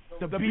heat.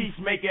 The beats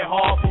make it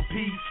hard for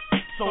peace,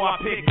 so I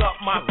pick up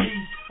my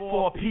piece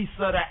for a piece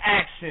of the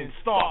action.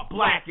 Start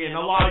blacking,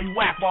 allow you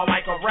whack while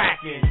like a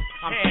racking.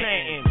 I'm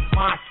chanting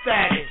my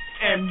status,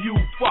 MU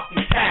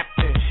fucking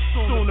captain.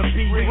 Soon to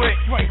be rich,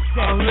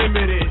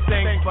 unlimited.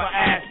 Thanks for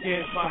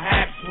asking.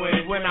 Perhaps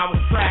when I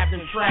was trapped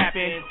and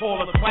trapping,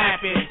 all the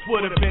clapping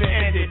would have been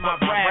ended. My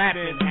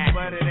rapping,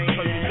 but it ain't.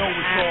 So you know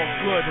it's all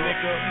good,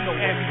 nigga.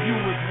 MU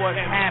is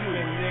what's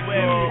happening, nigga.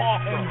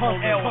 And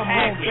L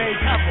Haggood,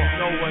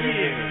 know what it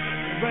is.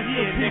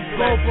 Yeah, nigga,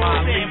 that's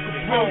my lead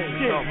component.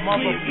 The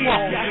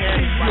motherfucker,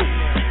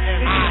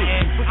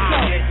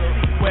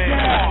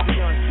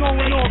 What's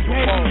going on,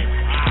 baby?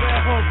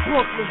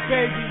 Brooklyn,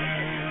 baby.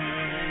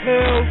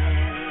 Hill,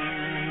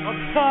 up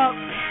top,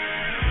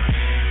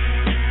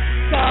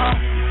 Star,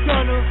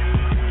 Gunner,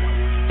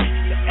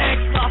 the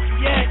X,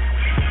 Lafayette.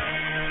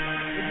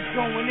 This is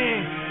going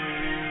in.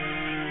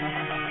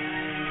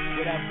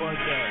 Where that buzz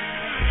at?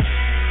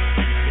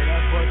 Where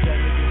that buzz at,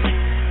 nigga?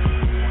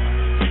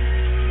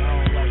 I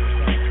don't like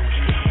that.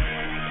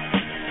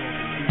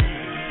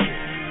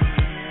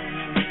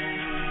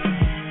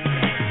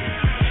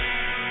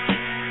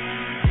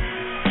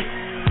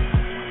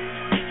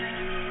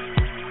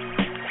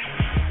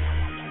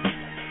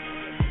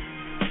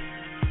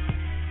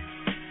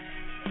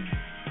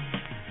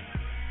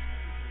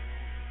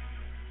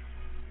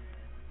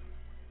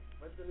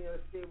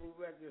 Unstable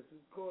Records, who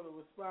called it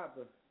was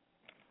proper.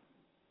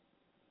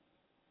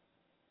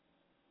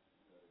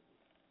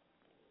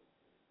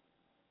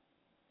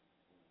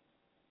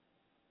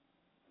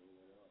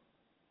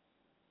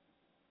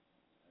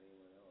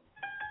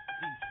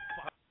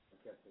 I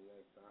kept the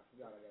next time. I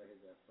forgot I gotta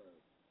hit that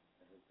first.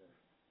 I hit that.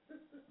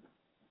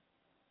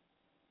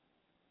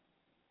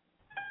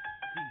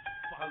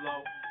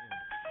 Hello.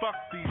 Fuck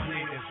these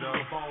niggas, yo.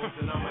 Bones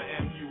and I'm an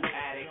MU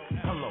addict.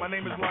 Hello. My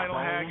name is Lionel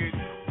Haggood.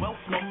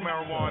 Smoke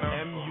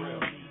marijuana. MU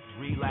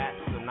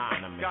Relapse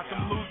Anonymous. Got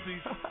them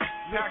Lucy's.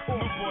 Pack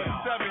Newport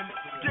 7.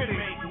 Get it.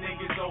 Make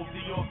niggas OD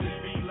off this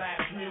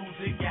relapse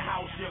music. Your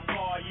house, your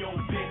car, your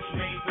bitch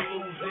made to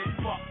lose it.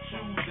 Fuck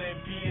choosing,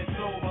 being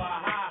sober,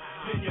 high.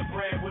 Spend your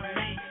bread with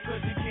me,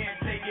 cause you can't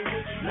take it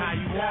with you. Now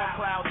you on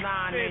cloud 9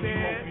 and you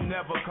hope you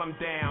never come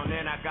down.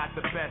 And I got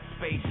the best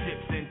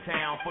spaceships in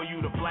town for you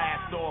to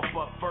blast off.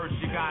 But first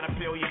you gotta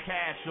peel your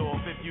cash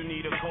off. If you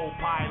need a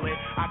co-pilot,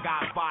 I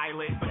got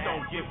Violet. But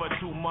don't give her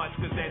too much,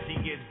 cause then she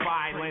gets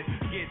violent.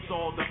 Gets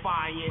all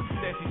defiant,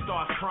 then she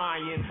starts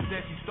crying.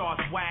 Then she starts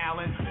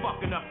wailing,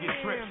 fucking up your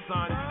trip,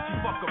 son. She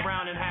fuck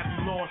around and have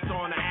you lost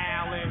on the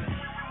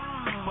island.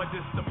 But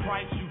this the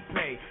price you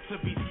pay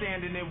to be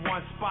standing in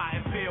one spot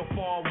and feel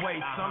far away.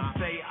 Some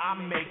say I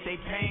make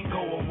they pain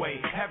go away.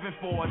 Heaven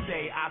for a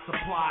day, I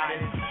supply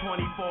it.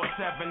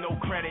 24/7, no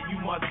credit, you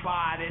must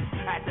buy this.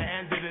 At the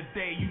end of the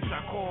day, you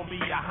shall call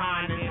me your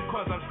highness.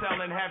 Cause I'm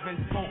selling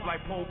heaven's pope like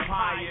Pope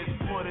Pius.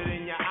 Put it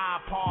in your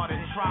iPod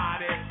and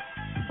try this.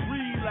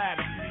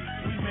 Relapse.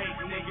 We make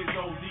niggas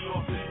OD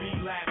off this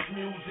relapse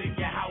music.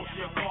 Your house,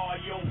 your car,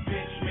 your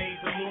bitch made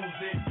to lose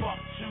it. Fuck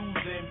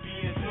choosing,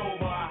 being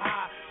sober,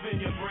 high. Spend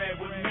your bread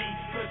with me,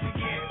 cause you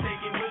can't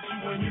take it with you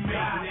when you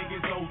make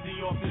niggas OD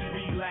off this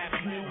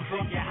relapse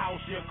music. Your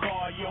house, your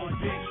car, your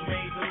bitch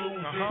made to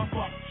lose it.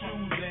 Fuck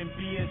choosing,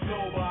 being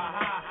sober,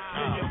 high.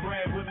 Spend your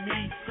bread with me,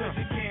 cause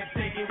you can't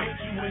take it with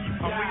you when you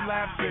die. I'm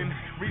relapsing,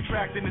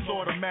 retracting is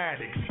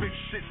automatic. Spit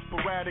shit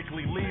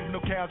sporadically, leave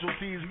no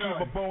casualties. Give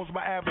my bones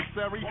my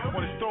adversary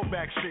on his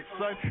throwback shit,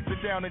 son.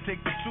 Sit down and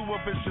take the two of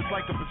it just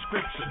like a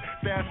prescription.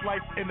 Fast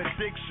life and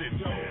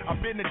addiction.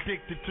 I've been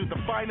addicted to the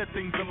finer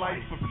things in life,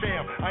 but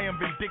fam, I am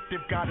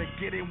vindictive. Gotta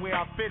get in where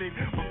I fit it.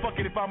 But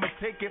fuck it, if I'ma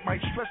take it,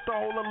 might stress the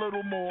whole a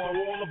little more. So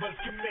all of us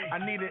can make.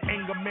 I need an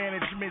anger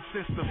management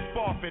system.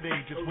 Forfeit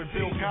ages. When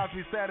Bill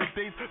Cosby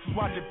Saturdays was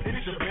watching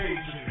picture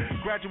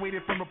pages.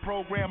 Graduated from the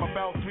program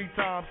about 3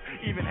 times.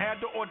 Even had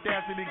the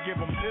audacity to give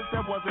them this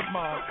that wasn't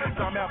mine.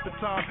 Time after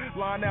time,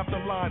 line after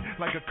line,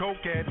 like a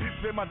cokehead.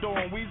 Spin my dough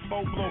on weed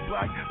smoke, blow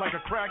black like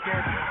a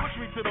crackhead. Push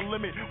me to the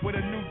limit with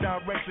a new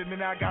direction,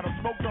 and I gotta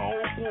smoke the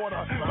whole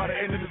quarter by the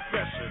end of the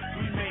session.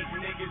 We make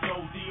niggas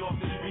OD off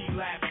this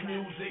relapse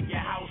music.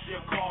 Your house,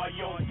 your car,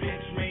 your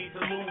bitch made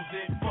to lose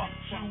it. Fuck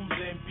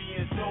choosing,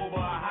 being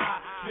sober, high.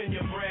 Spend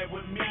your bread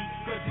with me,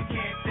 cause you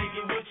can't take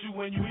it with you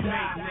when you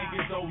die.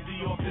 Niggas OD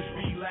off this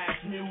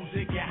relapse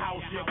music. Your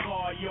house, your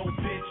car, your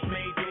bitch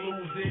made to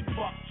lose it.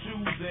 Fuck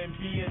choosing,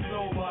 being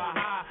sober,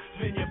 high.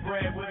 Spend your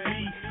bread with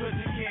me, cause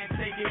you can't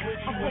take it with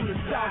you. I'm from the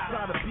south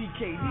side of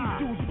BK. These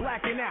dudes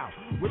blacking out.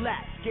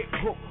 Relax, get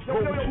hooked,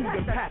 roll two,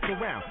 then pass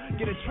around.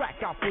 Get a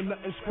track out for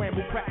nothing,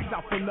 scramble cracks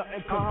out for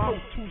nothing. Cause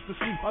those two's the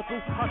sleep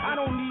hustle. I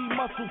don't need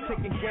muscle,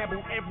 taking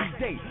gamble every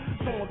day.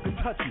 Someone can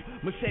touch you.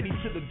 Machete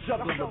to the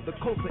jugular, the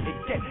closer it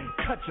gets.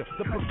 Touch you,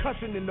 the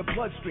percussion in the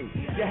bloodstream.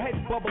 Your head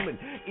bubbling,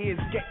 ears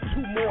get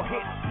 2 more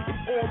hits.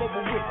 It's all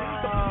over with.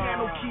 The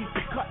piano keys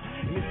to cut,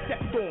 and it's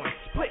stepped on.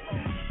 Split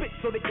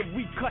so they can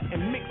recut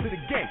and mix it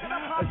again.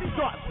 It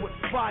starts with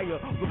fire.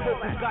 The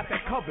vocals got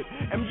that covered.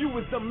 MU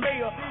is the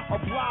mayor of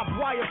live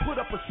wire. Put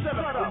up a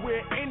setup, but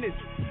we're in this,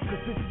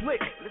 cause it's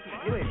lit.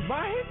 It's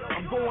my hit.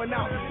 I'm going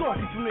out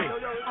talking to me.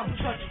 I'm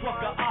touch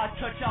fucker, I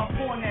touch out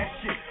on that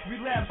shit.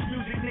 Relapse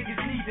music,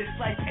 niggas need this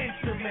like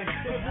insulin.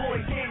 The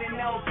boys handing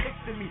out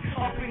pics to me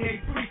up in their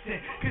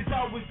precinct, cause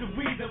I was the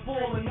reason for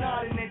all the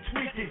nodding and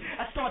tweaking.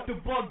 I start to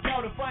bug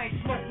out if I ain't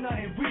smoked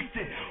nothing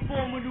recent.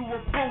 Form a new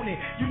opponent,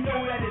 you know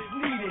that it's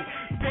needed.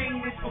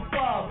 Bang this for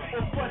Bob,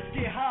 or first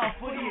get high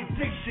for the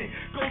addiction.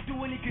 Go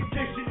through any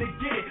condition to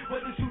get it,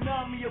 whether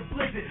tsunami or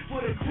blizzard.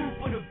 For the crew,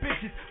 for the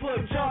bitches, for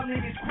the job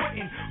niggas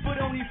quitting. But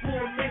only for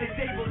a minute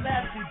they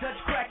relapsing, Dutch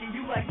cracking.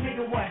 You like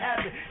nigga what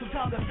happened?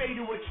 Sometimes I fade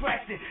to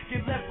attraction,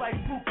 get left like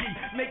Pookie.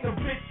 Make a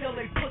bitch sell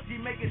they pussy,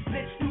 make a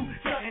snitch do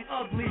something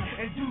ugly,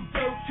 and do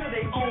dirt to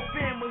their own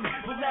family.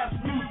 Relapse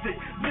music,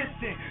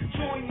 listen,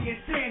 join the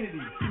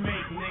insanity. You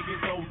make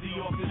niggas OD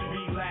off this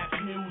relapse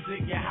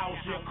music. Your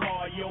house, your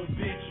car, your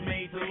bitch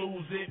made to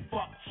lose it.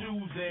 Fuck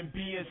choosing,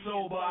 being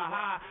sober,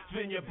 high.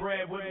 Spend your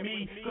bread with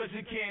me, cause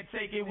you can't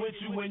take it with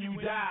you when you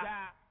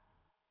die.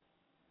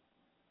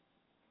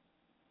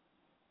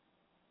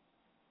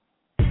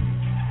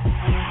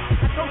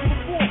 I told you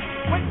before,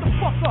 wake the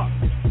fuck up.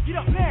 Get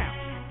up now.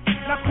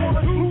 Now call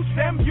it loose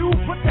MU,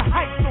 put the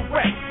heights to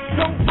rest.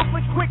 Don't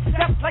publish quick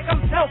steps like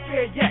I'm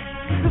healthier yet.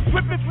 The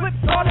slip and flip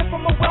started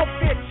from a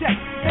welfare check.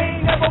 They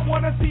ain't never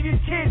wanna see these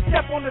kids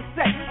step on the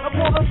set. I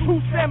call it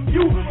loose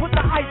MU, put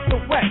the heights to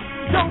rest.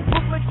 Don't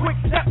publish quick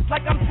steps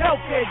like I'm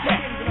healthier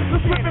yet. The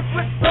slip and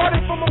flip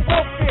started from a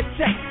welfare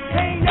check.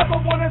 They ain't never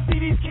wanna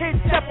see these kids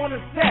step on the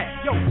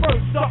set. Yo,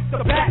 first off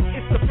the bat,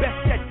 it's the best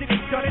that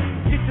didn't done it.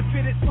 Get to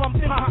fit it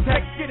something, pop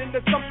text, get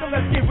into something.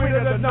 Let's get rid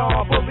of the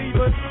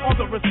non-believers on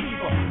the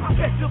receiver. I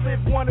bet you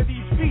live one of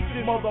these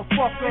features,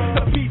 motherfucker. It's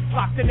the beast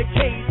locked in the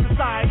cage,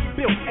 society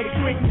built.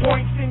 Extreme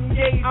points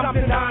engaged, I'm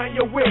denying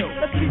your will.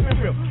 Let's keep it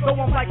real,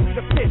 though I'm like me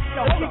the pitch.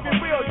 Yo, keep it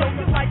real, yo,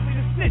 you're likely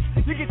to snitch.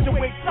 You get your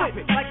way stop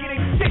it like it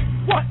ain't shit.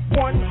 What?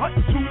 1 hut,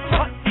 2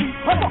 hut, 3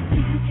 hut.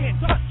 You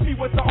can't touch me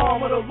with the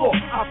arm of the law.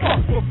 I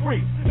fuck for free.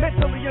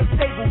 Mentally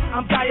unstable,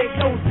 I'm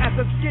diagnosed as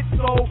a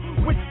schizo.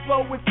 Which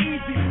flow is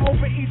easy,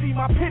 over easy,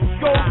 my pitch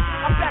goes.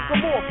 I'm back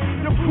them off.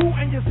 Your crew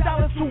and your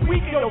style is too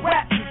weak, and your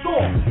rap is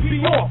off.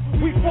 Be off.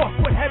 We force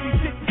with heavy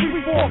shit.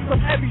 We force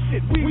some heavy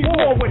shit. We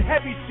war with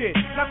heavy shit.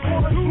 Now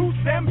call it loose,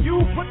 them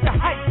you put the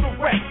hype to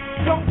rest.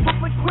 Young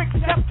Brooklyn quick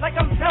step like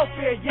I'm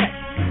welfare yet.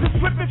 The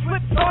slip and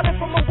flip started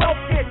from a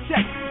welfare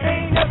check.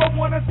 They ain't never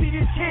wanna see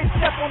these kids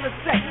step on the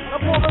set.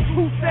 I'm all the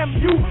loose, them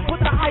you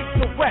put the hype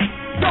to rest.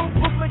 Young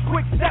Brooklyn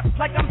quick step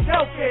like I'm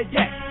welfare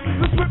yet.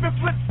 The slip and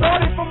flip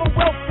started from a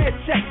welfare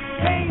check.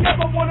 They ain't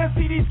never wanna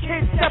see these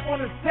kids step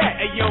on the set.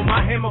 Hey yo,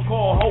 my hammer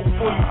call hope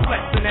for you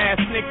flexing ass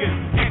niggas.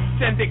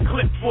 Extended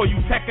clip for you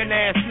teching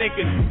ass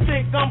niggas. You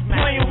think I'm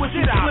playing with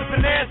you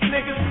flipping ass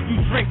niggas? You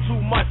drink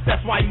too much,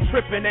 that's why you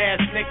tripping ass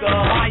nigga.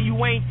 Why you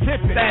ain't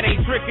tipping? That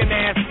ain't tricking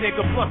ass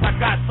nigga. Plus I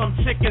got some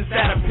chickens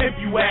that'll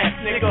pimp you ass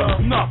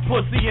nigga. Enough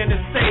pussy in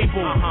the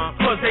stable.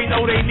 Cause they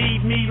know they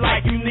need me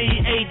like you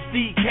need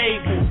HD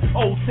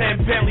cable.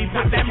 010 Bentley,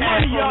 put that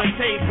cash on the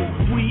table.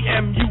 We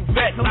MU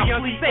vets, I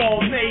fleet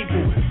all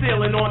naval.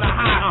 Sailing on a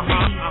high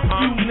seas.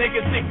 You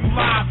niggas think you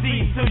live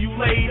these till you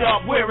laid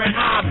up wearing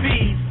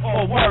IVs.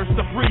 Or worse,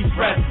 the breeze,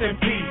 rest in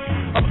peace.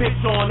 A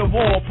bitch on the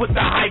wall, put the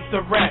hype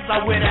to rest.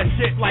 I wear that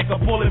shit like a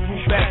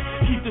bulletproof vest.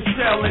 Keep the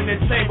shell in the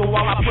chamber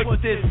while I put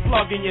this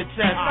plug in your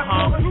chest.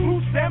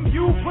 Loose them,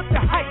 you put the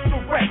hype to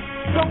rest.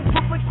 Don't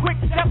Brooklyn quick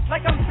steps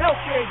like I'm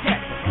welfare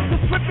yet. The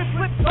slip and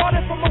slip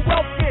started from a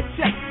welfare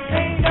check. They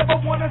ain't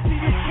never wanna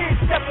see these kids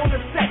step on the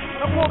set.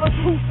 I'm all the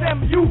loose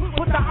them, you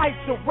put the hype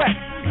to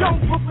rest. Young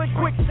Brooklyn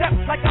quick steps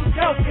like I'm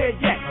welfare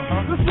yet.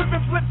 The slip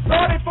and flip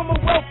started from a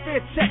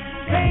welfare check.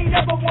 They ain't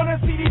never wanna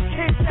see these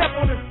kids step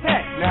on the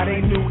set. Now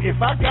they knew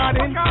if I got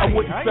in, I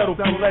wouldn't settle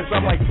for less.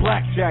 I'm like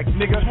blackjack,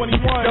 nigga.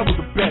 21, double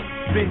the bet.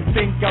 Didn't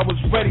think I was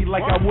ready,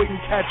 like I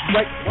wouldn't catch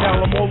wreck. Now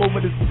I'm all over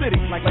the city,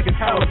 like a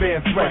Taliban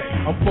threat.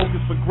 I'm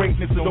focused for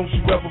greatness, so don't you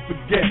ever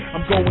forget.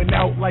 I'm going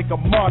out like a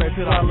martyr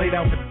till I lay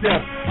down for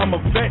death. I'm a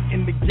vet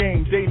in the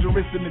game,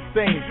 dangerous and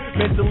insane.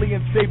 Mentally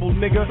unstable,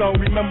 nigga, so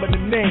remember the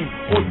name.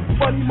 All you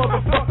funny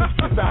motherfuckers,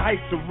 put the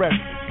hype to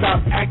rest. Stop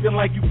acting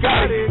like you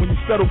got it when you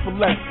settle for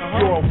less.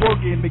 You're a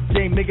worker in the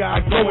game, nigga, I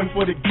go in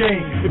for the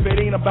game. If it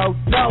ain't about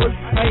dollars,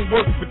 I ain't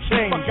working for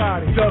change.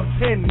 Dub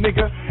 10,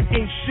 nigga,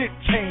 ain't shit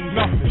changed.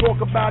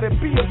 Talk about it,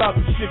 be about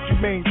the shit you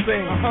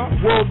maintain.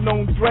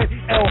 World-known threat,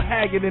 L.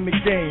 Haggood in the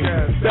game.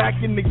 Back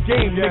in the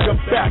game, nigga,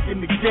 back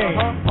in the game.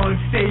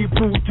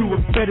 Unstable, do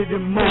it better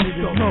than most.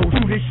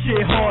 Do this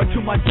shit hard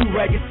till my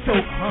do-rag is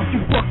soaked.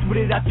 You fucked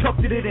with it, I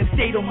tucked it and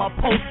stayed on my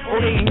post.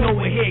 Oh, they ain't know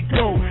where it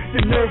go.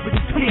 The nerve of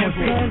the damn.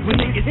 When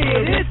niggas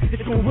hear this,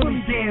 it's gonna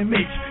really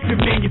damage. The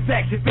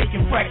manufactured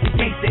faking fracks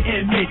against the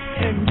image.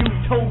 MU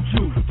told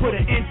you, put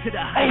an end to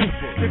the hype.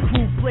 The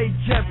crew play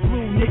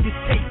JetBlue, niggas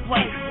take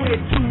flight. Where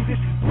to? This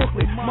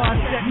Brooklyn,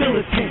 mindset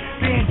militant.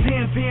 Van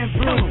Dam, Van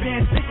Bruce,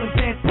 Van Sickland,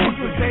 Van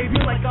Brooklyn, baby.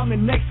 Like I'm the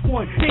next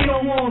one. They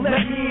don't want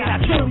let me in. I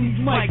kill these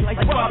mics like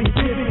Bobby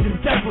Gibbons and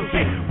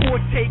Deverett.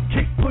 Forte,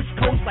 kick, push,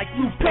 coach like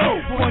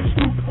Lupo. One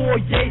scoop,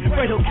 foyer,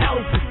 Red Hill,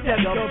 California.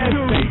 Step up,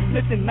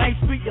 listen, nice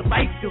street, your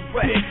life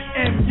direct.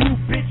 MU,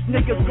 bitch,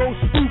 niggas go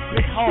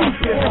stupid hard.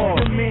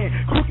 The man,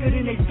 quicker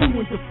than they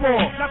doing the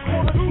fall. Now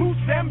call it loose,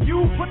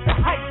 MU, put the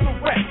hype to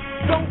rest.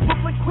 Don't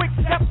Brooklyn quick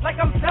steps like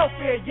I'm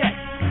welfare yet.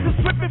 The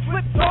slip and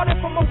flip started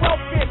from a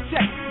welfare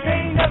check.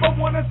 They ain't never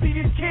wanna see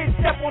these kids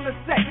step on the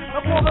set.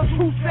 I'm all the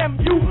loose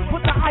MU,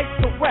 put the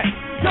hype to rest.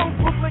 Young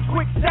Brooklyn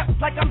quick steps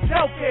like I'm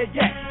welfare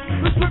yet.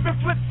 The slip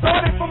and flip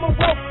started from a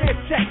welfare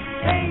check.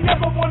 They ain't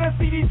never wanna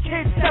see these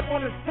kids step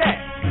on the set.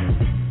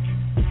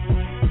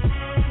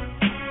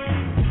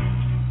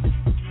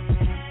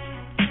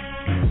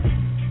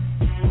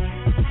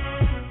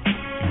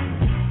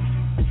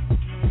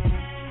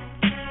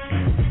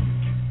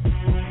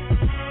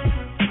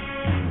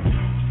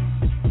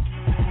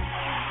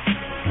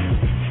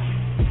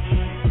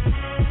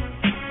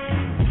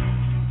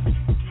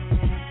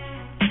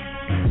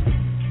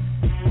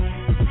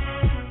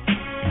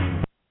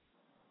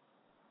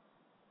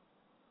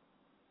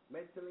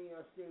 Mentally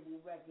Unstable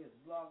Records,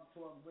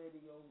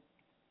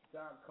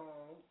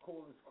 blogtalkradio.com.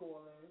 Call us,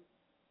 call in.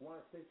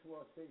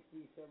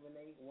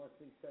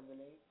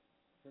 1-646-378-1678.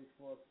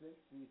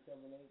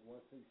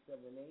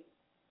 646-378-1678.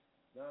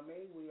 Know what I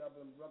mean? We up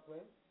in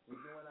Brooklyn. We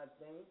doing our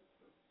thing.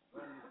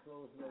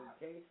 Undisclosed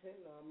location.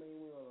 Know what I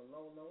mean? We on a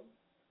low.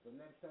 The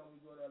next time we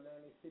go to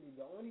Atlantic City,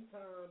 the only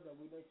time that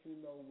we let you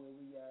know where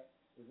we at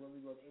is when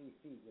we go to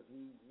AC. Because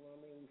we, you know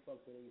what I mean? We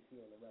fuck with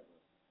AC on the regular.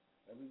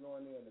 And we go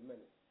in there in a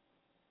minute.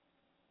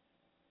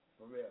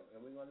 For real. And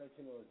we're going to let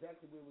you know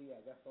exactly where we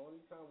at. That's the only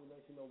time we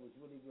let you know what's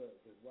really good.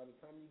 Because by the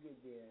time you get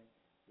there,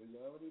 we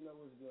already know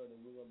what's good,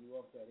 and we're going to be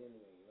off that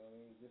anyway. You know what I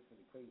mean? Just for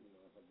the crazy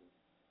motherfuckers.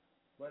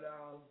 But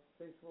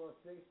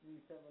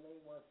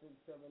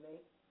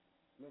 646-378-1678.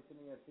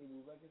 Mentally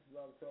Unstable Records,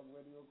 Blog Talk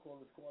Radio.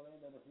 Call us, call in.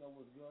 Let us know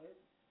what's good.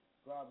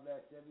 God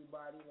bless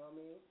everybody. You know what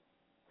I mean?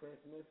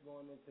 Christmas,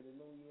 going into the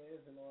New Year's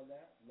and all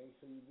that. Make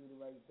sure you do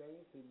the right thing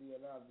to be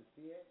allowed to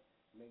see it.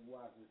 Make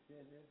wise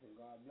decisions, and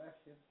God bless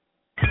you.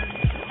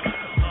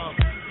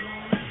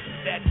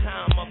 That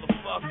time,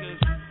 motherfuckers.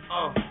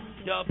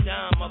 Dub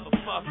down,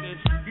 motherfuckers.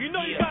 You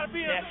know you yeah, gotta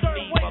be in a that's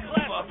certain me, weight class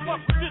to motherfuckers.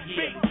 fuck with this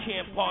Yeah, beat. the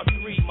Champ Part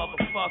 3,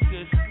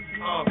 motherfuckers.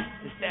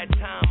 It's that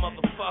time,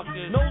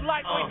 motherfuckers. No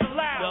lightweights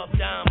allowed.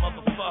 Dub down,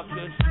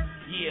 motherfuckers.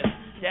 Yeah,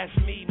 that's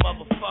me,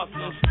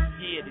 motherfuckers.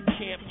 Yeah, the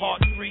Champ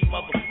Part 3,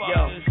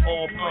 motherfuckers. Yo,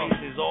 all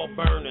praises, all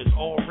burners,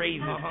 all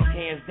razors.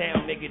 Hands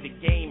down, nigga, the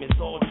game is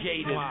all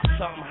jaded.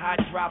 Something hot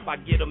drop, I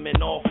get them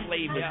in all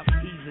flavors.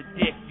 He's a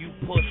dick, you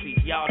pussy,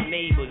 y'all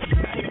neighbors.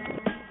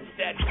 It's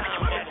that time,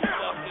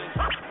 motherfuckers.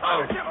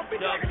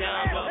 Dub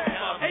down,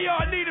 motherfuckers. Hey, yo,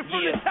 I need it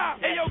from the top.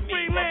 Hey, yo,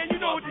 Greenland, you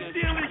know what the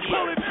deal is.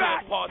 Pull it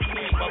back. Part 3,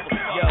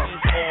 motherfuckers.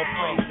 All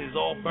praises,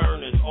 all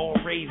burners, all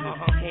razors.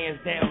 Hands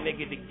down,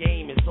 nigga, the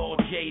game is all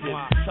jaded.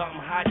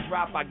 Something hot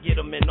drop, I get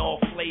them in all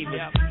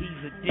flavors.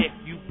 He's a dick,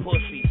 you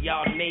pussy,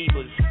 y'all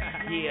neighbors.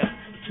 Yeah.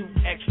 2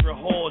 extra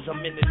whores, I'm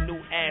in the new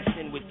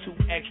Aston with 2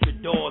 extra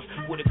doors.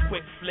 With a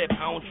quick flip,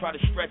 I don't try to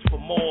stretch for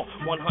more.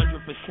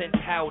 100%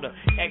 powder,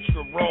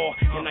 extra raw,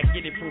 and I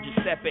get it from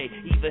Giuseppe,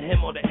 either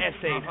him or the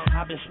essay.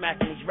 I've been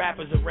smacking these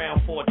rappers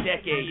around for a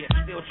decade,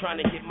 still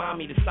trying to get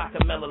mommy to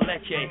Sacamella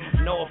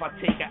Leche. Know if I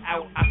take her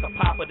out, I could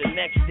pop her the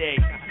next day.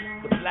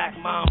 The Black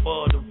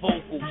Mamba, the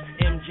vocals,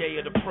 MJ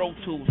of the Pro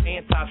Tools,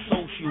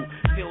 anti-social.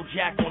 Phil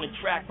Jack on the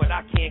track, but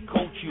I can't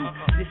coach you.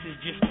 This is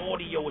just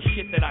audio of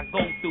shit that I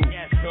go through.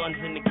 Guns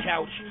in the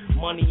couch,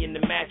 money in the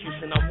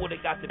mattress, and I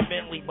would've got the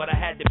Bentley, but I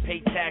had to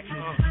pay taxes.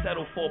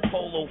 Settle for a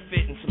polo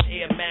fit and some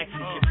Air Maxes.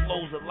 Your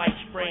flow's a light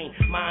sprain,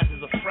 mine's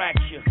is a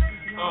fracture.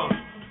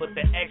 But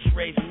the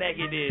X-ray's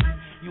negative.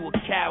 You a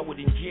coward,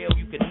 in jail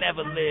you could never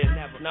live.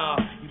 Nah,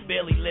 you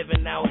barely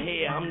living out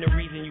here. I'm the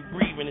reason you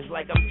breathing. It's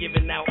like I'm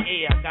giving out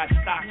air. I got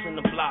stocks on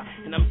the block,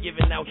 and I'm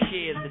giving out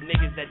shares. The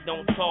niggas that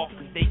don't talk,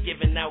 cause they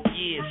giving out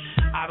years.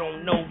 I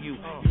don't know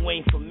you, you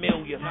ain't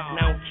familiar. And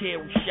I don't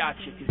care who shot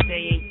you, cause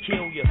they ain't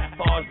kill you. As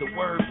far as the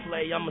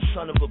wordplay, I'm a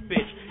son of a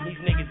bitch. These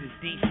niggas is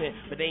decent,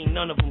 but ain't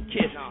none of them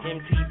kiss.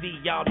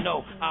 MTV, y'all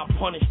know, I'll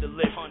punish the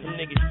list. Them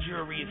niggas'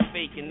 jury is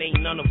fake, and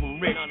ain't none of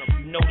them rich.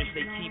 You notice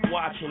they keep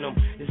watching them,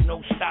 there's no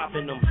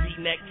stopping them.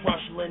 V-neck,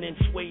 crush linen,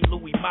 suede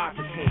Louis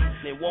moccasins.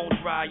 They won't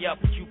dry up,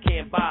 but you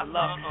can't buy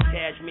love.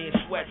 Cashmere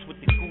sweats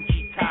with the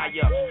Gucci tie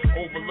up.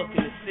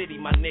 Overlooking the city,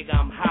 my nigga,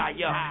 I'm high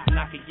up. And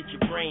I could get your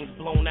brains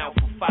blown out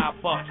for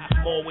 $5.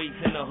 I'm always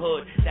in the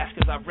hood, that's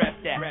cause I rep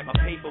that. My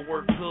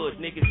paperwork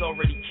good, niggas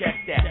already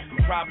checked that.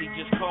 I'm probably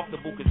just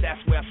comfortable cause that's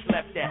where I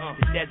slept at.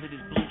 The desert is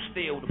blue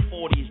steel, the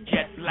 40 is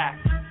jet black.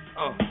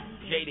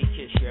 Jada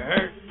Kiss, you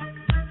heard?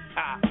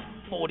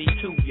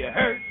 42, you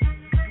heard?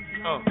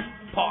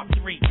 Part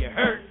 3, you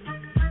heard?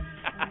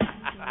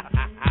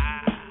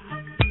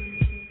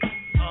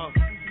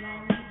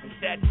 It's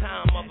that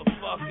time,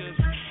 motherfuckers.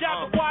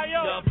 Shout out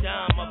to Dub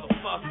down,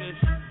 motherfuckers.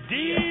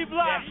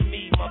 D-Block. That's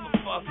me,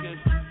 motherfuckers.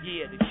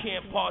 Yeah, the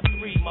Champ Part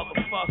 3,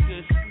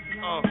 motherfuckers.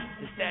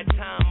 It's that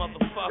time,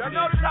 motherfuckers. Y'all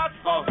notice how it's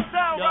supposed to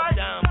sound, right? Dub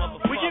down,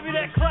 motherfuckers. We give you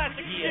that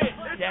classic shit.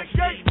 That's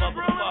me,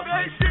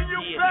 motherfuckers.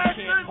 You yeah,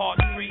 the Champ Part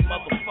 3,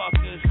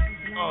 motherfuckers.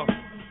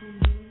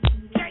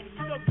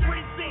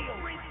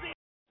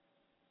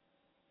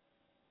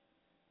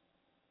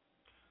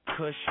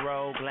 Kush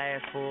roll,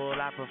 glass full,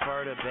 I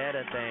prefer the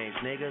better things.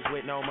 Niggas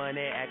with no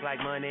money act like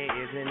money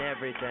isn't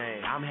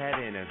everything. I'm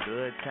having a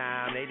good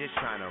time, they just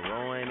tryna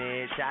ruin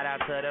it. Shout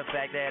out to the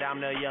fact that I'm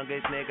the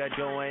youngest nigga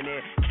doing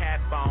it. Cap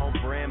on,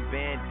 brim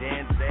bent,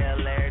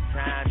 Denzel every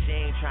time. She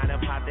ain't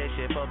tryna pop that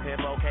shit for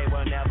pimp, okay,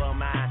 well never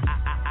mind.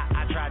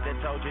 I tried to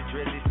told you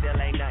Drizzy still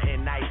ain't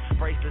nothing nice.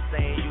 Bracelet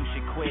saying you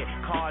should quit,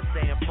 cards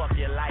saying fuck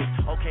your life.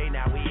 Okay,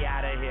 now we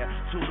outta here,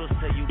 toodles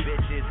to you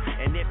bitches.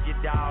 And if you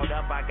dolled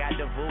up, I got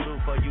the voodoo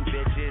for you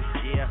bitches.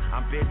 Yeah,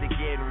 I'm busy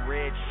getting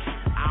rich,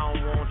 I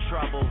don't want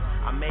trouble.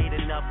 I made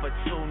enough for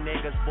 2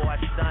 niggas, boy,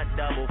 stunt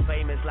double.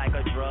 Famous like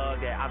a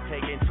drug that I'm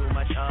taking too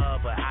much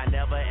of, but I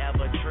never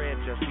ever trip,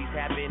 just peace,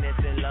 happiness,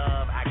 and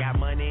love. I got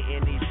money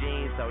in these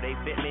jeans, so they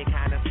fit me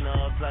kinda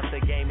snug. Plus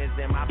the game is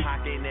in my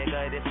pocket,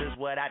 nigga, this is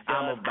what I do.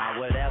 I'm about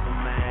whatever,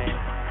 man.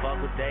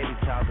 Fuck what they be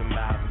talking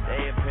about,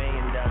 their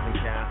opinion doesn't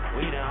count.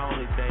 We the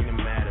only thing that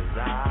matters,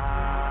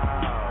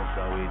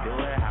 so we do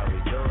it how we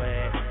do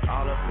it.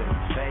 All up in the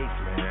face,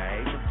 man, I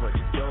hate to put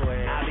you through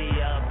it. I be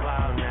up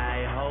all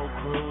night, whole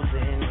crew's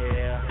in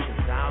here,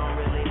 cause I don't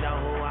really know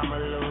who I'ma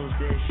lose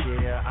this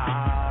year.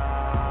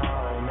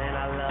 Oh, man,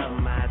 I love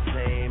my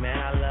team, man,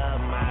 I love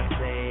my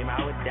team.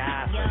 I would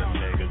die for them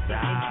niggas.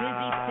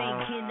 Drizzy say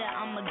kidder,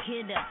 I'm a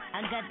kidder.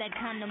 I got that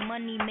kind of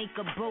money, make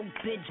a broke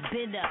bitch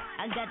bitter.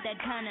 I got that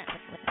kind of,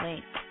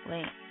 wait,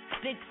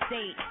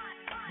 fixate.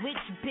 Which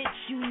bitch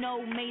you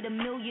know made $1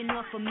 million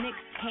off a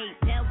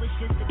mixtape? That was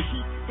just a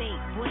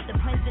keepsake. Bought the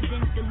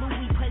president, the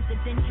Louis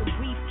presidential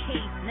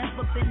briefcase.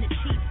 Never been a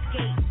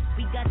cheapskate.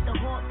 We got the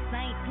Hawks,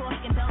 I ain't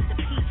talking about the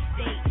peach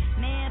state.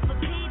 Man, for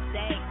Pete's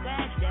sake,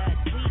 scratch that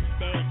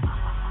sweepstake.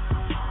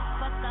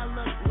 Fuck, I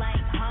look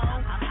like ho.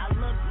 I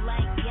look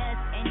like yes,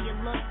 and you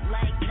look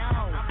like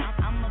no.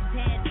 I'm a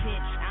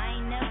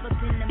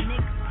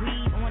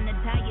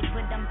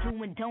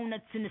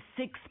donuts in the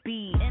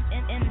 6-speed.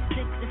 M6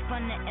 in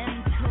front of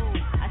M2.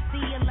 I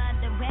see a lot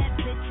of rap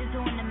bitches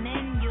on the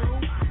menu,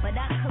 but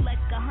I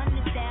collect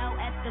 100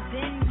 thou at the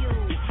venue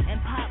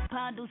and pop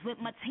bottles with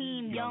my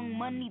team. Young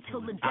Money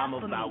till the death I'm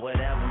of me. about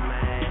whatever,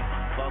 man.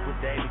 Fuck what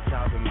they be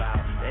talking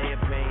about.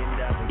 Their opinion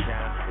doesn't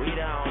count. We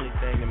the only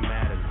thing that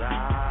matters.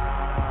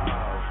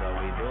 So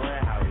we do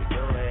it how we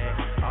do it.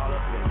 All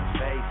up in your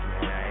face,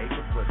 man. I hate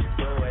to put you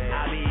through it.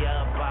 I be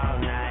up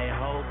all night,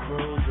 whole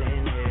crew's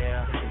in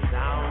here. 'Cause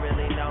I don't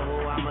really know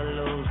who I'ma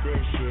lose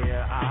this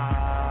year.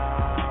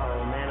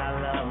 Oh, man, I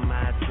love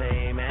my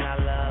team. Man, I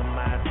love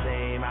my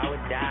team. I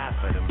would die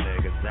for them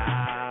niggas. I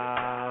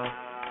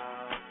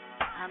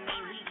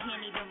mean, we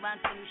can't even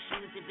rock them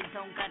shoes if it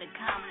don't got a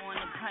comma on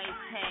the price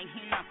tag,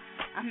 you know.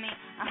 I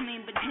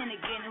mean, but then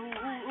again, who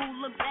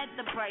looks at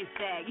the price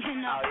tag, you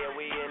know? Oh yeah,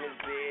 we in this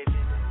bitch.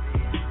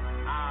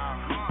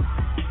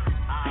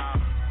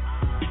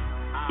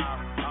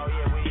 Oh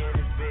yeah, we in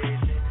this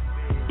bitch.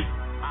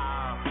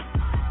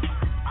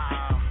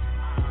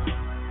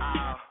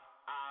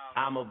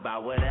 I'm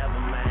about whatever,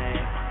 man.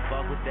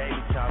 Fuck what they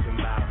be talking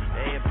about.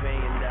 Their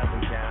opinion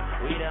doesn't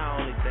count. We the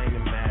only thing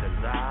that matters.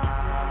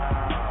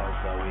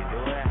 So we do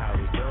it how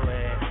we do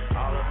it.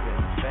 All up in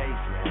your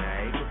face, man. I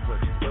hate to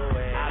put you through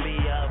it. I be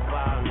up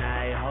all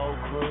night, whole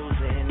crew's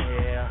in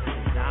here.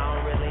 'Cause I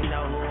don't really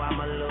know who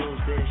I'ma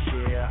lose this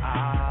year.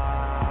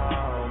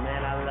 Oh,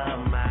 man, I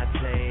love my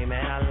team.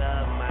 Man, I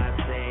love my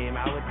team.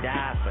 I would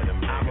die for them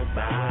niggas. I'm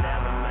about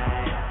whatever,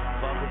 man.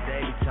 Fuck what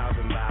they be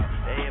talking about.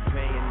 Their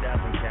opinion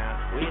doesn't count.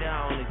 We the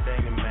only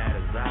thing that matters.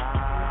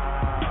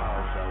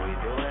 So we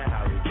do it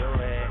how we do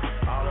it.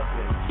 All up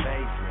in your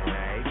face, man. I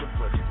hate to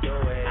put you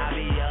through it. I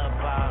be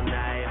up all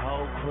night,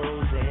 whole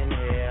crew's in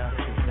here.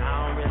 'Cause I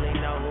don't really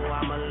know who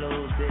I'ma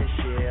lose this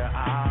year.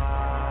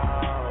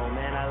 Oh,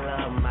 man, I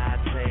love my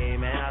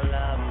team. Man, I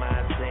love my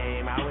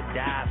team. I would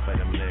die for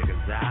them niggas.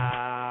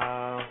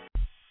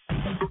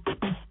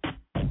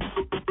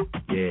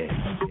 Yeah.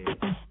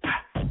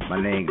 My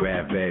name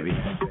Grab Baby.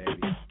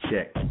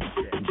 Check.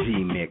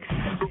 G-Mix.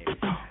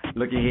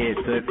 Look ahead,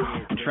 Took.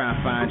 I'm trying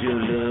to find your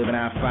love, and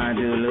I find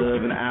your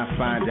love, and I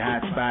find your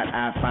hot spot,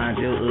 I find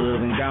your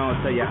love, and go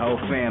and tell your whole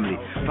family.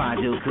 Find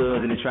your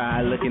cousin and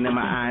try looking in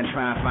my eye and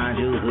try and find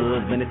your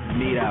husband. This is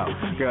me out,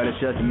 girl, it's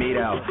just me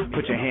out.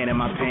 Put your hand in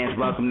my pants,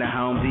 welcome to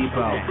Home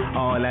Depot.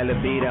 All that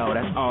libido,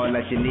 that's all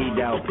that you need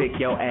though. Pick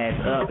your ass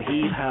up,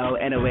 heave ho,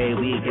 and away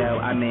we go.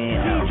 I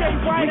mean, we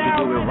can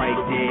do it right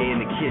there in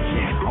the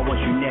kitchen. I want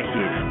you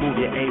naked, move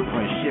your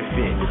apron, shift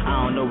it.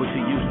 I don't know what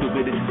you used to,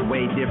 but this is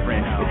way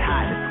different. It's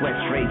hot, the sweat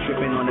straight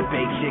tripping on the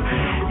baked chicken.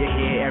 Your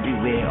hair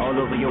everywhere, all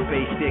over your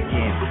face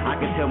sticking. I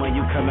can tell when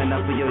you coming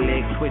up with your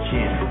legs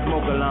twitching.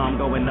 Smoke alarm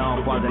going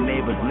off while the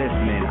neighbors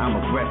listening. I'm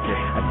aggressive,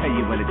 I tell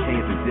you when to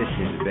change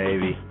positions,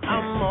 baby.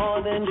 I'm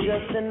more than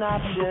just an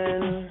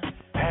option.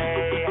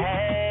 Hey,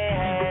 hey,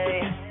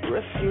 hey.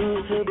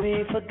 Refuse to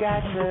be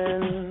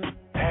forgotten.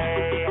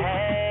 Hey,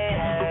 hey,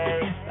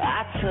 hey.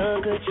 I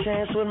took a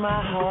chance with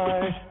my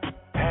heart.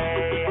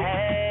 Hey,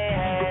 hey,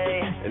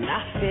 hey. And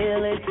I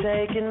feel it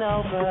taking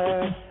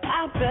over.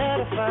 I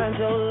better find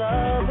your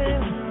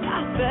loving.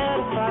 I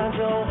better find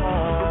your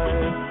heart.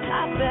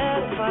 I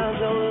better find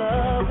your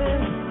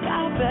loving.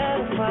 I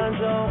better find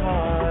your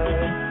heart.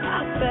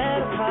 I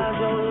better find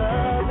your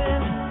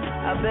loving.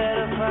 I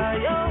better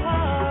find your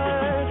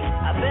heart.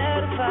 I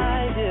better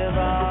find give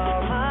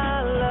all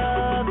my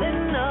love,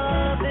 and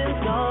nothing's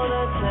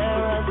gonna tear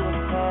us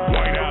apart.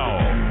 Right now,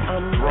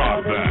 I'm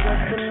more than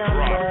just a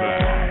number.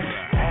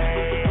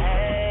 Hey,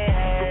 hey,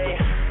 hey.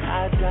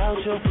 I doubt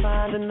you'll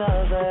find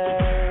another.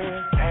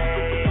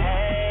 Hey,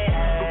 hey,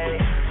 hey.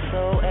 So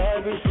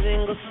every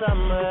single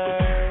summer,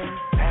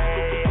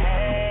 hey,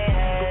 hey,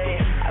 hey.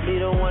 I'll be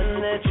the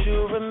one that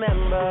you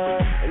remember.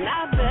 And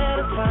I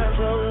better find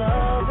your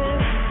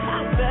loving.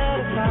 I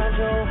better find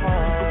your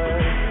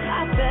heart.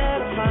 I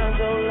better find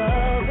your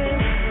loving.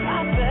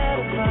 I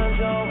better find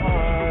your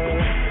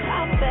heart.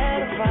 I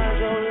better find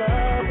your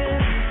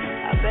loving.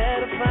 I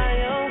better find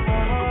your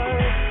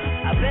heart.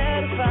 I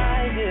better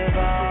find give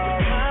all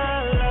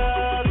my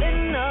love,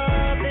 and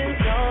nothing's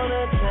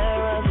gonna tear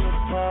us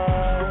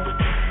apart.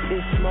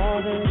 It's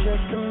more than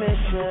just a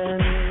mission.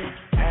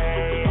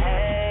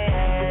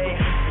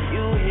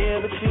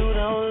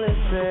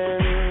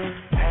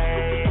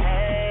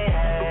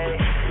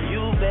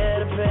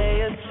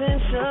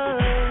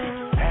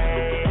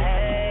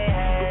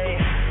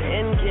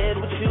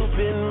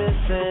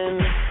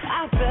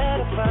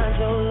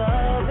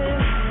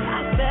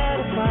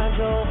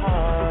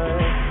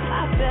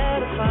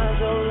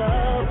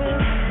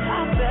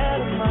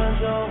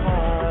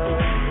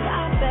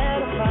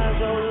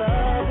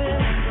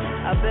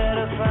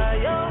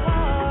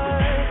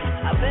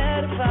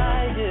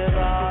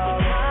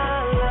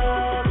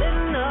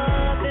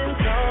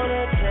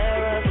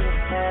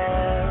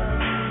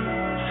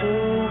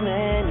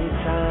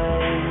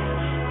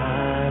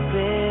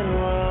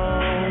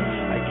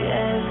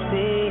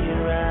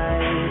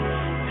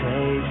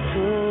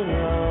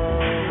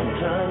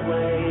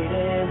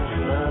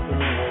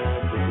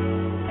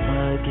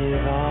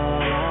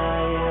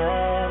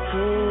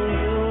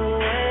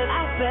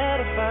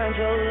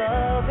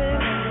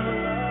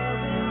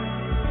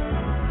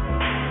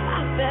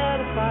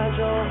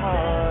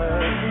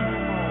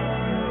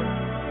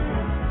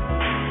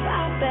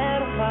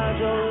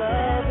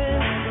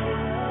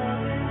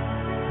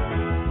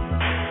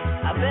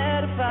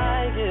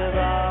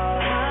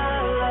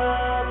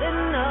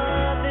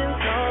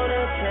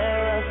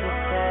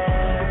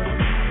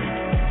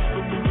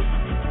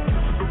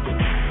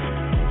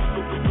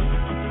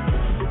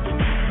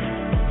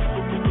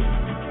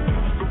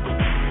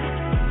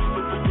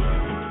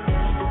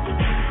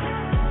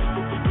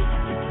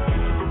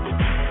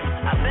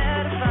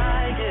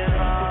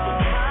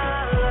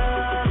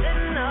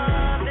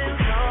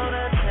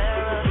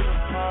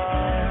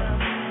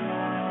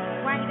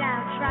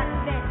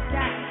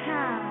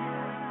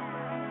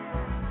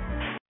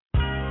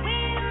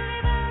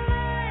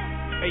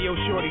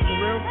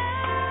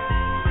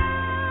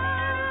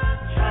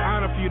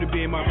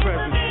 my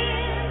presence.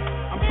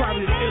 I'm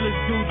probably the illest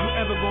dude you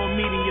ever gonna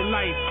meet in your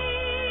life.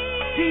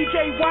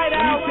 DJ Whiteout.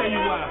 Let me tell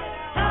you why.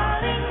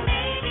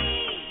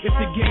 If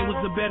the game was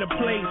a better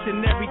place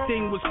and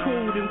everything was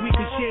cool, then we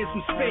could share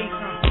some space.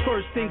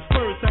 First things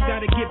first, I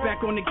gotta get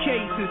back on the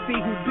case and see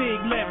who big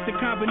left the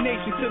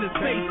combination to the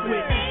space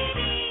with.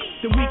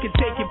 Then we could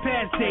take it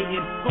past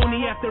dating.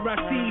 Only after I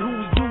see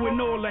who's doing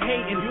all the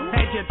hating.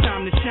 Had your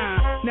time to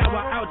shine, now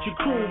I out your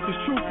crew. Cause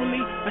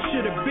truthfully, I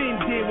should've been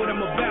did what I'm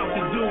about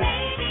to do.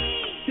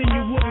 Then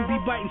you wouldn't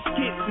be biting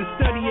skits and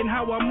studying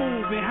how I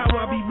move and how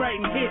I be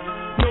writing hits.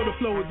 Know the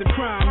flow is a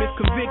crime. If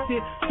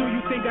convicted, do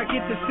you think I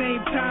get the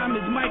same time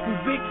as Michael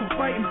Vick for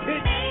fighting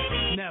Pitt?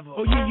 Never.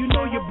 Oh yeah, you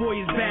know your boy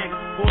is back.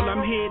 All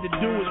I'm here to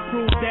do is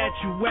prove that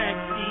you whack.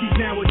 These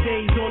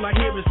nowadays, all I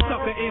hear is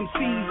sucker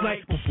MCs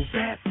like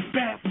bap,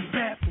 bap,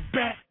 bap,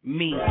 bap,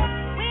 me.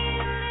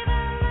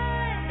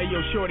 Hey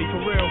yo, shorty,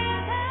 for real.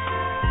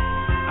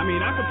 I mean,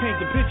 I could paint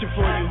the picture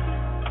for you.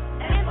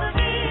 But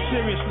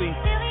seriously.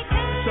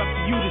 It's up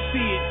to you to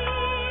see it.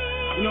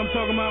 You know what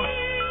I'm talking about?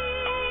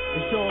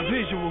 It's all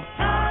visual.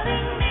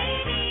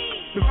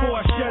 Before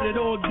I shut it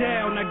all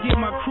down, I get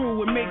my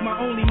crew and make my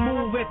only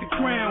move at the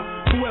crown.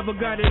 Whoever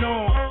got it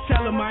on,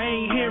 tell them I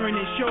ain't hearing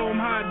it. Show them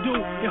how I do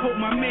and hope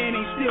my man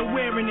ain't still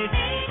wearing it.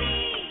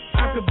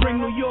 I could bring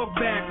New York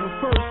back, but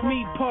first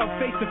meet Park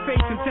face to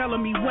face and tell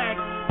him he whack.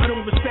 I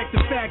don't respect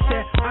the fact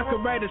that I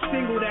could write a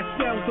single that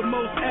sells the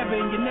most ever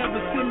and you never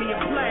send me a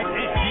plaque.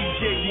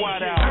 DJ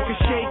Whiteout. I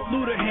could shake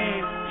Luda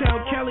hand, tell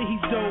Kelly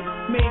he's dope,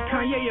 made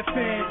Kanye a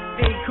fan,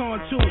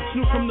 Akon too,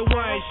 Snoop from The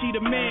Wire, she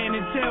the man,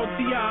 and tell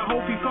T.I.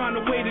 hope he find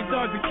a way to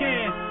dodge the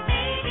can.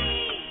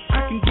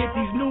 I can get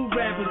these new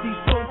rappers,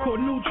 these so-called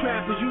new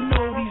trappers, you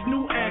know these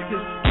new actors,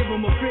 give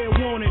them a fair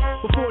warning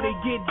before they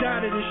get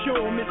dotted and show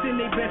them it's in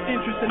their best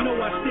interest to know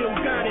I still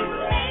got it.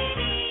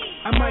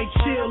 I might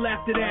chill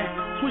after that,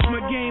 switch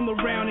my game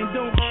around and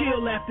don't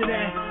kill after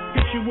that.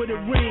 Hit you with a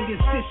ring and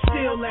sit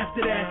still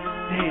after that.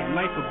 Damn,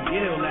 life will be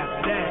ill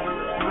after that.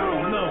 I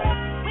don't know.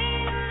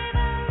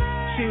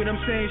 See what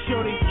I'm saying,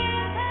 shorty?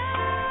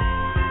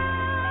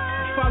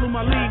 Follow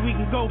my lead, we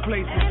can go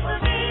places.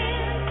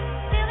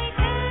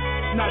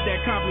 It's not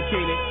that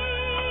complicated,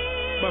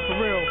 but for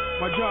real,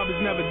 my job is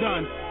never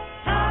done.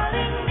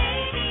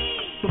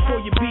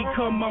 Before you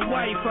become my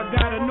wife, I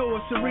gotta know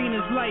if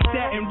Serena's like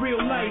that in real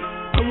life.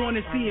 I wanna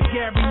see if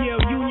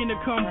Gabrielle Union to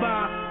come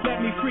by,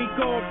 let me freak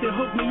off, then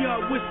hook me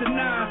up with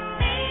Sanaa.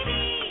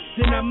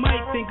 Then I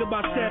might think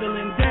about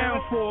settling down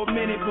for a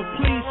minute, but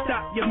please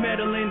stop your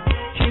meddling.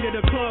 King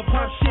of the club,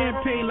 pop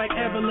champagne like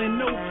Evelyn.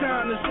 No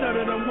time to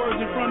stutter them words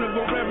in front of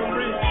a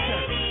reverend.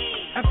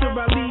 After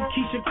I leave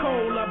Keisha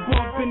Cole, I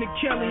bump into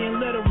Kelly and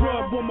let her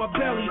rub on my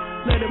belly.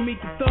 Let her meet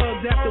the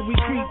thugs after we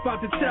creep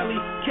out the telly.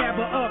 Cab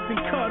her up and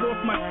cut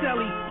off my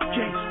celly.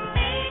 Gangsta.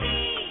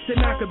 Then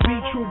I could be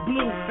true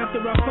blue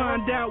after I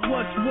find out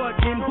what's what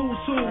and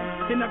who's who.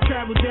 Then I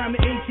travel down to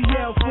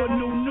ATL for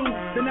new.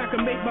 Then I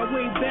can make my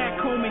way back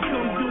home and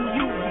come do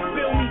you. You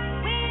feel me?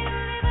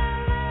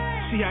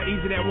 See how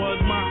easy that was,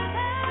 Ma?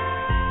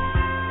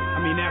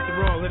 I mean, after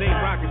all, it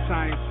ain't rocket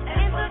science.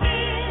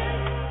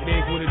 It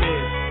is what it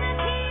is.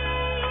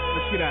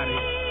 Let's get out of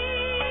here.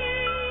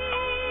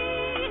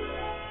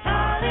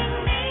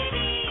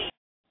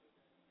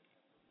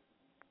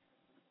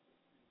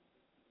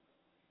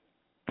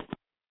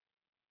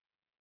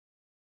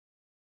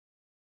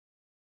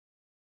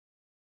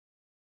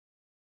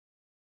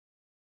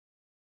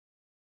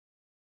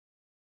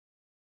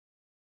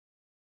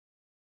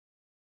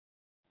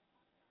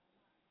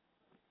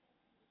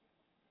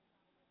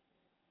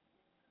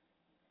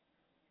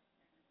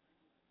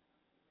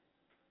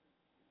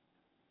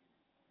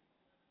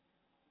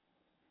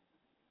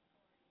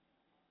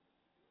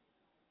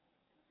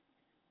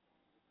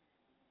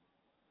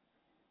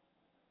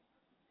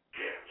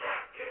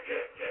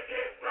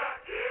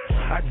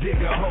 I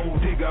dig a hole,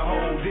 dig a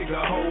hole, dig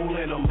a hole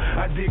in them.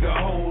 I dig a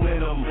hole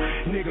in them.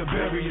 Nigga,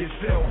 bury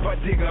yourself. I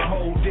dig a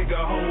hole, dig a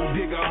hole,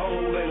 dig a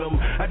hole in them.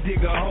 I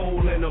dig a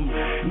hole in them.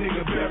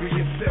 Nigga, bury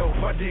yourself.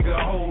 I dig a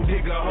hole,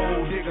 dig a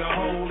hole, dig a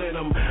hole in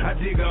them. I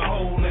dig a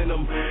hole in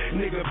them.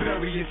 Nigga,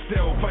 bury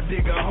yourself. I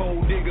dig a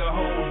hole, dig a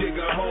hole, dig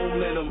a hole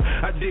in them.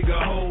 I dig a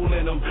hole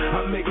in them.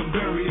 I make them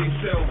bury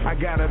themselves. I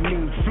got a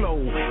mean flow,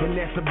 and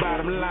that's the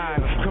bottom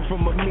line. Come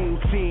from a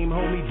mean team,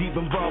 homie, deep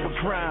involved with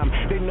crime.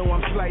 They know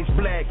I'm sliced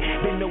black.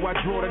 They know I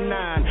draw the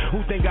nine.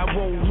 Who think I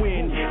won't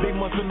win? They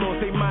must have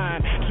lost their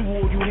mind. To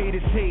all you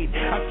haters hate,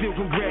 I still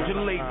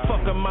congratulate.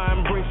 Fuck them, I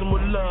embrace them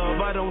with love.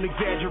 I don't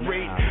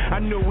exaggerate.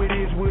 I know it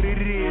is what it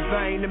is.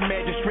 I ain't a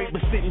magistrate, but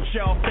sitting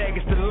sharp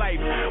faggots to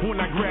life. When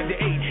I grab the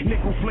 8,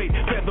 nickel plate,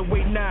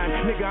 featherweight 9.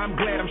 Nigga, I'm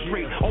glad I'm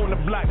straight. On the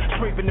block,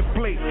 scraping the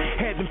plate.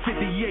 Had them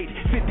 58,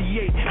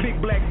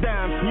 big black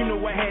dimes. You know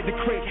I had the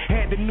crate,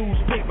 had the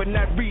newspaper. paper,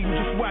 not reading,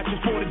 just watching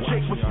for the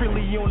Jake. Was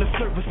really on the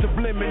surface,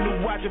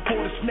 subliminal, watching for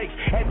the snakes.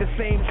 At the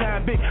same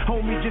time, big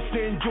homie just to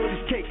enjoy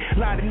this cake. A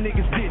lot of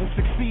niggas didn't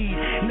succeed,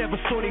 never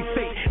saw they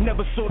fate,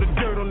 never saw the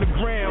dirt on the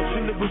ground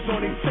till it was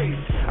on their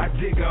face. I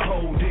dig a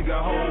hole, dig a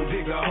hole,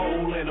 dig a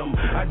hole in them.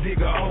 I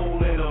dig a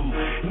hole in them.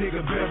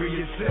 Nigga, bury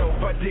yourself.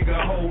 I dig a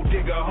hole,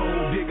 dig a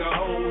hole, dig a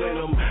hole in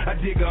them. I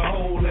dig a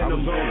hole in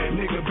them.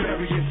 Nigga,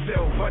 bury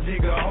yourself. I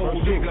dig a hole,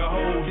 dig a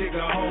hole, dig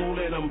a hole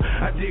in them.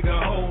 I dig a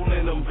hole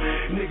in them.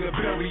 Nigga,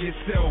 bury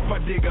yourself. I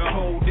dig a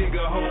hole, dig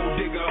a hole,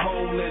 dig a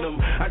hole in them.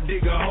 I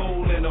dig a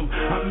hole in them.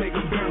 I make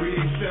them bury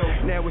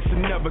themselves. Now it's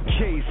another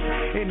case,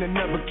 in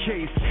another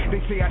case.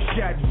 They say I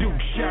shot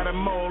Duke, shot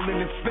them all in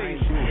his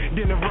face.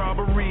 Then a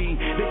robbery,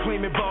 they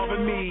claim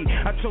involving me.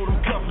 I told them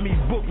cuff me,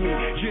 book me,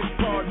 just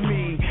pardon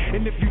me.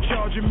 And if you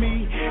charging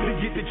me, then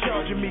get to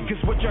charging me.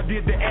 Cause what y'all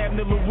did to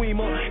Abner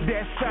Louima,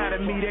 that side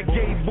of me, that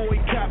gay boy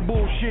cop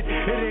bullshit,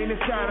 it ain't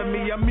inside of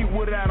me. I meet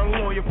without a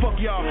lawyer, fuck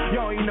y'all,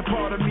 y'all ain't a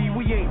part of me.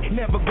 We ain't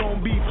never gonna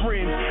be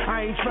friends,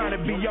 I ain't trying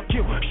to be. Y'all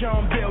kill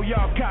Sean Bell,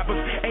 y'all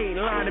coppers ain't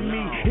lying to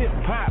me. Hip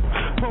hop,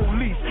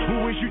 police,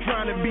 who is you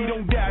trying to be?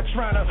 Don't die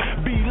trying to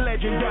be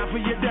legend, die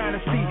for your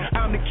dynasty.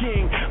 I'm the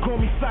king, call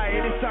me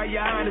sire, that's how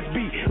your highness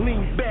be.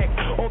 Lean back,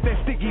 off that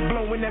sticky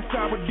blowing, that's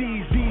sour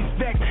D's. These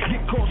facts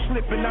get caught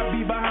slipping, I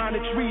be behind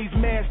the trees,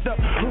 masked up,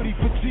 hoodie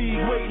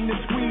fatigue, waiting to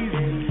squeeze.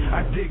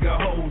 I dig a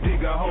hole,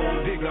 dig a hole,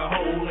 dig a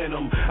hole in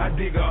them. I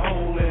dig a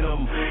hole in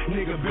them.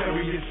 Nigga,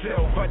 bury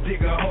yourself. I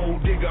dig a hole,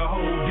 dig a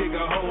hole, dig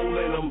a hole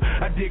in them.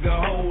 I dig a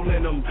hole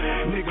in them.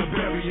 Nigga,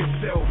 bury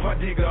yourself. I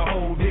dig a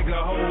hole, dig a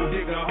hole,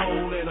 dig a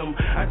hole in them.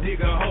 I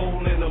dig a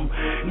hole in them.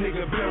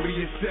 Nigga, bury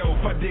yourself.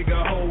 I dig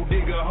a hole,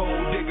 dig a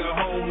hole, dig a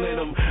hole in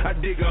them. I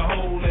dig a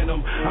hole in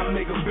them. I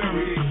make them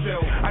bury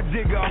themselves. I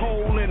dig a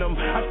hole in them.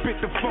 I spit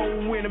the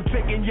foe in them.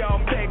 Taking y'all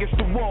faggots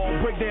to wall.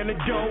 Break down the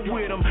door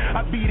with them.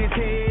 I beat his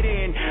head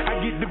in. I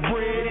get the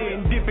bread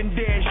in. Dip and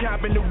dash,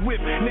 hop in the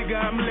whip. Nigga,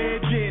 I'm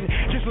legend.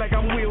 Just like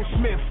I'm Will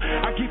Smith.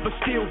 I keep a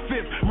steel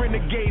fifth.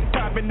 Renegade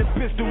popping the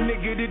pistol.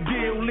 Nigga, the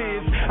deal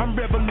is I'm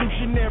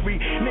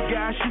revolutionary. Nigga,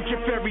 I shoot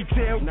your fairy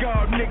tale.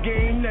 God, nigga,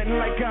 ain't nothing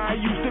like how I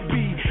used to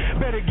be.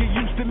 Better get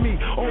used to me.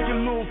 All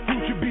your little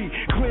future be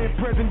clear,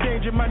 present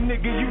danger. My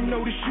nigga, you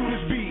know the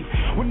shooters be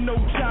with no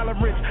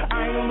tolerance.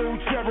 I ain't a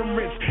little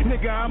terrorist.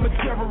 Nigga, I'm a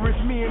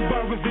terrorist. Me and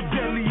Bob was the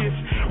deadliest.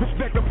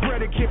 Respect the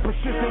predicate.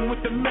 Persistent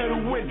with the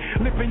metal win.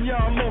 Lifting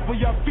y'all off of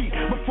y'all feet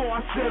before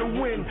I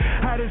settle in.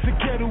 How does a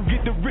kettle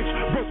get the rich,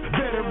 broke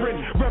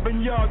veteran? Rubbing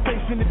y'all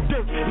face in the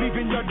dirt,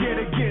 leaving y'all dead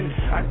again.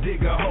 I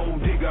dig a hole,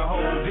 dig a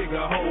hole, dig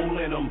a hole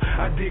in them.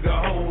 I dig a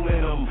hole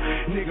in them.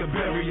 Nigga,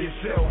 bury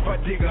yourself. I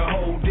dig a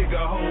hole, dig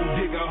a hole,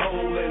 dig a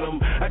hole in them.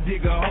 I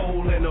dig a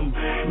hole in them.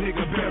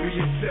 Nigga, bury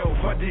yourself.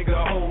 I dig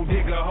a hole,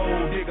 dig a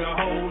hole, dig a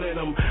hole in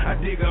them. I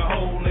dig a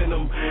hole in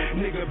them.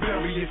 Nigga,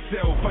 bury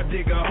yourself. I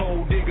dig a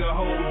hole, dig a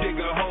hole, dig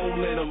a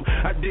hole in them.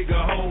 I dig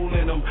a hole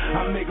in them.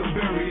 I make them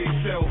bury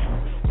themselves.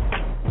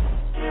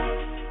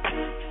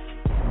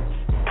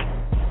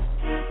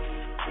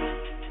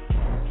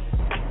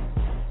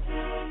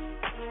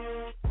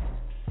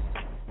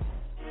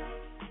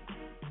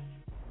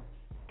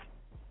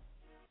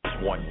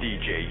 One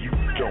DJ you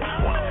don't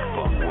want to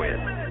fuck with.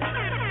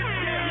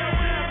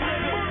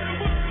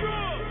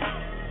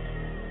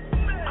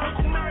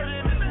 Uncle Murder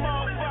in this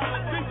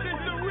motherfucker. This is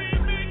the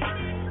remix.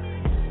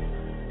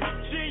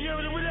 G, you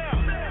what up?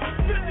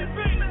 50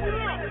 Banks, what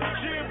up?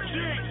 GMG.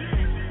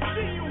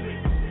 See you.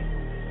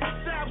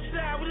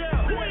 Southside, what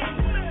up?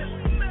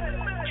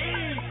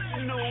 East,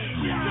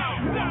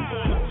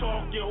 Southside.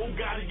 Talk, yo, who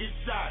gotta get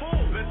shot?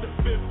 Let the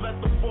fifth, let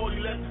the 40,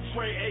 let the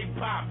tray A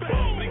pop.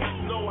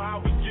 Niggas know how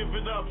we give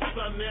it up,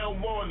 son, they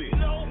don't want it.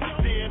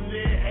 Damn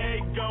near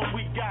egg gun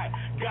we got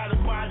a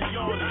body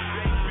on it.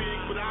 Ain't big,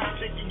 but I'm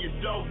taking your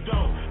dough.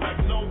 Like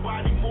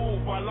nobody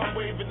move while I'm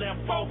waving that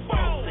fofo.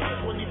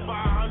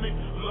 2500,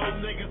 low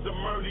niggas to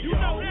murder your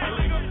whole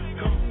clique.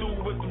 Come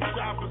through with some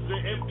choppers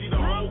and empty the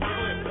whole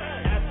clip.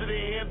 After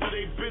they handle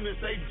their business,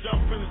 they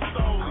jump in the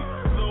stove.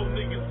 Little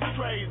niggas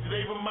crazy,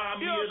 they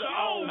remind me of the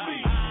old me.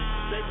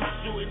 They be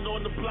shooting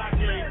on the block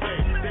every day.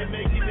 They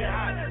making it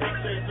hot, they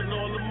chasing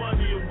all the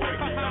money away.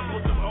 That's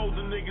what them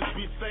older niggas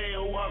be saying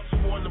who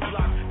hustle on the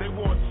block. They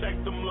won't check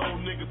them low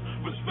niggas,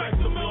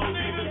 respect them low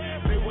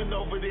niggas. They went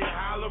over there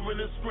hollering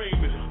and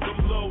screaming.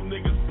 Them low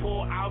niggas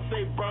pull out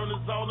they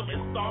burners on them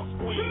and start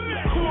squeezing.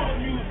 Cool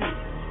music.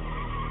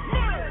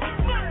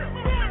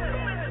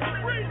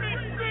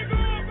 Remix,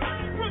 nigga.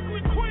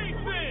 Brooklyn Queens.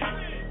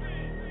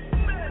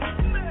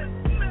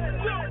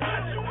 Yo,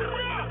 that's you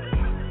up.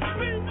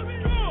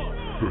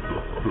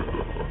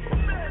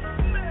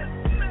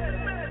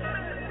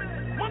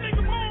 My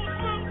nigga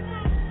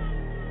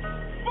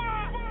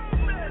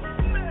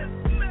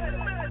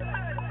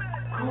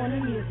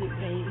Corner music,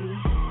 baby.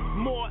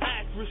 More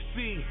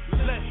accuracy,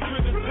 less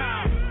trigger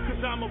time,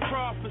 cause I'm a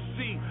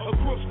prophecy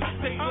across the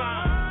state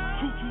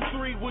line.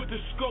 223 with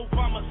the scope,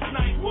 I'm a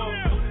sniper.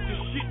 The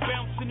shit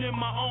bouncing in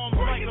my arms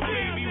like a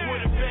baby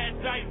with a bad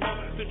diaper.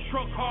 The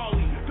truck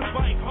Harley, the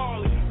bike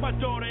Harley, my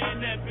daughter and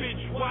that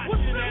bitch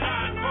watching that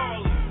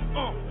iCarly.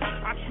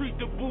 I treat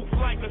the booth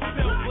like a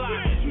cell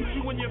block. Shoot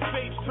you in your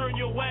face, turn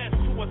your ass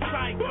to a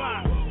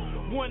cyclops.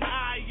 One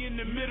eye in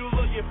the middle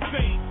of your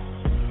face.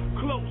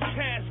 Close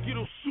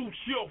casket'll suit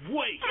your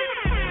weight.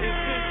 And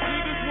since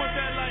niggas want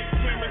that life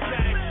camera's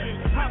action,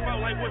 hop out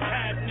like what's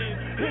happening,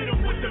 hit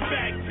them with the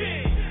back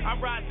 10. I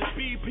ride the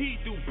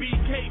BP through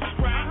BK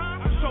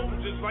strap.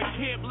 Soldiers like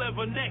Camp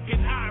Leatherneck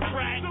and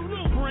Iraq.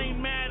 Brain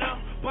matter,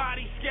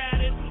 body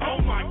scattered. Oh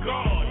my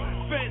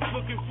God. Feds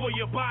looking for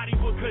your body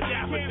with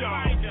cadaver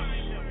dogs.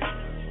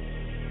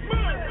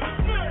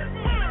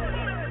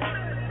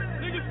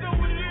 Niggas know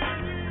what it is.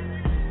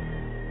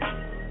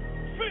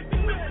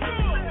 50 with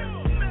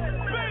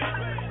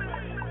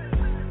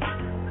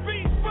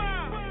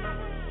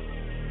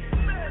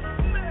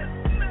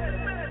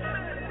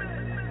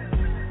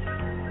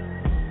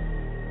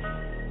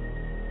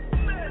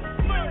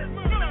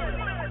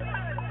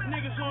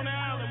on the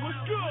island,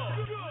 what's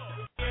good?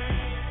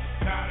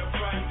 Got a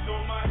price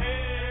on my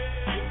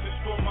head. This is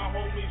for my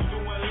homies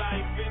doing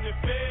life in the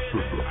bed.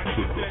 I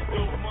keep that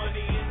dope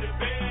money in the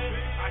bed.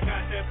 I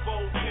got that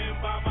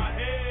 410 by my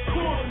head.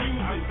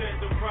 I said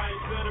the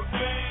price of the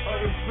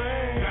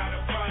fame. Got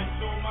a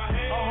price on my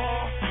head.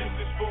 This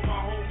is for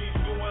my homies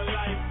doing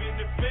life in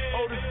the bed.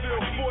 Oh, this still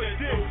 40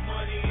 dope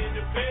money in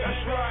the bed.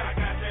 That's right. I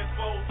got that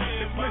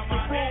 410 by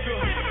my head.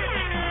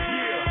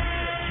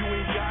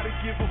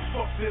 Give a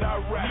fuck that I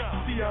rap.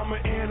 See, I'm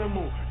an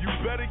animal. You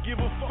better give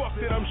a fuck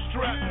that I'm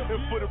strapped. And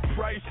for the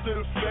price of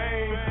the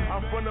fame, I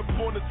run up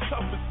on the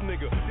toughest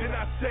nigga. Then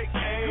I take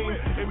aim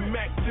and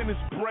Mac in his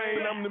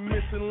brain. I'm the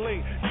missing link.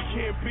 You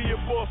can't be a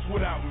boss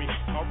without me.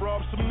 I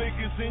rob some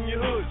niggas in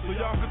your hood so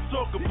y'all can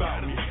talk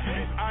about me.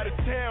 These out of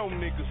town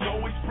niggas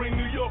always bring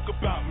New York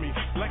about me.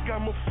 Like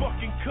I'm a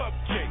fucking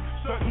cupcake.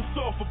 Something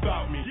soft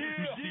about me.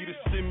 You see the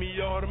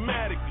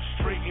semi-automatic,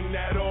 straighten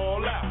that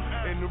all out.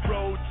 And the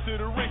road to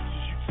the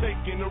riches.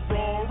 Taking the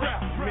wrong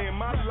route. Man,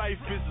 my life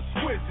is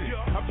exquisite.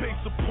 I pay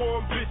some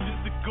poor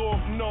bitches to go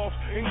up north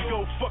and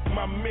go fuck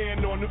my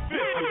man on the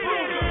visit.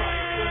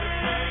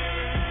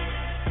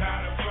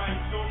 Got a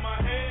price on my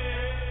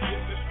head.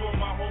 This is for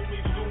my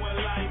homies doing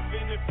life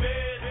in the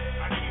bed.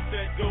 I keep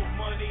that dope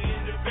money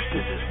in the bed.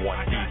 This is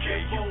one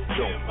DJ you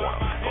don't want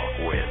to fuck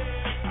with.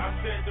 I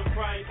said the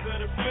price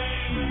of the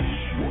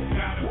fame.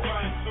 Got a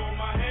price on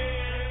my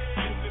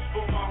head. This is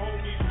for my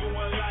homies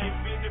doing life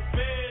in the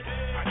bed.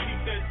 I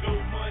keep that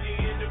dope money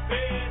in the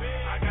bed.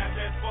 I got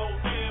that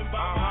 410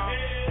 by my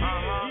head.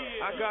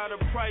 I got a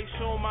price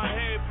on my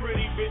head,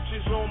 pretty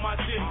bitches on my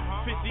dick,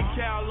 50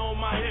 cal on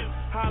my hip,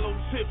 hollow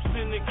tips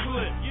in the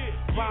clip,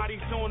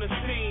 bodies on the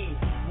scene,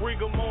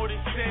 rigor mortis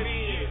set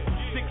in,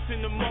 6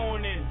 in the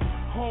morning,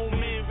 home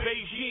in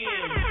Beijing.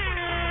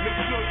 Make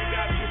sure you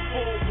got your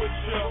full with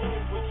you,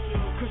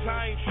 cause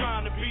I ain't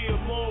trying to be a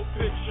more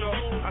picture.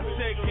 I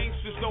said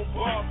gangsters don't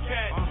bar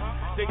cats,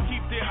 they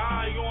keep their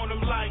eye on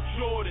them like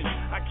Jordan.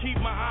 I keep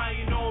my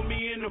iron on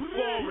me in the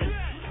foreign.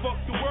 Fuck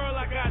the world,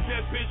 I got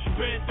that bitch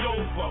bent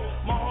over.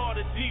 My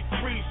heart a deep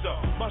freezer,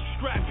 my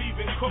strap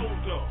even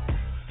colder.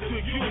 To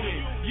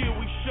unit, yeah,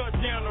 we shut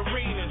down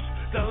arenas.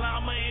 The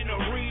llama in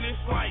arenas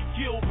like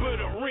Gilbert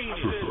Arenas.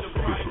 Said the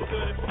price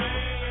of the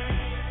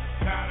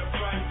fame. Got a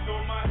price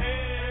on my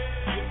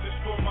head. This is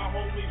for my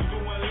homies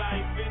doing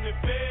life in the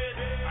bed.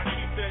 I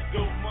keep that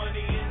dope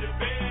money in the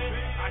bed.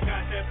 I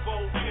got that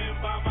 410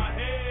 by my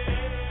head.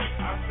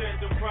 I said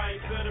the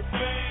price of the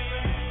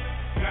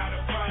fame. Got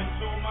a price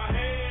on my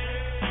head.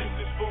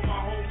 This is for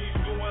my homies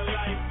doing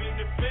life in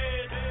the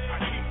bed. I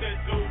keep that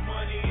dope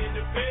money in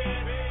the bed.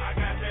 I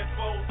got that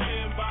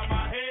 410 by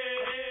my head.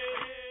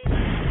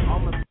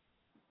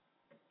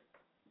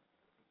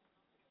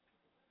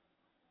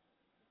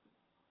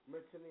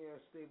 Mentally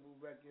Unstable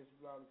Records,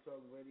 Blog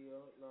Talk Radio,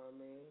 you know what I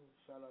mean?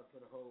 Shout out to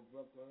the whole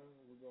Brooklyn.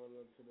 We're going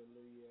into the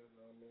new year, you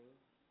know what I mean?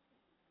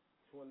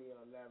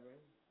 2011.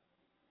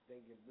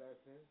 Thank your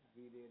blessings.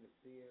 Be there to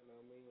see it, you know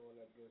what I mean? All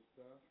that good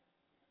stuff.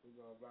 We're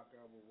going to rock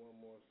out with one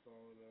more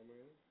song, you know what I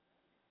mean?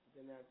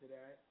 Then after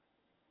that,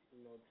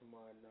 you know,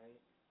 tomorrow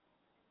night,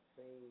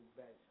 same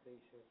back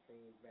station,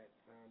 same back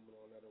time, with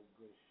all that old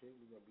good shit.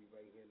 We're going to be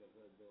right here in the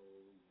hood doing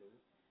what we do.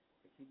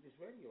 And keep this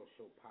radio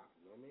show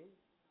popping, you know what I mean?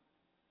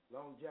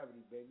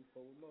 Longevity, baby,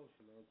 forward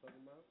motion, you know what I'm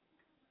talking about?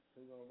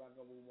 So we're going to rock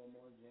up with one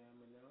more jam,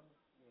 you know?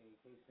 Yeah, you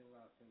can't sing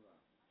loud, sing loud.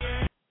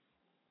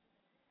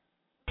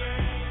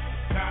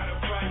 Got a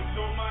price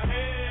on my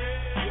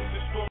head. This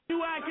is for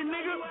you acting,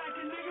 nigga.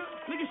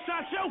 Nigga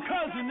shot your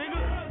cousin,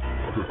 nigga.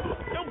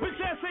 Yo, bitch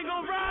ass ain't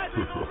gonna ride.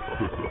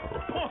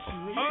 Pussy,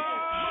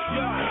 nigga.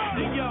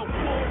 Yo,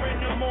 4 in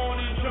the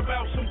morning, jump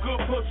out some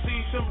good pussy,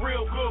 some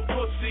real good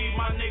pussy.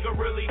 My nigga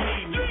really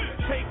need me.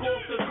 Take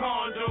off the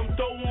condom,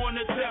 throw on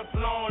the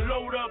Teflon,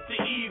 load up the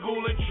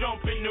Eagle and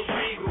jump in the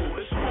Regal.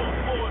 It's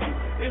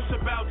 440, it's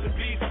about to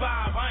be 5.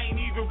 I ain't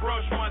even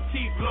brushed my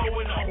teeth, low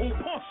in the hoop.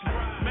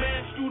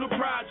 Man, through the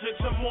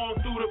projects, I'm all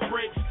through the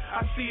bricks.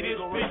 I see this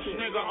bitch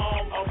nigga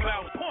arm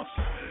about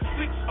pussy.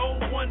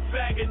 601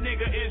 faggot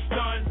nigga is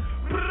done.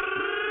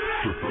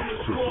 From the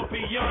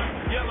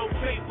Scorpion, yellow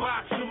tape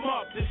box him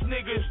up. This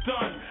niggas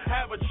done.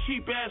 Have a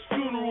cheap ass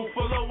funeral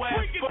for low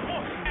ass.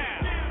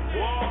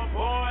 War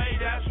boy,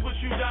 that's what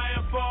you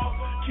dying for.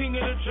 King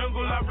of the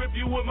jungle, I rip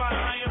you with my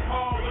iron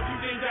paw. What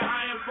you think that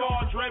iron for?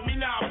 Dread me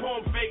now,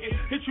 pump fake it.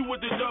 Hit you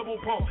with the double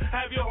pump.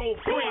 Have your whole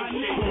frame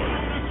shake.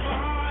 Shooters for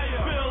hire.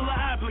 Fill the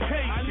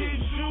application. I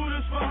need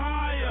shooters for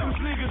hire.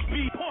 These niggas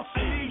be pussy.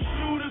 I need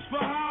shooters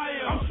for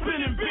hire. I'm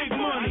spending big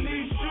money. I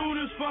need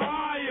shooters for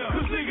hire.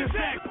 Cause niggas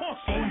act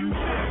pussy. Who you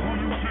said, who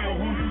you kill,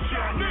 who you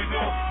shot,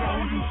 nigga? Now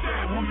who you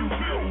said, who you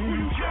kill, who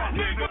you shot,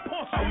 nigga?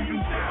 Who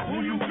you said, who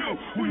you kill,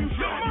 who you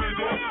shot,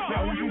 nigga?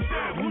 Now who you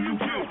said, who you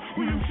kill,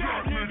 who you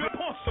shot, nigga?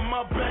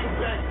 My bang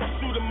bang,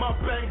 shoot him my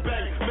bang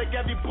bang. Make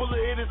every bullet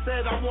hit his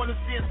head, I wanna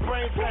see his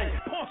brain hang.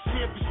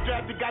 See if you're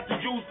strapped, you got to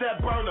use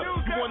that burner.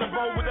 You wanna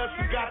roll with us,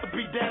 you got to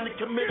be down to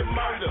commit a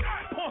murder.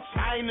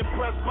 I ain't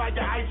impressed by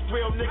your ice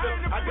trail,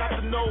 nigga. I got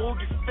to know who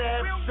gets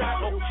stabbed,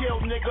 shot, or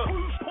killed, nigga.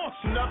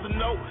 Another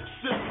note,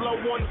 shit slow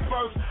on the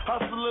first.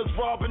 Hustlers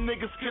robbing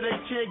niggas cause they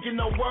can't get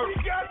no work.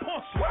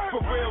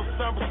 For real,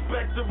 son,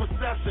 respect the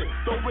recession.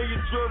 Don't wear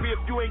your jewelry if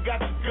you ain't got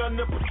your gun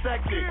to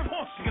protect it.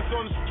 Niggas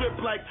on the strip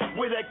like,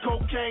 where that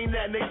cocaine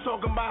at? And they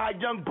talking about how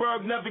Young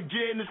Berg never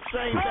getting the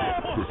same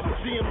back.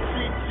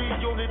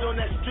 CMCG unit on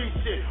that street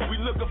shit. We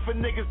looking for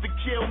niggas to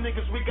kill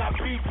niggas we got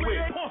beef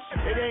with.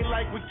 It ain't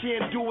like we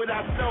can't do it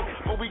ourselves,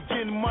 but we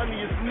getting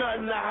money, it's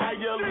nothing to hire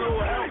a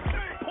little help.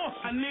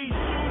 I need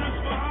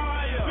shooters for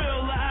hire.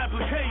 Fill the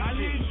application. I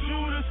need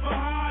shooters for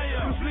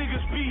hire. These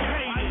niggas be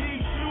hating. I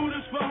need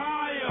shooters for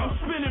hire. I'm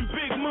spending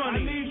big money.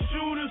 I need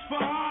shooters for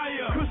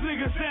hire. Cause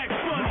niggas act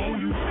funny. Now who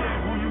you said,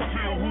 who you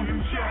kill, who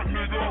you shot,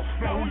 nigga?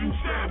 Now who you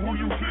said, who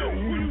you kill,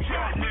 who you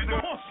shot, nigga?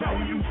 Now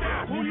who you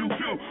said, who you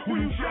kill, who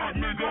you shot,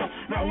 nigga?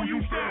 Now who you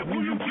said,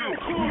 who you kill,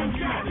 who you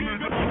shot,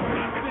 nigga?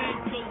 I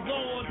thank the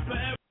Lord for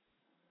everything.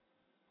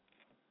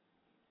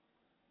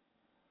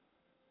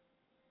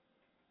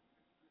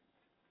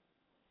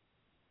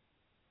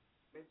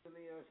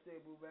 Mentally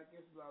Unstable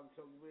Records, Blog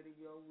Talk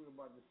Radio. We're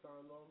about to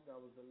sign off. That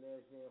was the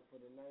last jam for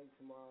the night.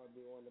 Tomorrow I'll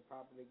be on the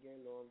poppin'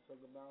 again. Know what I'm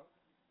talking about?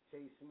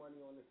 Chase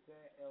Money on the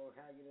set.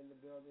 Haggood in the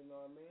building.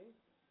 Know what I mean?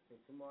 And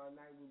tomorrow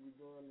night we'll be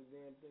doing the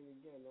damn thing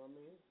again. Know what I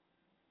mean?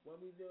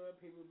 What we doing?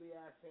 People be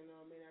asking.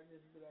 Know what I mean? I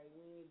just be like,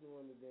 we ain't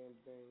doing the damn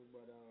thing,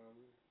 but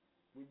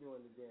we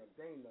doing the damn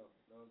thing though.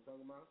 Know what I'm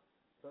talking about?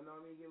 So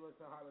know what I mean? Give us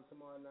a holler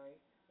tomorrow night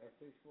at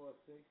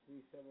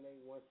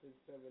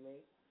 646-378-1678.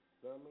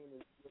 Know what I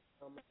mean?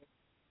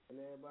 And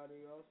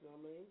everybody else, you know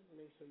what I mean?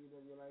 Make sure you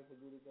live your life and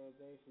do the damn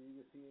thing so you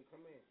can see it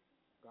come in.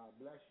 God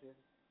bless you.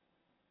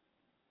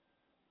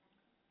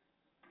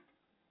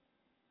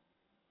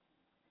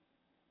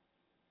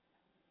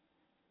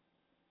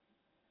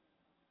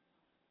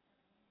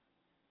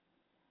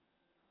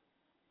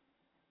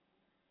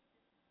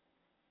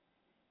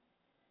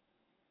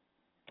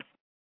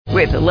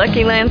 With the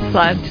Lucky Land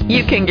Slots,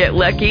 you can get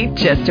lucky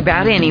just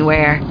about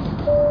anywhere.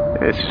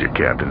 This is your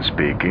captain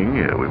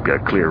speaking. We've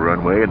got clear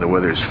runway and the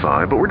weather's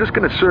fine, but we're just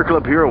going to circle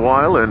up here a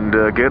while and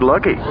get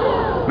lucky.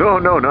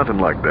 No, nothing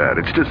like that.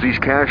 It's just these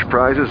cash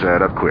prizes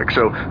add up quick.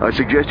 So I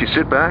suggest you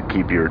sit back,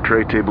 keep your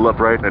tray table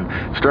upright, and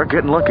start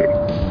getting lucky.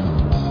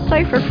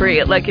 Play for free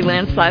at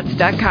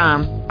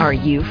LuckyLandSlots.com. Are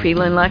you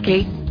feeling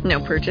lucky? No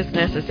purchase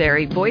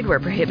necessary. Void where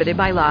prohibited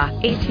by law.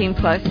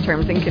 18+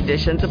 terms and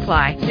conditions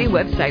apply. See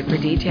website for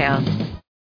details.